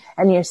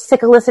 and you're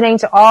sick of listening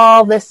to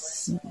all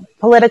this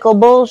political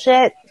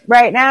bullshit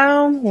right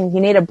now, and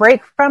you need a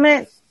break from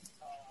it,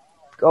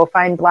 go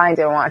find Blind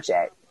and watch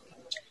it.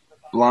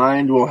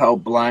 Blind will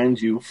help blind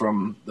you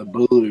from the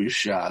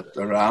bullshit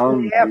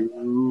around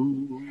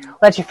you.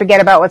 Let you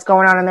forget about what's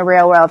going on in the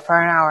real world for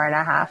an hour and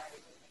a half.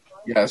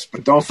 Yes,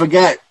 but don't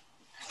forget,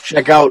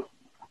 check out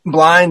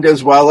Blind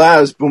as well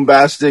as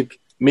Boombastic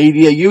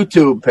Media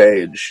YouTube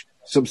page.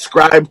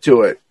 Subscribe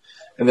to it,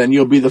 and then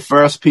you'll be the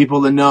first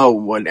people to know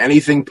when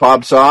anything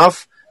pops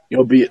off.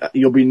 You'll be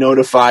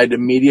notified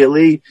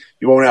immediately.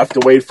 You won't have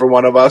to wait for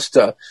one of us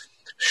to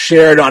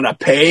share it on a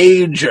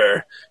page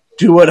or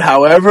do it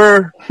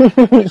however.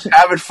 Just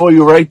have it for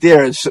you right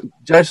there. It's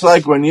just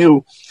like when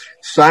you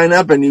sign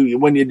up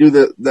and when you do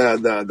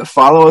the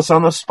follow us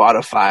on the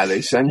Spotify,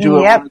 they send you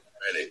a link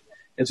already.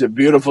 It's a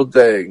beautiful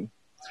thing.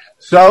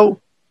 So,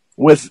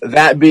 with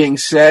that being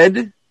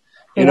said,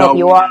 we hope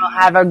you all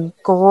have a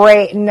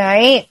great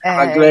night.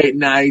 A great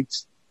night.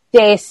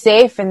 Stay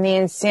safe in the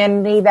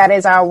insanity that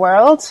is our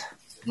world.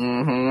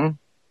 Mm-hmm.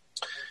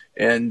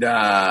 And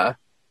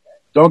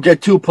don't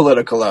get too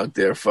political out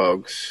there,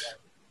 folks.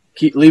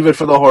 Leave it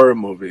for the horror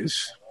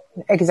movies.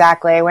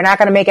 Exactly. We're not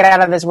going to make it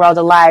out of this world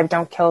alive.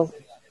 Don't kill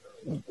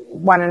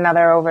one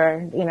another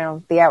over,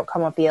 the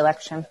outcome of the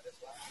election.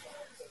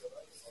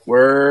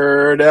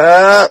 Word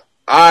up.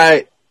 All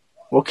right.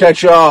 We'll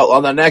catch y'all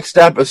on the next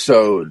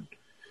episode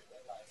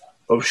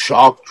of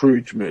Shock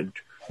Treatment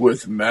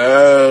with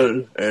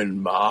Mel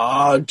and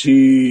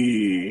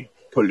Marty.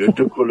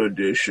 Political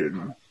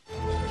edition.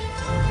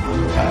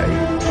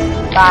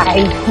 Bye.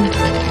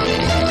 Bye.